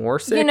I be more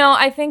sick? You know,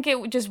 I think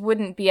it just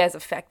wouldn't be as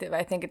effective.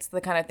 I think it's the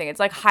kind of thing. It's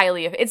like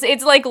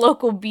it's like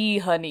local bee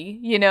honey,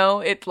 you know?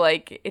 It's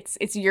like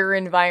it's your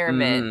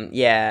environment.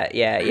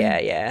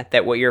 Yeah.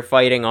 That what you're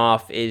fighting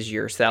off is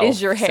yourself.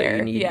 Is your So hair,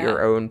 you need yeah.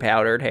 your own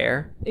powdered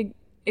hair.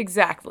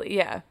 Exactly,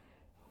 yeah.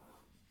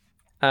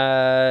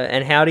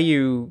 And how do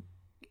you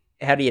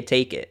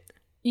take it?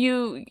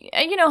 You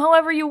know,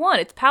 however you want.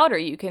 It's powder.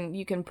 You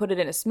can put it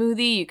in a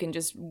smoothie. You can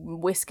just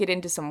whisk it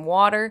into some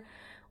water,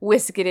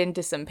 whisk it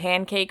into some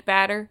pancake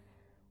batter,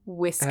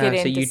 whisk it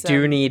into So you some...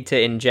 do need to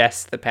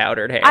ingest the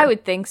powdered hair. I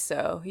would think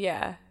so.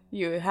 Yeah,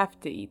 you have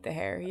to eat the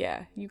hair.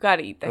 Yeah, you got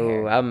to eat the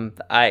hair.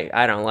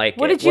 I don't like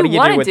What it. did you What do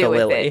wanna do with do the with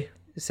lily? it?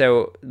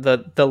 So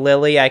the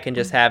lily I can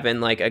just have in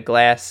like a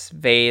glass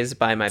vase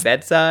by my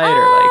bedside,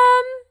 or like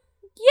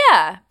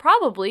Yeah,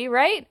 probably,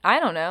 right? I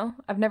don't know.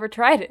 I've never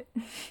tried it.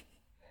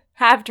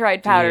 Have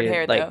tried powdered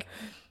hair though.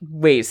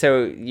 Wait,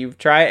 so if you've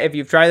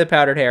tried the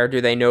powdered hair, do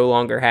they no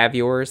longer have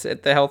yours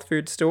at the health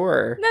food store?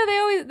 Or? No,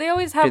 they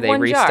always have they one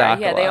restock jar. a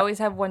Yeah, they lot? always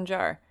have one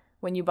jar.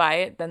 When you buy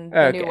it, then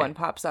the new Okay. one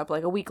pops up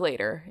like a week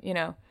later, you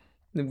know.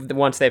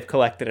 once they've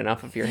collected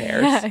enough of your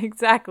hairs. Yeah,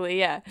 exactly.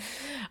 Yeah.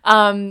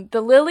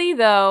 The lily,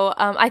 though,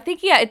 I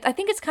think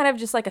it's kind of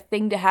just like a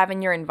thing to have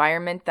in your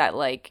environment that,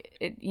 like,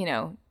 it,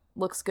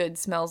 looks good,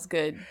 smells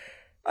good.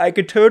 I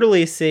could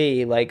totally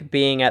see, like,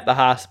 being at the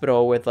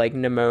hospital with, like,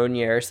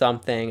 pneumonia or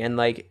something, and,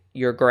 like,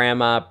 your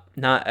grandma,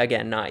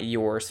 not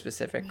your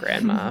specific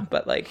grandma,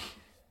 but, like,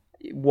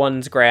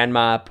 one's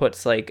grandma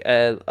puts, like,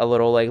 a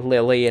little, like,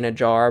 lily in a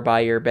jar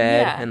by your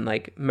bed, and,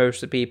 like,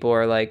 most of the people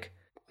are like,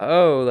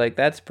 oh, like,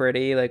 that's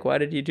pretty, like, why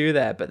did you do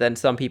that? But then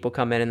some people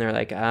come in and they're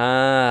like,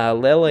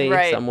 lily,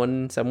 right.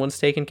 Someone's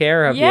taking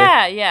care of you.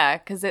 Yeah,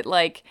 because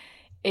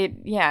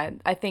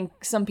I think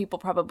some people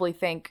probably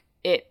think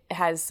it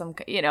has some,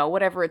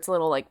 whatever its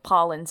little, like,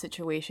 pollen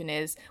situation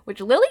is, which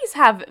lilies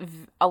have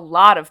a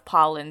lot of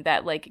pollen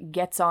that, like,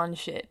 gets on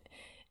shit.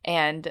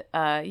 And,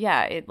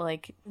 it,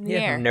 like, in the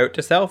air. Note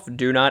to self,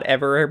 do not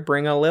ever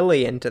bring a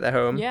lily into the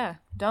home. Yeah,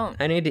 don't.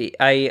 I need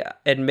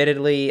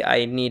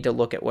to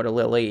look at what a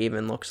lily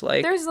even looks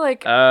like. There's,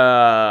 like...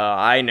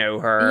 I know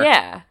her.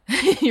 Yeah.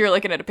 You're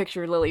looking at a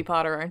picture of Lily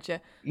Potter, aren't you?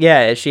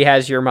 Yeah, she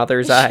has your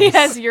mother's eyes.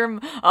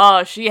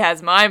 She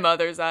has my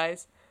mother's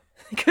eyes.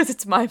 Because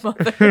it's my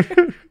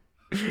mother.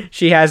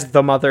 She has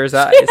the mother's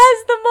eyes. She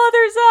has the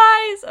mother's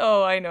eyes.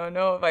 Oh, I don't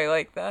know if I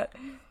like that.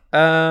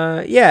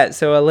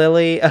 So a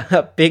lily,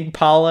 a big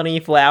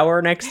polleny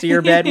flower next to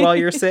your bed while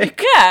you're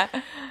sick. Yeah.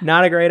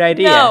 Not a great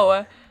idea.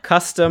 No.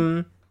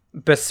 Custom,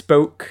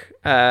 bespoke,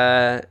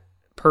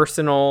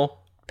 personal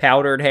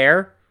powdered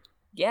hair.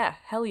 Yeah,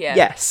 hell yeah.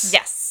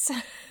 Yes.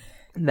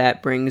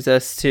 That brings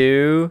us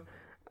to,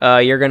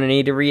 you're going to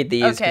need to read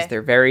these because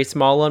they're very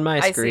small on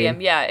my screen. I see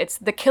them, yeah. It's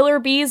the Killer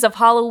Bees of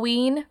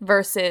Halloween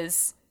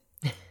versus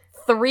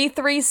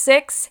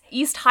 336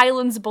 East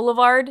Highlands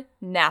Boulevard,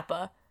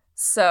 Napa.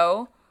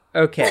 So...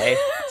 Okay,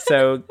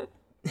 so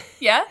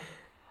yeah,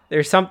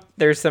 there's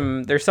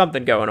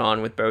something going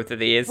on with both of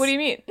these. What do you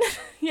mean?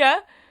 Yeah.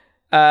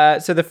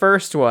 So the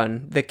first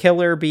one, The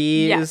Killer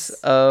Bees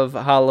of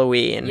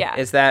Halloween. Yeah.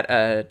 Is that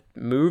a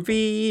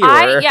movie? Or?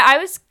 I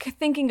was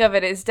thinking of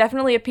it as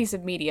definitely a piece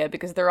of media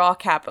because they're all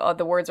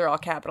the words are all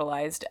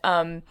capitalized.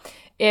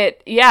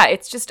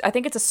 It's just, I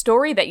think it's a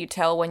story that you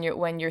tell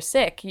when you're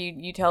sick.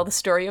 You tell the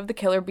story of the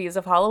Killer Bees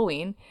of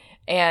Halloween.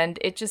 And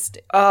it just...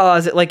 Oh,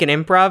 is it like an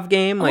improv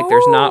game? Like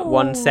there's not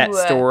one set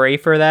story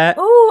for that?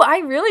 Oh, I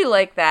really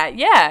like that.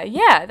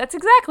 Yeah, that's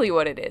exactly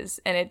what it is.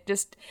 And it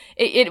just...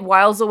 It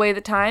whiles away the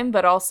time,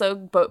 but also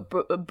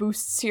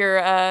boosts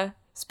your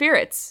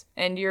spirits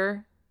and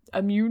your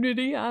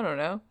immunity. I don't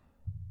know.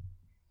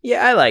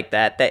 Yeah, I like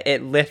that. That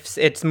it lifts...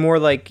 It's more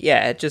like,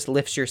 it just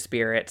lifts your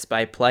spirits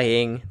by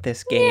playing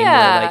this game.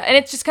 Yeah, and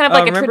it's just kind of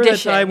like a tradition. Remember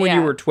the time when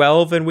you were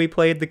 12 and we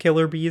played the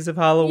Killer Bees of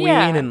Halloween?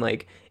 Yeah. And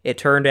like... It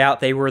turned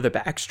out they were the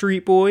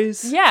Backstreet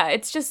Boys. Yeah,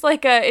 it's just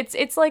like it's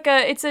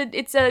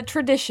a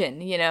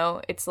tradition,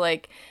 It's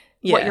like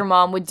what your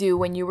mom would do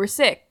when you were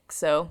sick,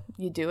 so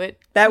you do it.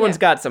 That one's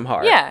got some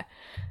heart. Yeah.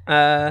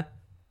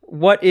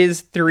 What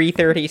is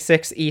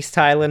 336 East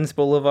Highlands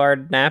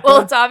Boulevard, Napa?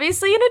 Well, it's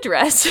obviously an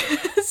address,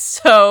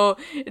 so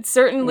it's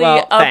certainly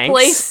a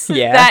place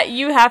that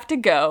you have to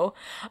go.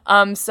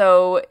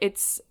 So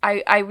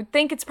I would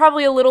think it's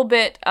probably a little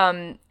bit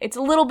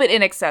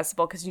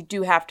inaccessible because you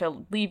do have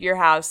to leave your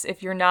house.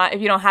 If you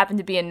don't happen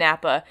to be in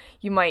Napa,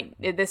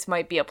 this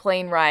might be a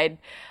plane ride.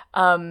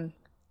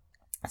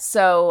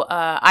 So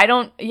I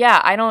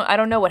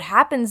don't know what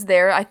happens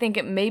there. I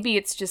think maybe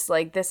it's just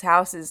like this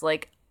house is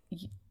like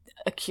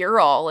a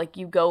cure-all, like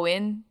you go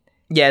in.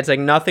 Yeah, it's like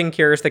nothing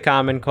cures the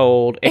common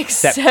cold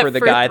except for the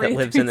guy that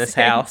lives in this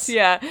house.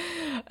 Yeah,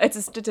 it's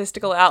a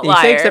statistical outlier. Did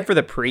you say except for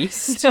the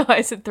priest? No,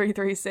 I said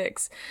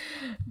 336.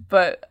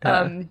 But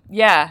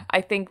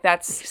I think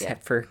that's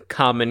except for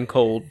common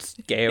colds,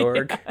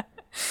 Georg.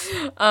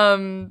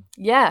 I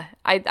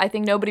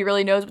think nobody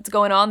really knows what's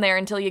going on there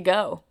until you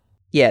go.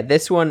 Yeah,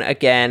 this one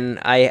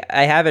again. I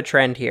have a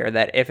trend here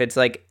that if it's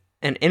like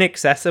an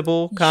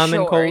inaccessible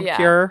common cold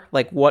cure,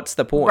 like what's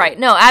the point? Right.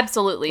 No,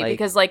 absolutely.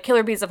 Because like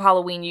Killer Bees of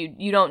Halloween,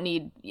 you don't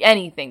need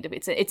anything to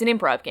it's an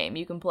improv game.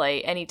 You can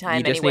play anytime,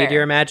 you just anywhere. Need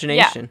your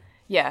imagination.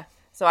 Yeah.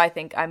 So I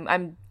think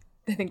I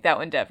think that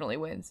one definitely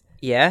wins.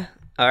 Yeah.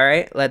 All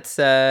right. Let's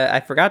I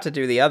forgot to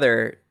do the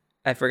other.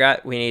 I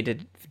forgot we need to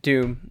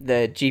do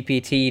the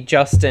GPT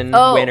Justin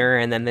winner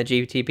and then the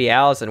GTP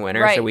Allison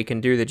winner, so we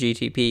can do the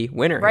GTP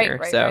winner here.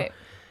 Right.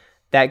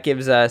 That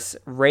gives us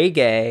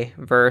Reggae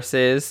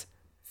versus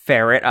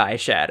Ferret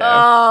Eyeshadow.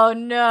 Oh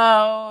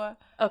no.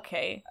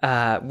 Okay.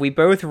 We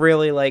both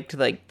really liked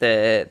like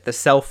the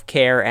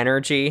self-care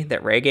energy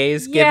that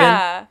Reggae's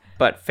given.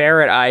 But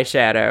Ferret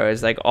Eyeshadow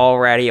is like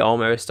already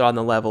almost on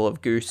the level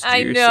of Goose Juice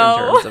in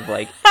terms of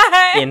like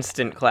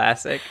instant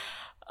classic.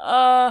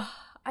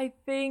 I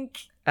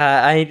think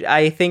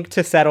I think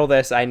to settle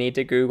this I need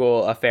to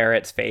Google a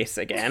ferret's face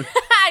again.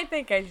 I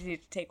think I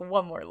need to take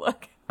one more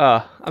look.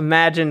 Oh,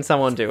 imagine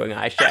someone doing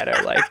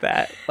eyeshadow like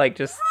that. Like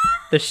just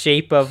the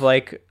shape of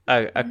like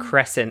a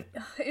crescent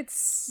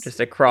It's just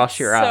across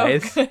your so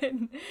eyes.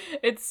 good.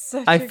 It's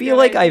such I a feel good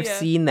like I've idea.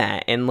 seen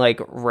that in like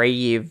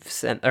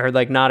raves or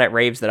like not at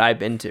raves that I've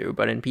been to,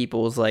 but in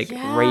people's like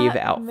rave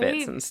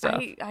outfits and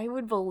stuff. I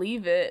would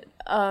believe it.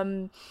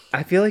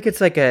 I feel like it's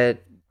like a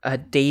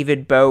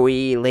David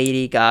Bowie,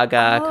 Lady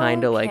Gaga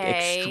kind of like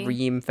Okay.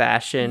 extreme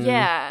fashion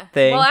Yeah.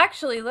 thing. Well,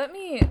 actually, let's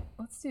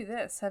do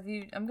this.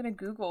 I'm gonna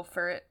Google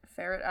ferret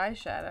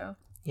eyeshadow.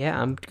 Yeah,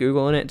 I'm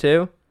Googling it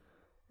too,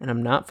 and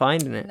I'm not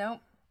finding it. Nope.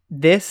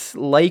 This,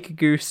 like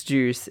Goose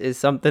Juice, is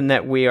something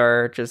that we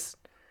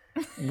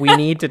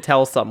need to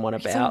tell someone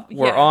about.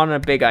 We're yeah. on a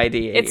big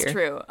idea It's here.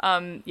 true.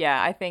 Yeah,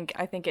 I think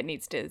it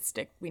needs to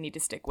stick. We need to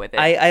stick with it.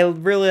 I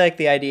really like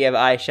the idea of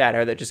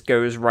eyeshadow that just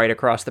goes right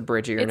across the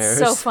bridge of your It's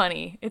nose. so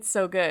funny. It's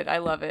so good. I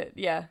love it.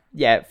 Yeah.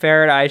 Yeah,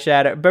 ferret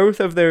eyeshadow.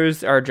 Both of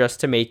those are just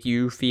to make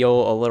you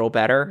feel a little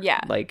better. Yeah.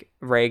 Like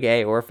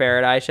reggae or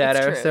ferret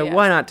eyeshadow. true, So yeah.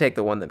 why not take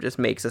the one that just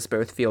makes us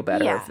both feel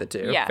better Yeah. of the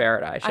two? Yeah.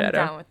 Ferret I'm eyeshadow.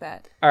 down with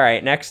that. All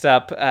right, next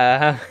up,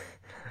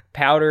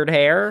 powdered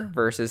hair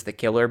versus the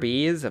killer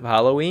bees of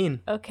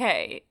Halloween.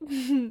 Okay.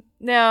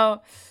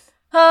 Now,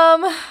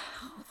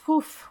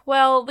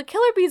 well, the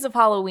Killer Bees of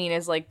Halloween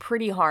is like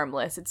pretty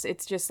harmless.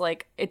 It's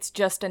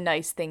just a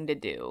nice thing to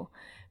do.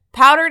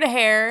 Powdered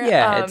hair.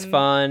 Yeah, it's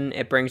fun.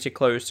 It brings you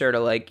closer to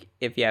like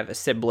if you have a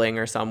sibling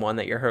or someone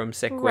that you're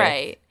homesick with.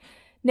 Right.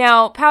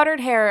 Now, powdered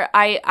hair,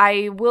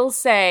 I will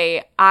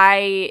say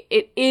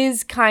it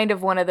is kind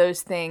of one of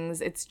those things.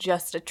 It's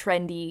just a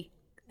trendy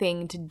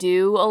thing to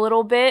do a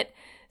little bit.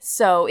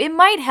 So it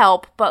might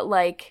help, but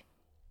like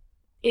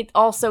it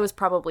also is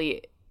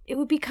probably it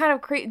would be kind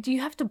of crazy. Do you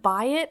have to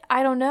buy it?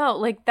 I don't know.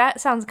 Like that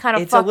sounds kind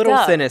of It's fucked a little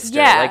up. sinister.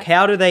 Yeah. Like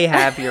how do they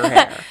have your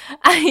hair?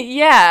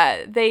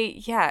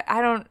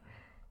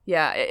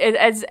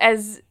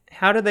 As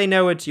How do they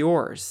know it's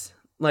yours?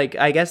 Like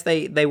I guess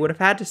they would have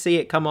had to see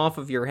it come off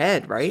of your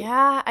head, right?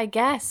 yeah, I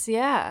guess,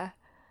 yeah.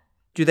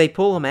 Do they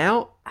pull them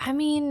out? I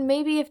mean,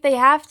 maybe if they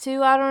have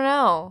to, I don't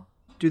know.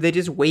 Do they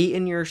just wait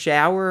in your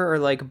shower or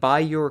like by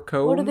your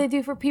comb? What do they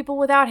do for people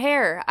without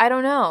hair? I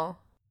don't know.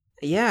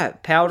 Yeah,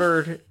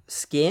 powdered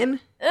skin.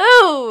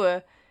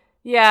 Ooh!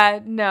 Yeah,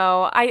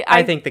 no.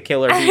 I think the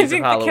killer I bees of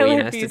think the Halloween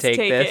Killer has to Bees take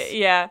this. it,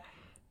 yeah.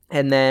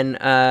 And then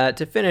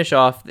to finish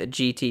off the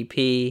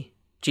GPT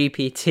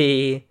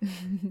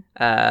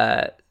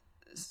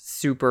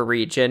super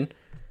region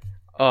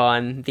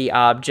on the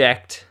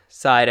object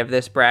side of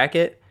this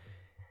bracket,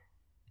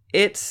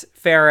 it's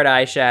ferret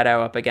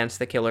eyeshadow up against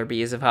the killer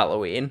bees of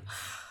Halloween.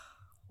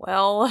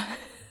 Well,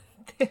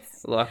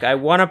 Look, I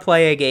want to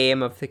play a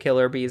game of the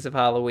killer bees of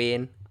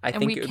Halloween. I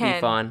think we it would can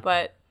be fun.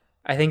 But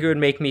I think it would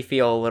make me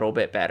feel a little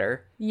bit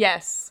better.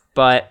 yes,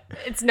 But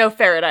it's no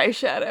ferret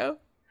eyeshadow.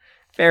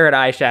 ferret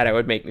eyeshadow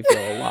would make me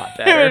feel a lot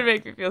It better. would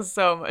make me feel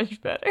so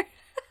much better.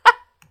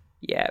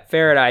 Yeah,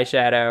 ferret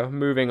eyeshadow.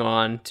 Moving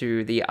on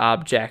to the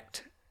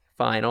object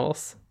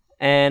finals.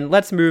 And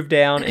let's move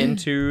down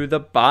into the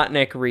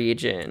Botnik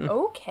region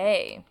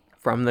Okay.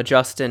 from the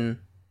Justin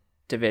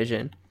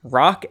division.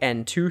 Rock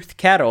and Tooth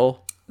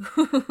Kettle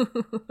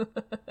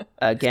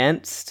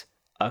against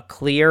a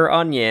clear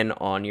onion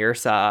on your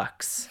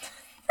socks.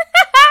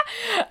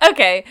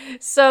 Okay,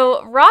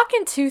 so Rock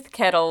and Tooth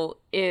Kettle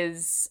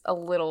is a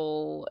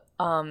little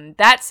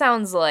that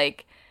sounds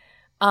like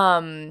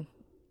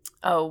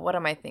oh, what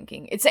am I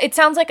thinking? It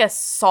sounds like a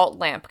salt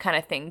lamp kind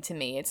of thing to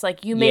me. It's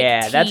like you make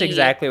Yeah, tea. that's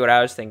exactly what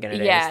I was thinking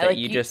it is. Yeah, That like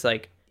you you- just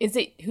like Is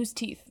it whose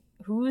teeth?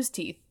 Whose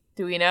teeth?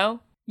 Do we know?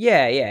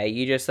 yeah,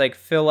 you just like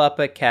fill up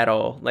a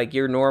kettle, like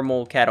your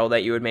normal kettle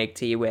that you would make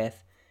tea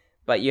with,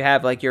 but you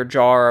have like your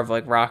jar of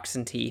like rocks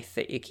and teeth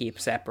that you keep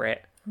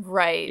separate.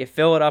 Right. You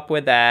fill it up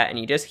with that and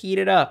you just heat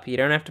it up. You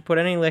don't have to put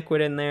any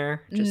liquid in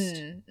there. Just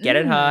get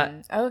it hot.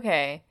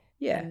 Okay.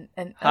 Yeah.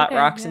 And Hot okay,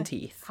 rocks yeah. and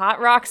teeth. Hot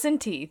rocks and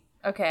teeth.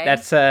 Okay.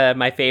 That's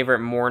my favorite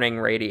morning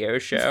radio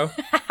show.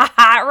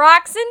 Hot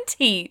rocks and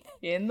teeth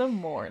in the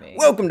morning.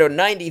 Welcome to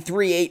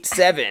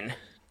 93.87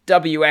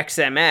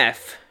 WXMF.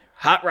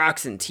 Hot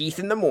rocks and teeth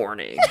in the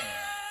morning.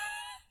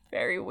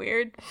 Very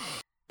weird.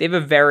 They have a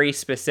very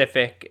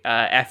specific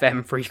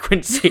FM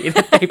frequency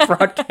that they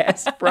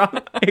broadcast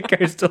from. It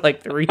goes to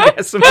like 3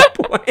 decimal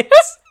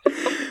points.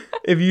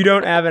 If you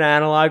don't have an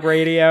analog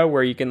radio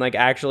where you can like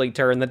actually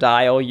turn the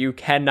dial, you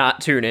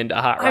cannot tune into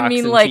Hot Rocks I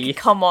mean, and like, Teeth.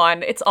 come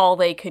on. It's all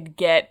they could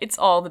get. It's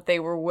all that they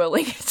were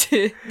willing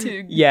to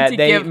Yeah, to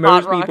they give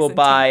most Hot Rocks people and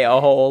buy a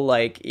whole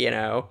like,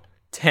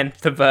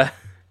 tenth of a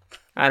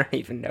I don't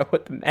even know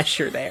what the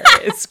measure there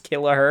is.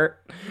 Kilohertz.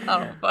 teeth. I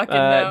don't fucking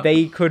know.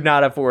 They could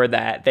not afford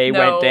that. They No.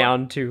 went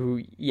down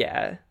to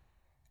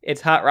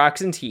it's Hot Rocks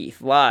and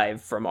Teeth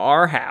live from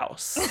our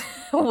house.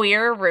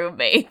 We're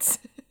roommates.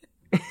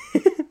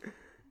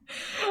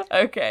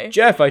 Okay.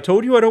 Jeff, I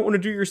told you I don't want to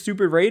do your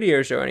stupid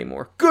radio show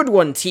anymore. Good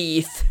one,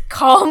 Teeth.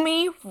 Call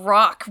me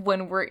Rock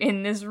when we're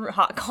in this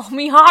call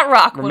me Hot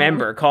Rock.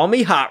 Remember, call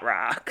me Hot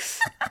Rocks.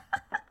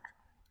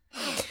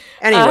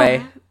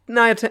 Anyway,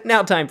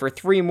 now time for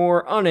 3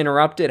 more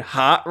uninterrupted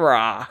hot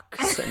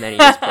rocks. And then he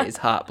just plays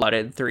Hot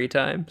Blooded 3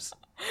 times.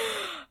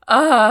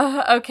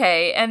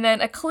 Okay. And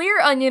then a clear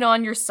onion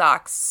on your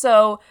socks.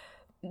 So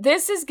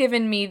this has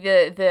given me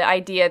the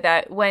idea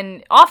that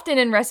when often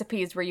in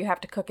recipes where you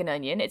have to cook an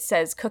onion, it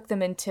says cook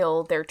them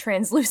until they're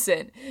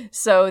translucent.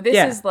 So this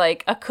is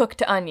like a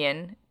cooked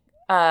onion,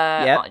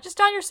 just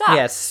on your socks.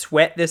 Yeah,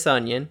 sweat this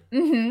onion.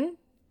 Mm-hmm.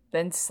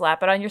 Then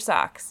slap it on your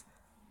socks.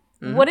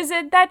 Mm-hmm. What does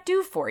that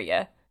do for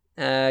you?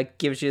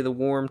 Gives you the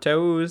warm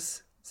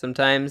toes.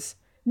 Sometimes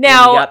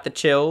now when you got the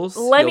chills.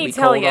 Let me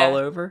tell you, all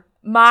over.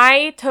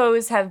 My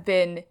toes have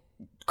been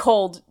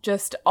cold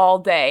just all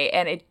day,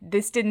 and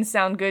this didn't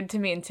sound good to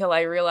me until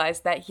I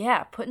realized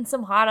that putting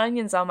some hot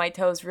onions on my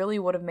toes really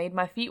would have made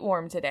my feet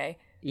warm today.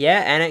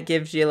 Yeah, and it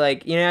gives you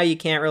you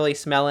can't really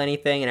smell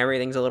anything and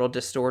everything's a little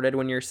distorted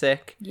when you're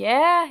sick.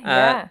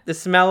 Yeah. The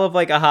smell of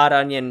a hot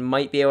onion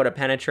might be able to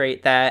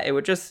penetrate that. It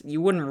would you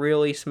wouldn't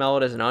really smell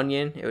it as an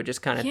onion. It would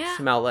just kind of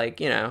smell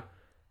like,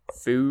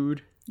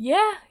 food.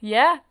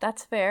 Yeah,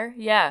 that's fair.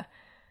 Yeah.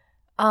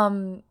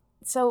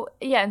 So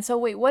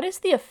wait, what is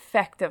the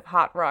effect of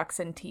Hot Rocks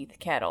and Teeth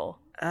Kettle?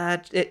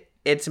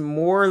 It's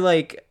more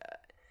like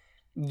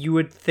you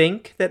would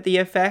think that the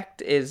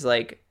effect is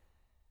like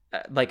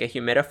a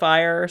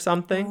humidifier or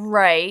something.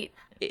 Right.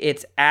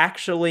 It's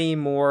actually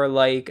more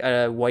like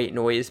a white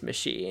noise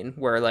machine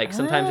where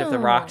sometimes if the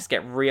rocks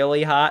get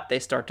really hot, they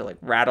start to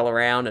rattle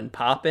around and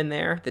pop in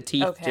there. The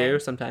teeth do.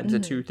 Sometimes the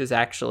tooth is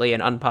actually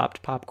an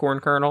unpopped popcorn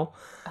kernel.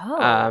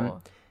 Oh.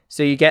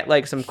 So you get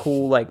some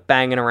cool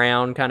banging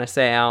around kind of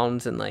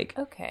sounds and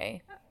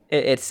okay.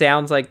 It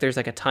sounds like there's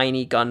a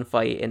tiny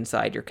gunfight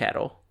inside your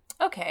kettle.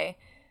 Okay.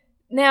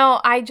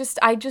 Now I just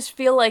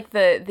feel like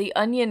the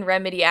onion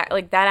remedy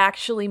that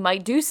actually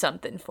might do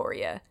something for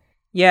you.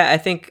 Yeah, I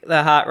think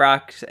the Hot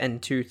Rocks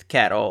and Tooth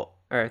Kettle,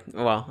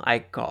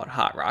 I call it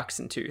Hot Rocks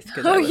and Tooth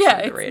because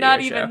it's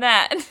not even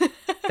that.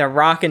 The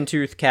Rock and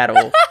Tooth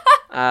Kettle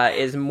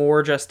is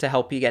more just to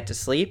help you get to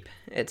sleep.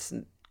 It's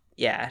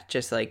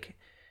just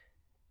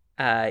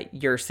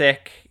you're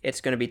sick,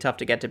 it's going to be tough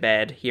to get to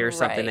bed. Here's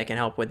something that can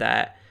help with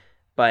that.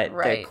 But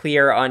the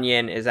clear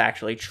onion is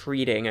actually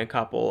treating a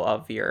couple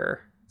of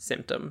your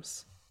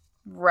symptoms.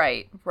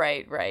 Right.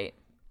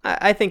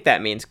 I think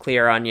that means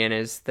clear onion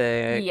is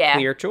the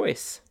clear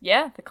choice.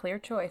 Yeah, the clear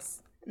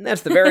choice. And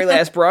that's the very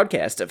last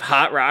broadcast of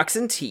Hot Rocks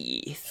and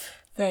Teeth.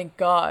 Thank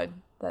God.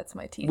 That's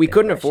my teeth. We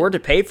couldn't afford to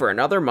pay for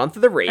another month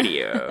of the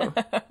radio.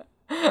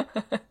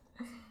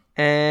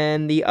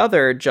 And the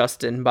other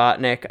Justin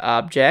Botnick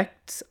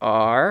objects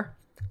are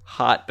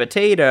hot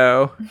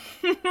potato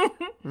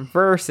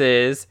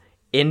versus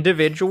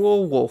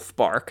individual wolf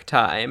bark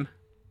time.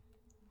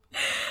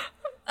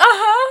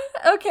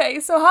 Okay,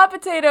 so hot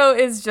potato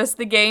is just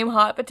the game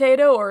hot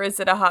potato, or is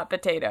it a hot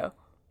potato?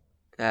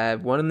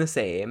 One and the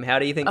same. How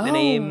do you think the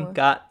game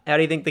got? How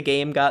do you think the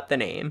game got the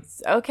name?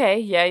 Okay,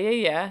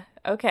 yeah.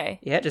 Okay.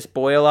 Yeah, just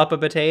boil up a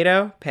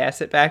potato, pass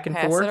it back and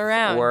forth. Pass it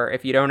around. Or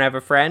if you don't have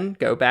a friend,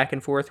 go back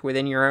and forth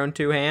within your own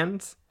 2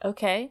 hands.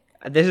 Okay.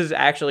 This is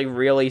actually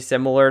really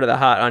similar to the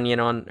hot onion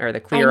or the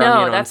clear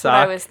onion on sock. That's what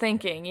I was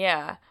thinking,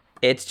 yeah.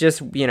 It's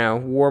just,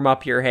 warm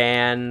up your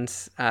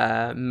hands,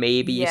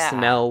 maybe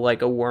smell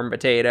like a warm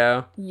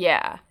potato.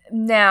 Yeah.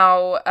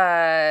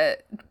 Now,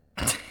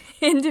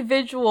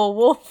 individual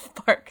wolf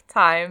bark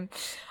time,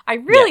 I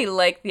really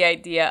like the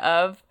idea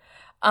of.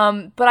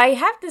 But I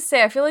have to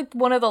say, I feel like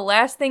one of the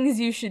last things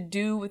you should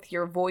do with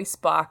your voice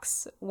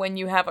box when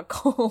you have a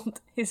cold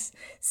is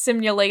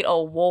simulate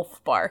a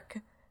wolf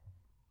bark.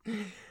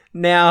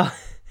 Now,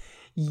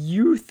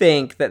 you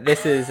think that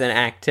this is an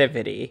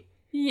activity.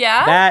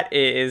 Yeah? That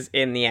is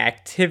in the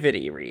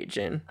activity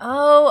region.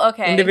 Oh,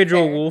 okay.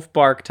 Individual wolf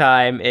bark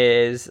time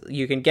is,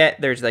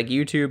 there's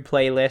YouTube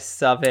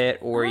playlists of it,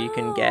 or you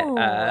can get,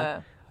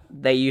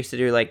 they used to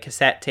do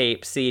cassette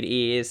tape,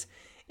 CDs.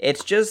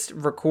 It's just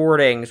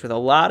recordings with a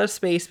lot of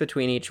space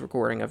between each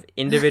recording of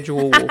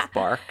individual wolf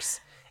barks.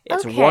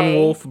 It's one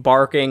wolf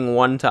barking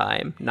one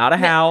time. Not a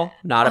howl,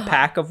 not a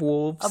pack of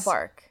wolves. A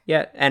bark.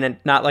 Yeah, and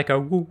not like a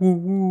woo woo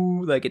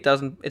woo.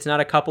 It's not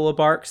a couple of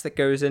barks that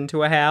goes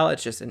into a howl.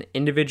 It's just an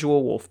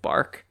individual wolf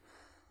bark.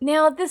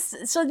 Now this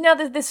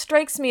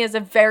strikes me as a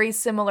very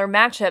similar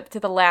matchup to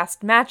the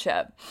last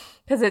matchup.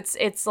 Because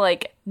it's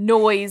like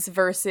noise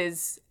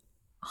versus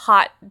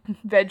hot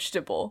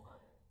vegetable.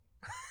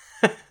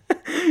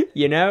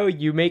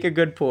 You make a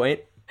good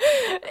point.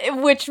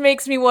 Which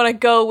makes me want to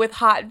go with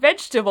hot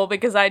vegetable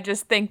because I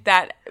just think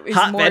that is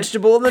hot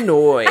vegetable and the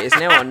noise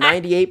now on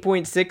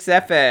 98.6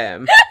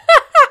 FM.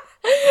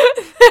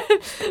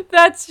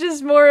 That's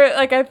just more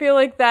I feel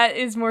like that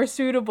is more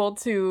suitable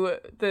to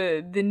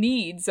the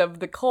needs of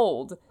the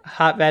cold.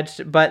 Hot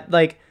vegetable,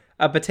 but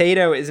a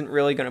potato isn't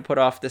really going to put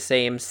off the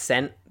same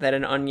scent that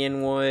an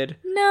onion would.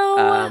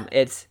 No.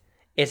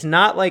 It's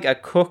not like a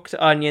cooked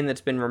onion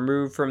that's been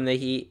removed from the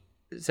heat.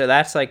 So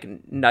that's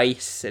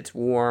nice. It's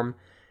warm.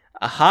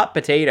 A hot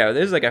potato.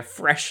 This is a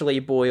freshly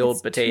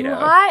boiled potato. Too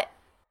hot?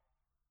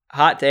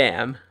 Hot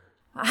damn.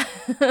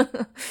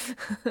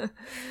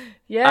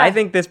 Yeah. I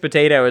think this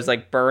potato is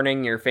like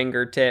burning your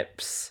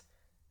fingertips.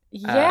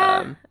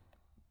 Yeah.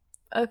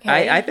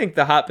 Okay. I think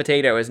the hot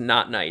potato is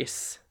not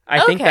nice.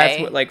 I think that's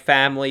Okay. what like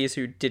families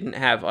who didn't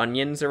have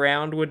onions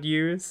around would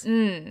use.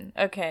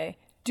 Okay.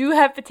 Do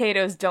have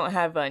potatoes, don't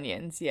have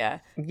onions. Yeah.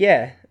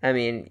 Yeah, I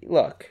mean,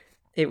 look,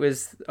 it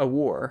was a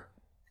war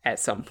at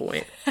some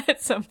point.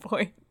 At some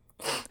point.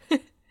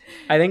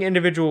 I think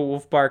individual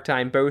Wolf Bark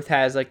Time both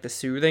has like the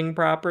soothing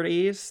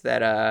properties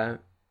that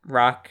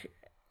Rock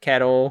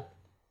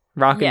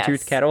and Yes.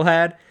 Tooth Kettle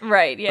had.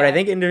 Right, yeah. But I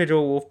think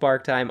individual Wolf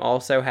Bark Time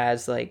also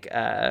has like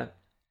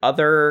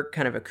other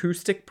kind of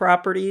acoustic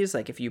properties.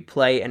 Like if you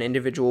play an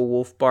individual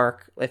wolf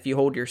bark, if you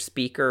hold your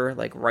speaker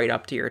like right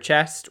up to your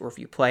chest, or if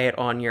you play it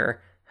on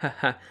your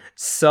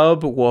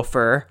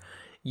subwoofer,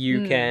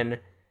 you can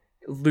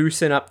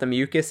loosen up the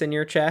mucus in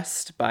your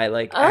chest by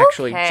like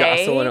actually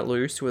jostling it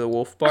loose with a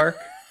wolf bark.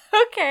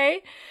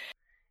 Okay.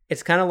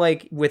 It's kind of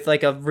like with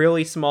like a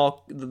really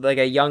small, like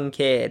a young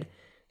kid,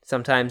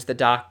 sometimes the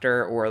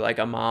doctor or like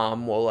a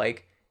mom will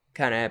like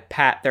kind of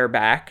pat their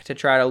back to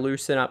try to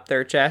loosen up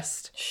their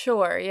chest.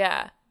 Sure,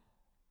 yeah.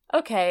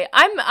 Okay.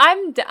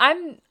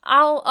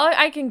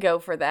 I can go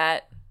for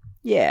that.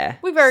 Yeah.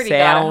 We've already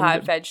got a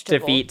hot vegetable.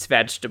 Defeats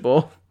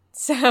vegetable.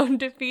 Sound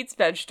defeats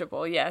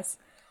vegetable, yes.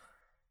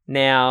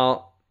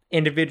 Now,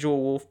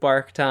 individual wolf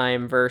bark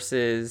time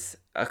versus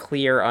a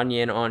clear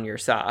onion on your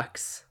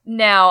socks.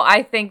 Now,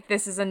 I think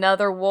this is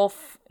another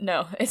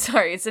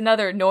it's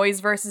another noise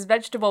versus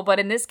vegetable, but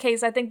in this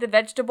case, I think the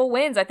vegetable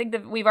wins. I think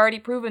that we've already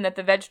proven that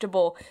the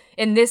vegetable,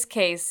 in this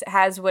case,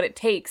 has what it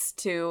takes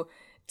to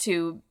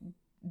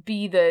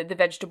be the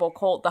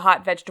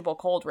hot vegetable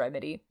cold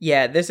remedy.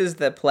 Yeah, this is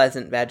the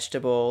pleasant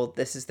vegetable.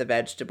 This is the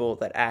vegetable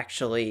that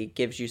actually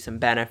gives you some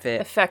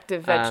benefit.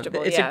 Effective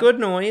vegetable, It's yeah. a good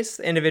noise,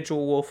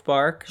 individual wolf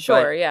bark.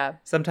 Sure, but yeah.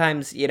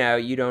 sometimes,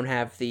 you don't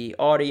have the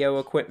audio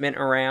equipment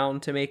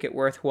around to make it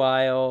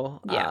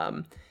worthwhile.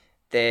 Yeah.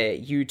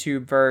 The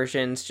YouTube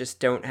versions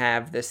just don't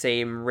have the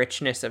same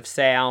richness of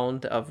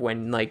sound of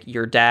when, like,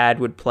 your dad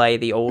would play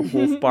the old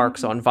wolf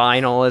barks on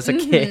vinyl as a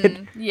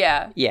kid.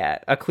 Yeah. Yeah,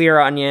 a clear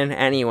onion,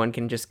 anyone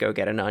can just go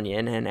get an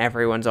onion, and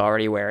everyone's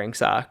already wearing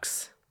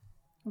socks.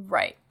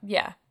 Right,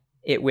 yeah.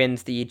 It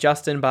wins the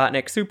Justin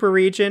Botnick Super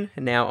Region,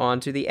 and now on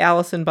to the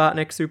Allison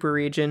Botnick Super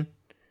Region.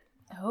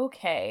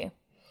 Okay.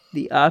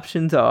 The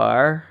options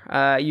are,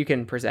 you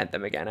can present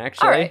them again,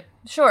 actually. All right,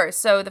 sure.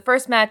 So the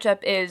first matchup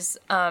is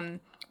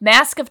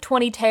Mask of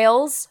 20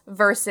 Tails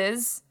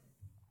versus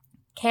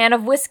Can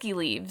of Whiskey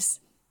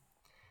Leaves.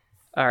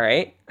 All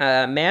right.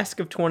 Mask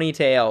of 20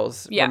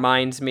 Tails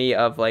reminds me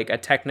of like a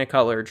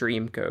Technicolor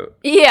Dreamcoat.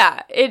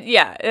 Yeah,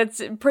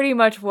 it's pretty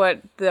much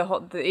what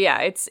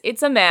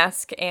it's a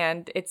mask,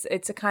 and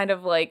it's a kind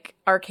of like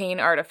arcane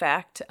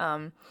artifact.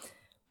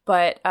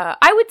 But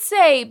I would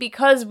say,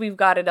 because we've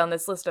got it on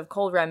this list of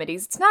cold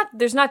remedies,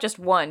 there's not just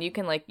one. You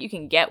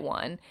can get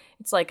one.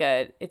 It's like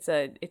it's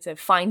a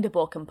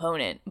findable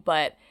component,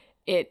 but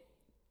it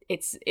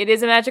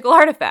is a magical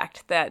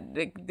artifact that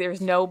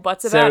there's no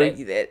buts about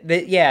it.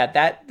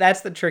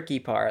 That's the tricky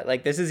part.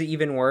 Like, this is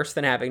even worse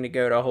than having to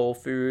go to Whole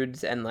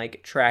Foods and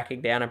like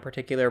tracking down a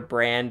particular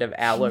brand of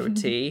aloe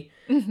tea.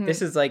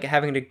 This is like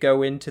having to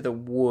go into the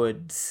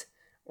woods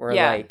or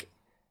like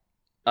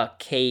a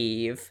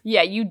cave.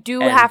 Yeah, you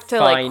do have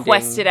to like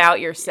quest it out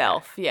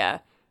yourself. Yeah.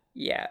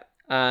 Yeah.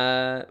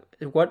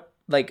 What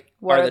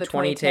are the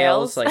 20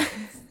 tails? Like,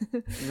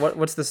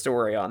 what's the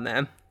story on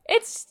them?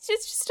 It's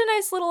just a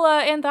nice little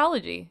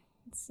anthology.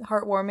 It's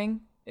heartwarming.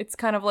 It's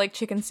kind of like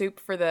chicken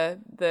soup for the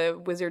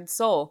wizard's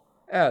soul.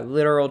 Oh,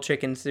 literal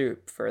chicken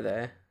soup for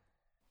the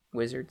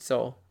wizard's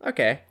soul.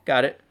 Okay,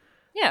 got it.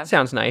 Yeah.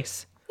 Sounds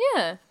nice.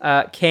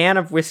 Yeah. Can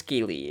of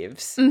Whiskey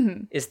Leaves.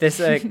 Is this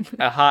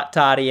a hot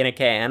toddy in a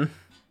can?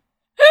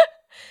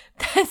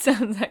 That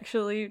sounds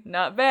actually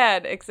not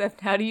bad, except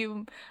how do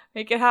you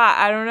make it hot?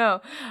 I don't know.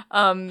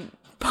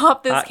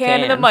 Pop this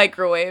can in the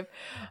microwave.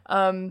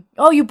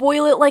 You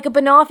boil it like a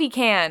banoffee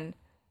can.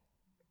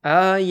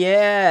 Oh,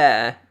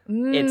 yeah.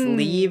 It's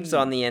leaves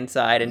on the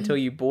inside until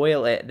you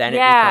boil it, then it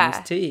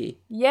becomes tea.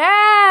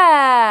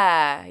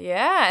 Yeah.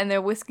 Yeah, and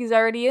their whiskey's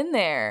already in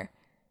there.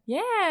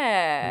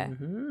 Yeah.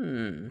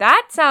 Mm-hmm.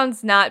 That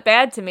sounds not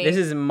bad to me. This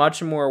is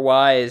much more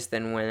wise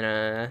than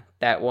when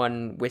that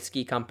one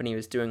whiskey company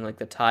was doing like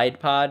the Tide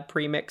Pod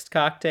pre-mixed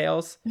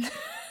cocktails.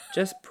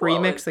 Just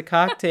pre-mix the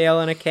cocktail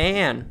in a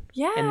can.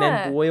 Yeah. And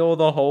then boil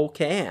the whole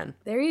can.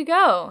 There you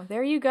go.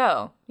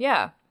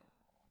 Yeah.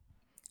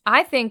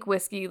 I think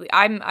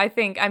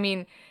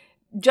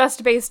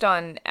just based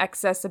on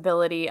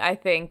accessibility, I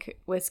think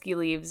Whiskey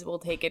Leaves will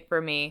take it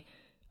for me.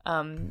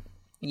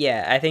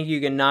 Yeah, I think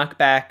you can knock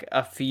back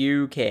a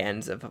few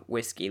cans of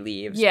Whiskey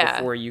Leaves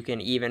before you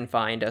can even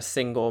find a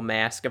single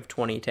Mask of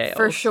 20 Tails.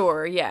 For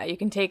sure, yeah. You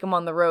can take them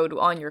on the road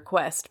on your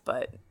quest,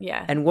 but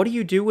yeah. And what do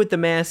you do with the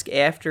mask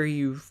after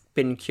you've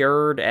been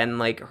cured and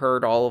like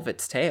heard all of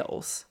its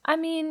tales? I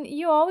mean,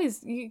 you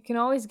can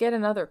always get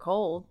another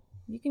cold.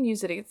 You can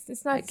use it.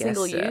 It's not I guess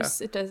single so.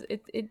 use. It does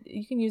it.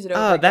 You can use it over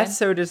Oh, again. that's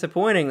so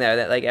disappointing though.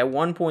 That like at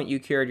one point you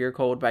cured your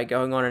cold by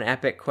going on an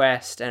epic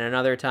quest, and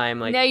another time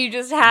like now you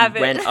just have you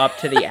it. went up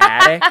to the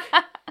attic.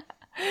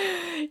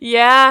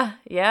 Yeah.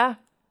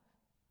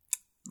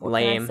 What can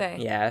I Lame. say?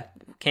 Yeah.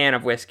 Can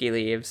of whiskey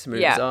leaves.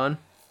 Moves Yeah. on.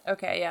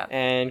 Okay. Yeah.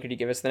 And could you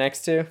give us the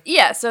next two?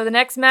 Yeah. So the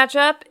next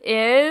matchup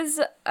is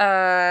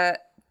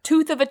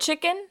Tooth of a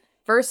Chicken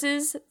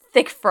versus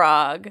Thick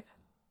Frog.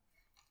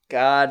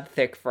 God,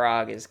 thick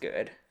frog is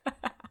good.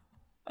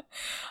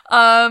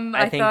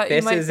 I think thought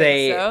this you might is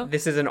think so.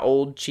 this is an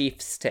old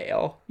chief's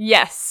tale.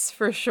 Yes,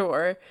 for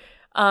sure.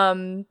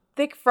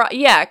 Thick frog.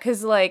 Yeah,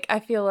 because like I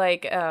feel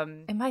like what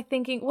am I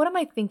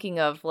thinking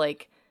of?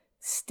 Like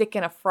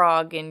sticking a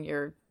frog in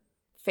your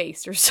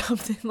face or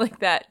something like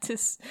that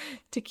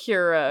to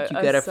cure a.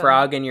 You get a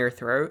frog in your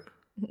throat.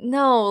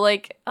 No,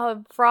 like a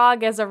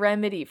frog as a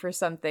remedy for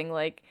something,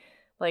 like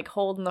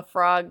holding the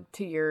frog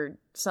to your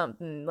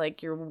something,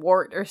 like your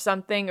wart or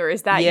something, or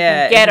is that you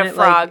can get a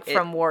frog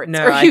from warts,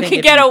 No, or I you think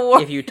can get a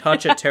wart if you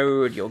touch a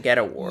toad, you'll get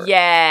a wart.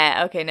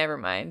 Yeah. Okay. Never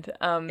mind.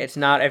 It's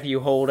not if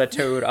you hold a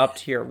toad up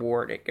to your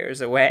wart, it goes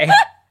away.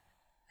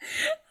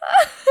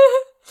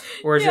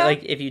 Or is it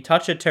like if you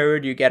touch a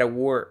toad, you get a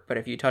wart, but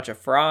if you touch a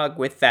frog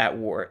with that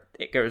wart,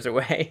 it goes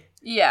away.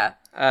 Yeah.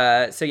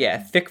 So yeah,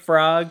 thick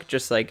frog,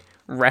 just like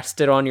rest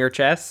it on your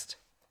chest.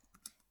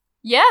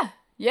 Yeah.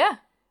 Yeah,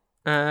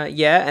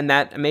 and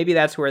that maybe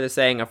that's where the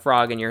saying "a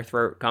frog in your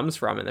throat" comes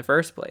from in the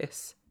first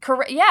place.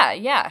 Correct.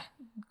 Yeah.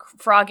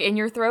 Frog in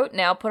your throat.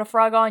 Now put a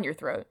frog on your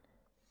throat.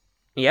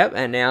 Yep,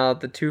 and now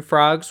the two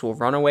frogs will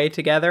run away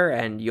together,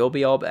 and you'll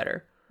be all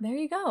better. There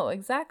you go.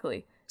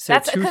 Exactly. So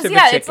That's tooth because of a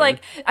yeah, chicken. it's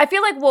like I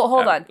feel like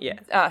hold on.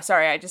 Yeah.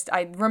 Sorry,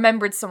 I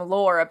remembered some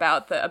lore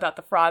about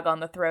the frog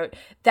on the throat.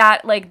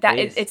 That like that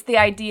it's the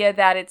idea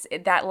that it's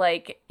that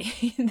like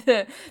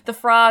the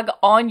frog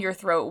on your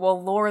throat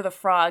will lure the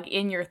frog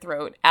in your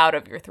throat out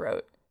of your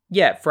throat.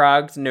 Yeah,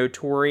 frogs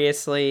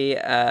notoriously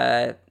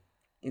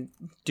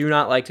do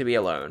not like to be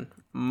alone.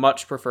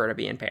 Much prefer to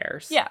be in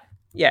pairs. Yeah.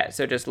 Yeah,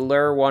 so just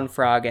lure one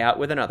frog out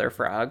with another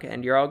frog,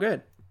 and you're all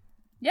good.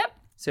 Yep.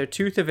 So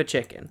tooth of a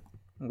chicken.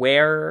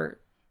 Where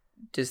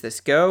does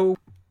this go?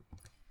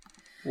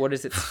 What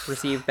is its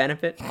perceived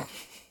benefit?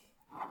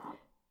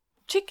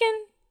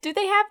 Chicken, do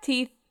they have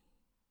teeth?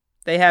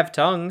 They have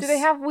tongues. Do they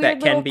have weird that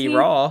can little be teeth?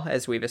 raw,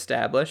 as we've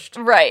established.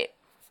 Right.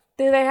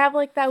 Do they have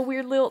like that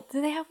weird little?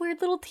 Do they have weird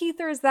little teeth,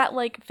 or is that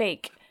like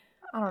fake?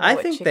 I don't know. I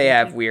what think chicken they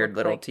have teeth weird look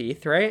little like.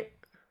 teeth, right?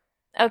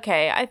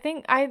 Okay, I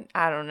think I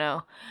don't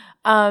know.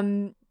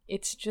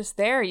 It's just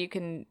there. You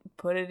can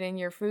put it in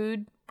your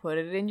food, put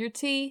it in your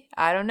tea.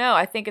 I don't know.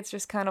 I think it's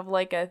just kind of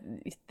like a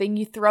thing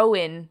you throw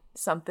in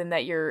something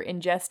that you're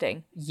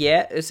ingesting.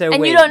 Yeah, so And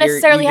wait, you don't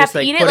necessarily you have just,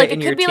 to eat it, put like, it in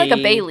could your be like a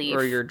tea bay leaf.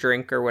 or your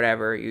drink or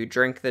whatever. You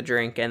drink the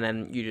drink and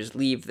then you just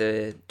leave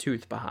the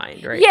tooth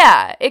behind, right?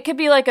 Yeah, it could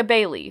be like a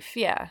bay leaf.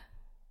 Yeah,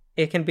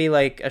 It can be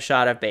like a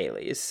shot of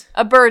Bailey's.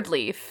 a bird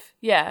leaf.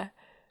 Yeah.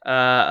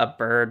 A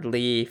bird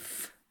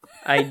leaf.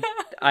 I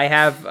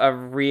have a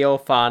real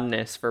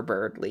fondness for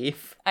bird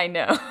leaf. I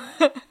know.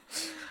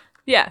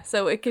 Yeah,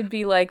 so it could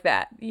be like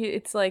that.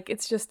 It's like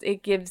it's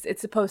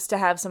supposed to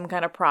have some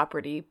kind of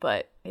property,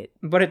 but it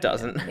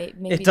doesn't.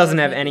 maybe It doesn't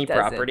have maybe any it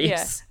doesn't.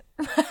 properties.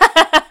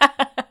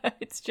 Yeah.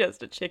 It's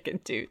just a chicken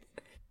tooth.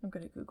 I'm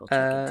gonna Google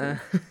chicken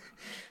tooth.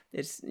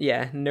 It's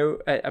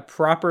a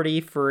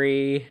property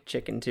free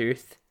chicken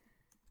tooth.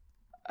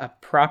 A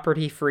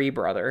property free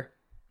brother.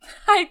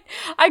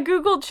 I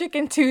Googled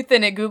chicken tooth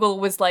and Google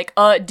was like,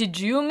 did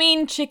you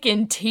mean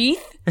chicken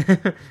teeth?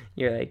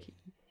 You're like,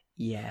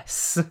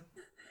 yes.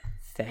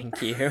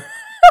 Thank you.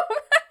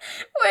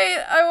 Wait,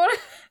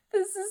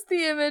 this is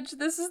the image.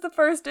 This is the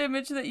first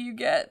image that you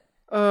get.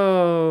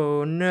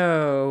 Oh,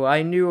 no.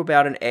 I knew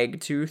about an egg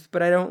tooth,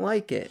 but I don't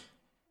like it.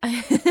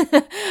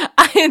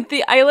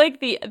 I like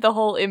the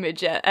whole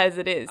image as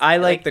it is. I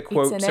like the it's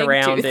quotes an egg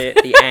around tooth.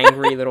 it, the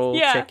angry little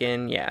Yeah.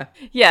 chicken, yeah.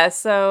 Yeah,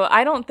 so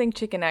I don't think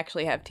chicken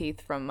actually have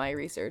teeth from my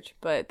research,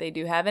 but they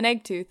do have an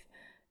egg tooth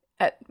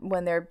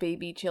when they're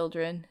baby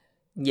children.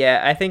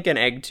 Yeah, I think an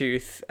egg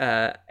tooth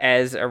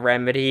as a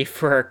remedy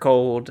for a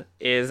cold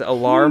is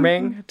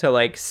alarming to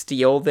like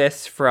steal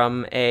this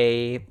from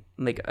a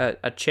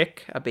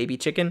baby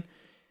chicken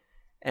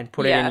and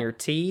put it in your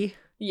tea.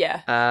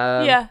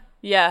 Yeah.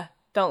 Yeah.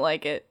 Don't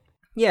like it.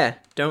 Yeah,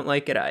 don't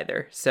like it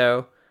either.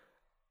 So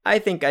I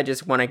think I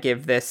just want to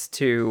give this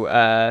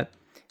to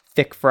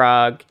Thick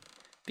Frog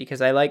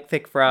because I like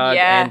Thick Frog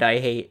and I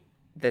hate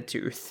the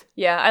tooth.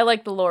 Yeah, I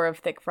like the lore of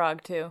Thick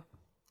Frog too.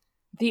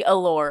 The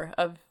allure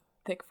of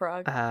Thick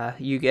Frog.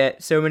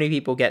 So many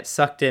people get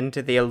sucked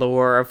into the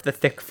allure of the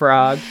Thick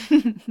Frog.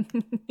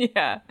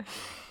 Yeah.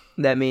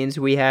 That means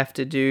we have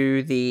to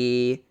do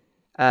the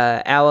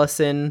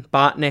Allison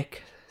Botnick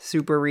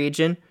super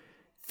region.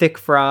 Thick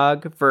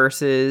Frog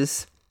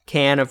versus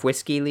Can of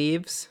Whiskey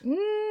Leaves.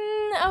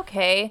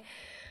 Okay.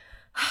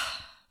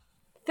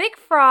 Thick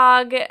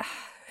Frog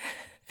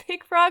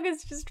Thick Frog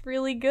is just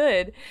really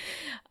good.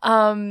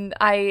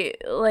 I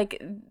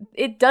like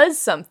it does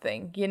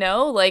something, you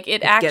know? Like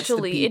it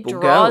actually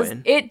draws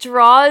going. it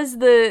draws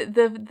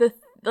the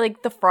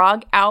like the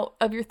frog out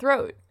of your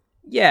throat.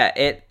 Yeah,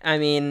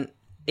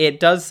 it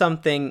does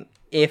something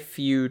if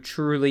you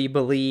truly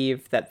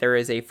believe that there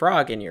is a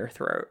frog in your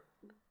throat.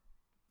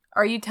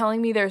 Are you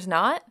telling me there's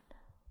not?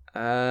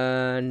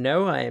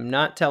 No, I am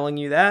not telling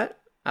you that.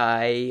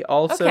 I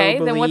also then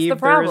what's the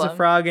believe there is a problem?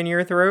 frog in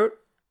your throat.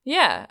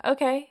 Yeah,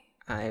 okay.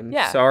 I'm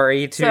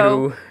sorry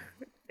to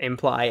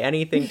imply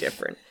anything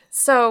different.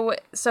 So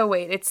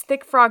wait, it's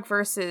Thick Frog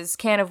versus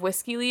Can of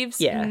Whiskey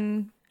Leaves? Yeah.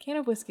 Can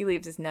of Whiskey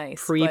Leaves is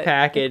nice.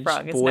 Prepackaged,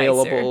 but Thick Frog is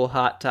boilable nicer.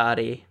 hot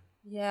toddy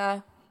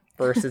Yeah.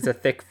 versus a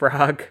thick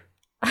frog.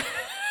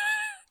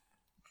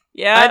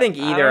 Yeah. I think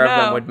either of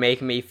them know. would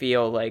make me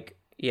feel like,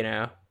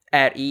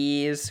 at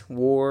ease,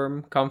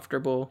 warm,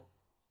 comfortable.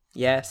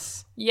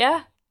 Yes.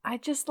 Yeah. I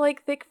just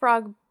like Thick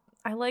Frog.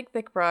 I like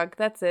Thick Frog.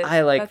 That's it.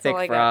 I like That's Thick all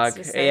I got Frog.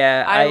 to say.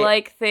 Yeah, I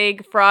like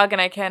Thick Frog, and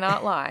I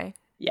cannot lie.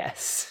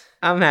 Yes.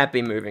 I'm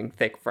happy moving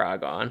Thick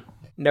Frog on.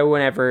 No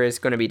one ever is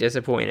going to be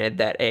disappointed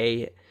that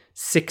a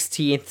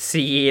 16th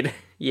seed,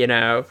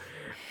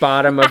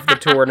 bottom of the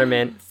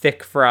tournament,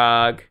 Thick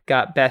Frog,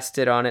 got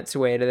bested on its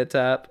way to the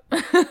top.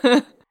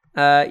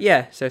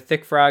 So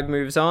Thick Frog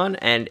moves on,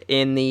 and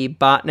in the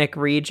Botnik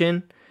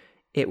region,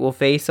 it will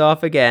face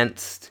off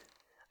against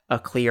a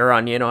Clear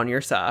Onion on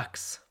your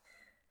socks.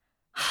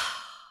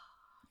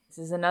 This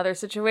is another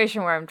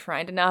situation where I'm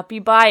trying to not be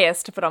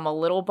biased, but I'm a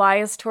little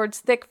biased towards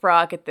Thick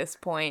Frog at this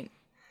point.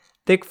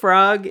 Thick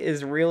Frog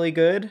is really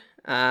good.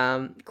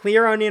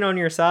 Clear Onion on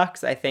your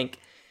socks, I think,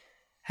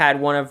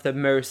 had one of the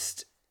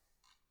most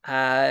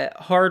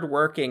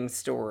hard-working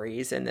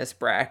stories in this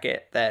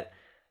bracket, that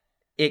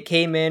it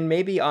came in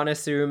maybe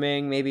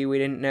unassuming, maybe we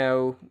didn't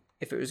know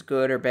if it was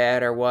good or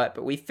bad or what,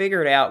 but we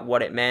figured out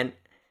what it meant,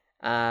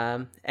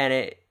 and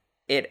it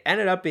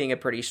ended up being a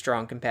pretty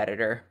strong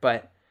competitor,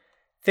 but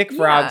Thick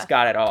Frog's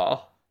got it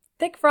all.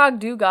 Thick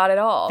Frog got it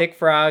all. Thick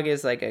Frog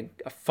is like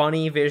a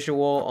funny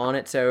visual on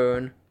its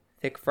own.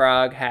 Thick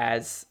Frog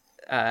has,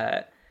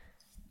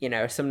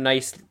 some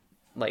nice,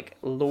 like,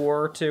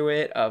 lore to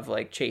it of,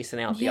 like, chasing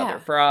out the other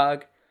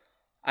frog.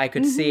 I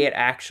could see it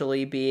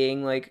actually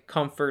being, like,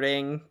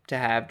 comforting to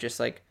have just,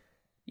 like,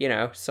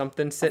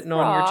 something sitting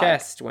on your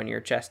chest when your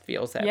chest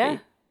feels heavy.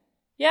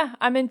 Yeah,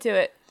 I'm into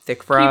it.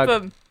 Thick Frog. Keep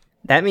 'em.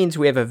 That means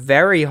we have a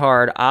very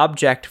hard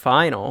object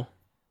final.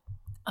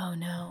 Oh,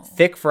 no.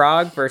 Thick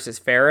Frog versus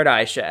Ferret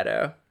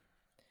Eyeshadow.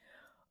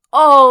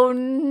 Oh,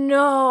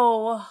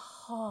 no.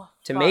 Oh,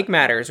 to make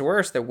matters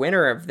worse, the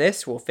winner of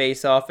this will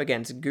face off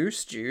against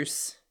Goose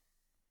Juice.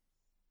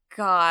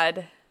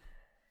 God.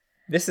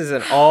 This is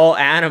an all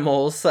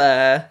animals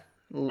half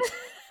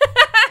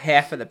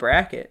of the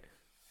bracket.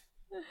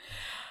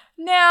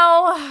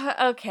 Now,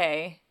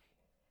 okay.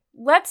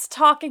 Let's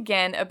talk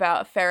again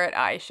about Ferret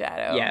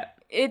Eyeshadow. Yeah.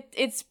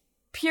 It's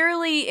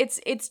purely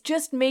it's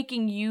just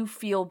making you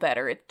feel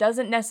better. It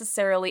doesn't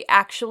necessarily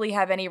actually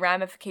have any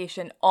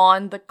ramification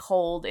on the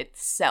cold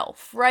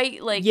itself, right?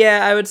 Like,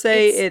 yeah, I would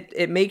say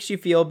it makes you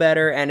feel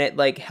better, and it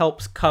like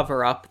helps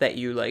cover up that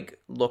you like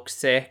look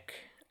sick.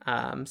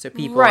 So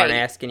people aren't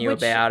asking you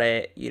about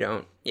it. You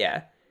don't.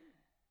 Yeah.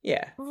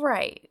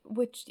 Right.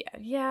 Which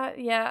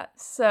yeah.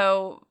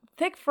 So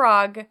Thick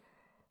Frog,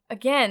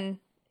 again.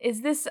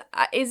 Is this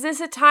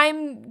a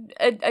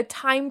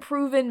time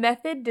proven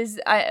method?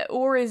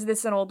 Or is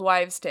this an old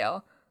wives'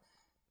 tale?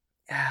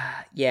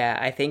 Yeah,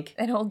 I think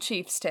an old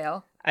chief's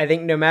tale. I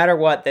think no matter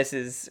what, this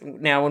is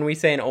now when we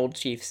say an old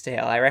chief's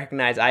tale, I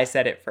recognize I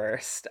said it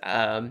first.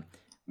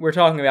 We're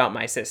talking about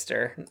my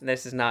sister.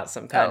 This is not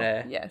some kind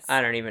of yes.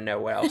 I don't even know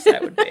what else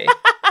that would be.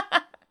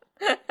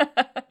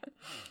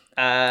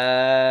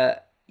 I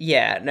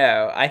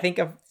think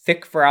a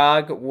Thick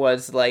Frog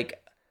was like.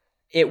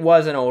 It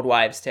was an old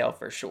wives' tale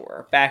for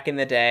sure. Back in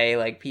the day,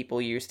 like, people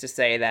used to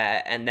say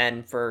that, and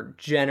then for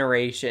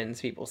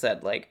generations, people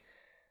said, like,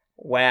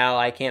 wow,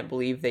 I can't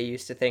believe they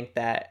used to think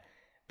that.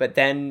 But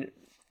then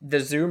the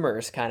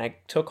Zoomers kind of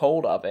took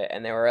hold of it,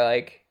 and they were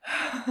like,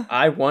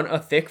 I want a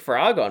thick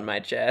frog on my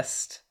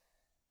chest.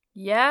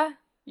 Yeah.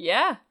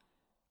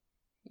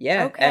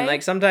 Okay. And,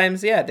 like,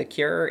 sometimes, the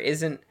cure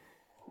isn't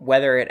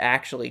whether it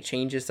actually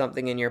changes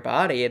something in your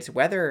body. It's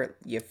whether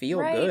you feel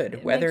good.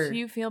 It whether makes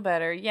you feel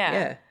better,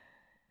 Yeah.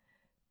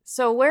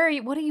 So what are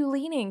you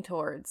leaning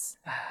towards?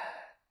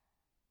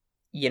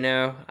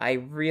 I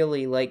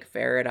really like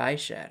Ferret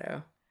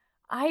Eyeshadow.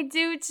 I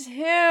do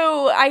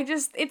too.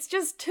 It's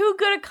just too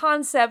good a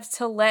concept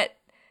to let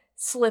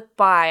slip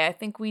by. I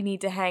think we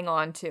need to hang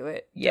on to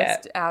it.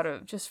 Yeah.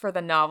 Just for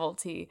the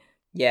novelty.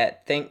 Yeah,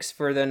 thanks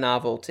for the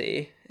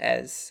novelty,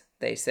 as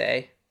they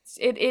say.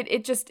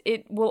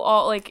 It will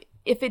all, like,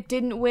 if it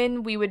didn't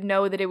win, we would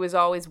know that it was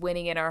always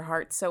winning in our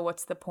hearts, so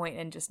what's the point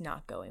in just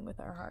not going with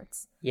our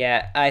hearts?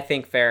 Yeah, I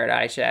think Ferret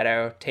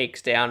Eyeshadow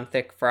takes down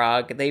Thick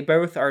Frog. They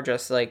both are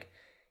just, like,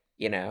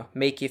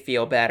 make you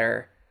feel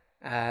better,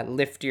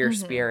 lift your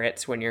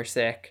spirits when you're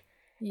sick.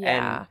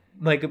 Yeah.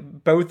 And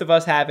like both of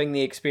us having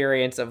the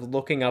experience of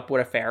looking up what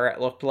a ferret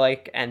looked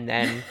like and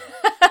then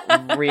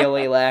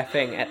really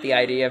laughing at the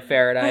idea of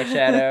ferret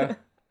eyeshadow.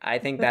 I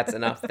think that's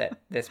enough that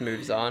this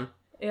moves on.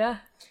 Yeah,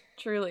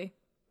 truly.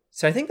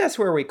 So I think that's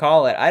where we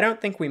call it. I don't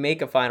think we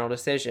make a final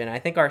decision. I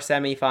think our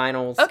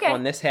semifinals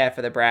on this half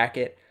of the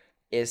bracket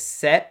is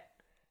set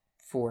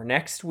for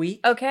next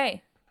week.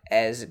 Okay.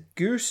 As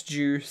Goose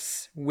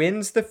Juice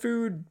wins the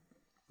food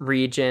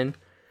region,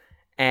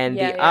 and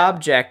the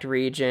object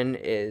region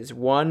is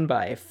won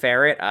by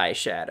Ferret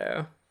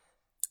Eyeshadow.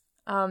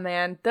 Oh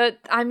man,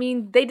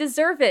 they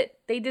deserve it.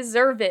 They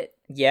deserve it.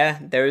 Yeah,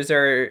 those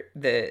are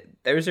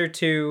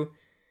two.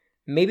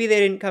 Maybe they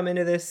didn't come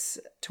into this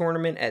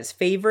tournament as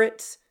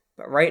favorites,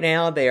 but right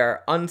now they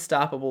are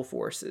unstoppable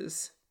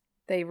forces.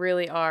 They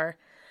really are.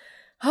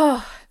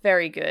 Oh,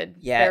 very good.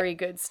 Yeah, very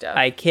good stuff.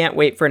 I can't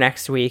wait for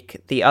next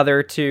week. The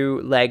other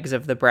two legs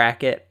of the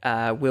bracket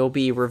will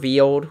be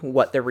revealed,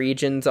 what the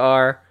regions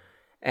are.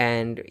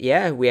 And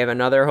yeah, we have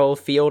another whole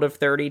field of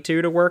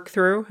 32 to work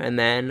through. And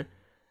then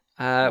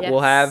we'll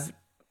have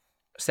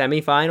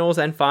semifinals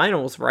and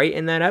finals right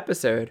in that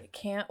episode.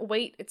 Can't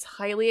wait. It's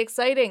highly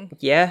exciting.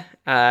 Yeah,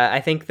 I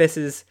think this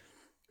is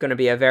going to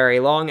be a very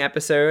long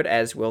episode,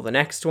 as will the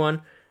next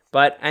one.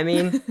 But I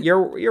mean,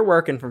 you're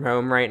working from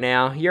home right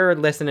now. You're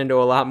listening to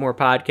a lot more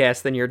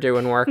podcasts than you're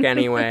doing work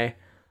anyway.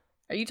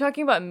 Are you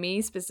talking about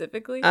me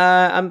specifically?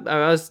 I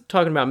was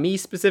talking about me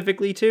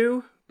specifically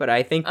too, but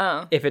I think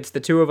if it's the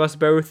two of us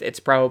both, it's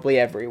probably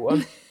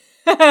everyone.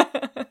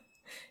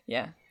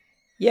 Yeah.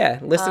 Yeah,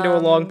 listen to a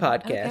long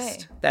podcast. Okay.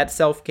 That's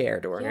self-care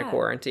during a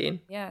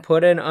quarantine. Yeah.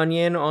 Put an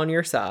onion on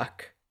your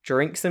sock.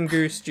 Drink some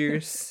goose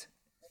juice.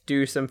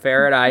 Do some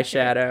ferret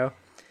eyeshadow.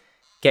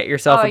 Get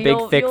yourself a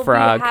big thick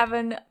frog. You'll be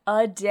having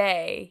a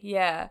day.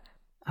 Yeah.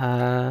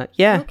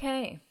 Yeah.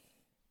 Okay.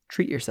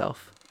 Treat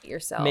yourself.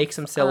 Yourself. Make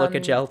some silica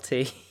gel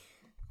tea.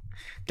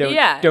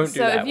 Don't do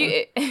that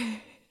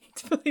one.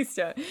 Please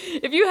don't.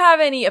 If you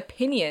have any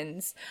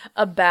opinions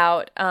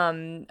about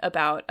the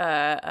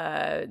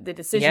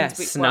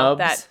decisions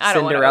snubs,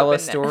 Cinderella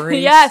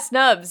stories. Yeah,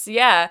 snubs.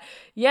 Yeah.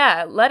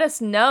 Let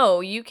us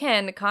know. You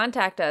can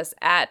contact us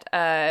at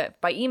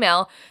by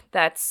email.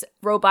 That's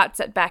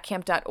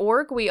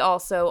robots@backcamp.org. We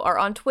also are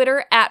on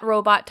Twitter at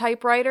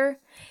robottypewriter.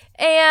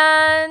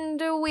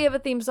 And we have a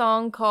theme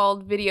song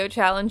called Video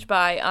Challenge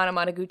by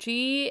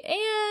Anamanaguchi.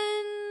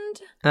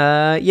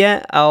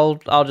 And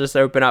I'll just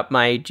open up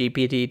my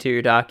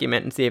GPT-2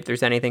 document and see if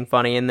there's anything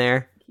funny in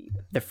there.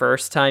 The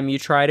first time you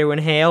try to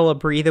inhale a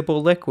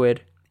breathable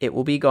liquid, it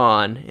will be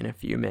gone in a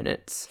few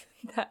minutes.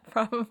 That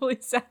probably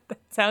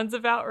sounds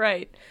about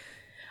right.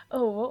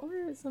 Oh, what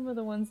were some of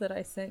the ones that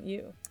I sent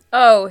you?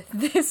 Oh,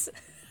 this...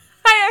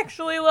 I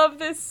actually love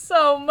this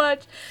so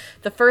much.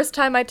 The first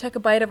time I took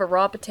a bite of a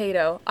raw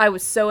potato, I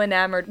was so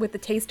enamored with the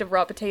taste of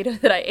raw potato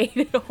that I ate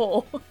it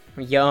whole.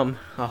 Yum.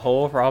 A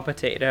whole raw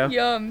potato.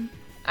 Yum.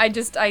 I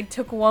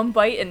took one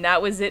bite and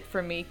that was it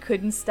for me.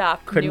 Couldn't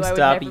stop. Couldn't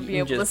stop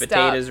eating just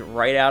potatoes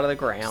right out of the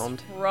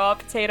ground. Just raw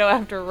potato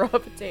after raw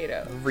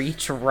potato.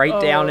 Reach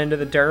right down into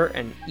the dirt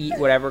and eat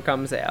whatever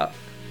comes out.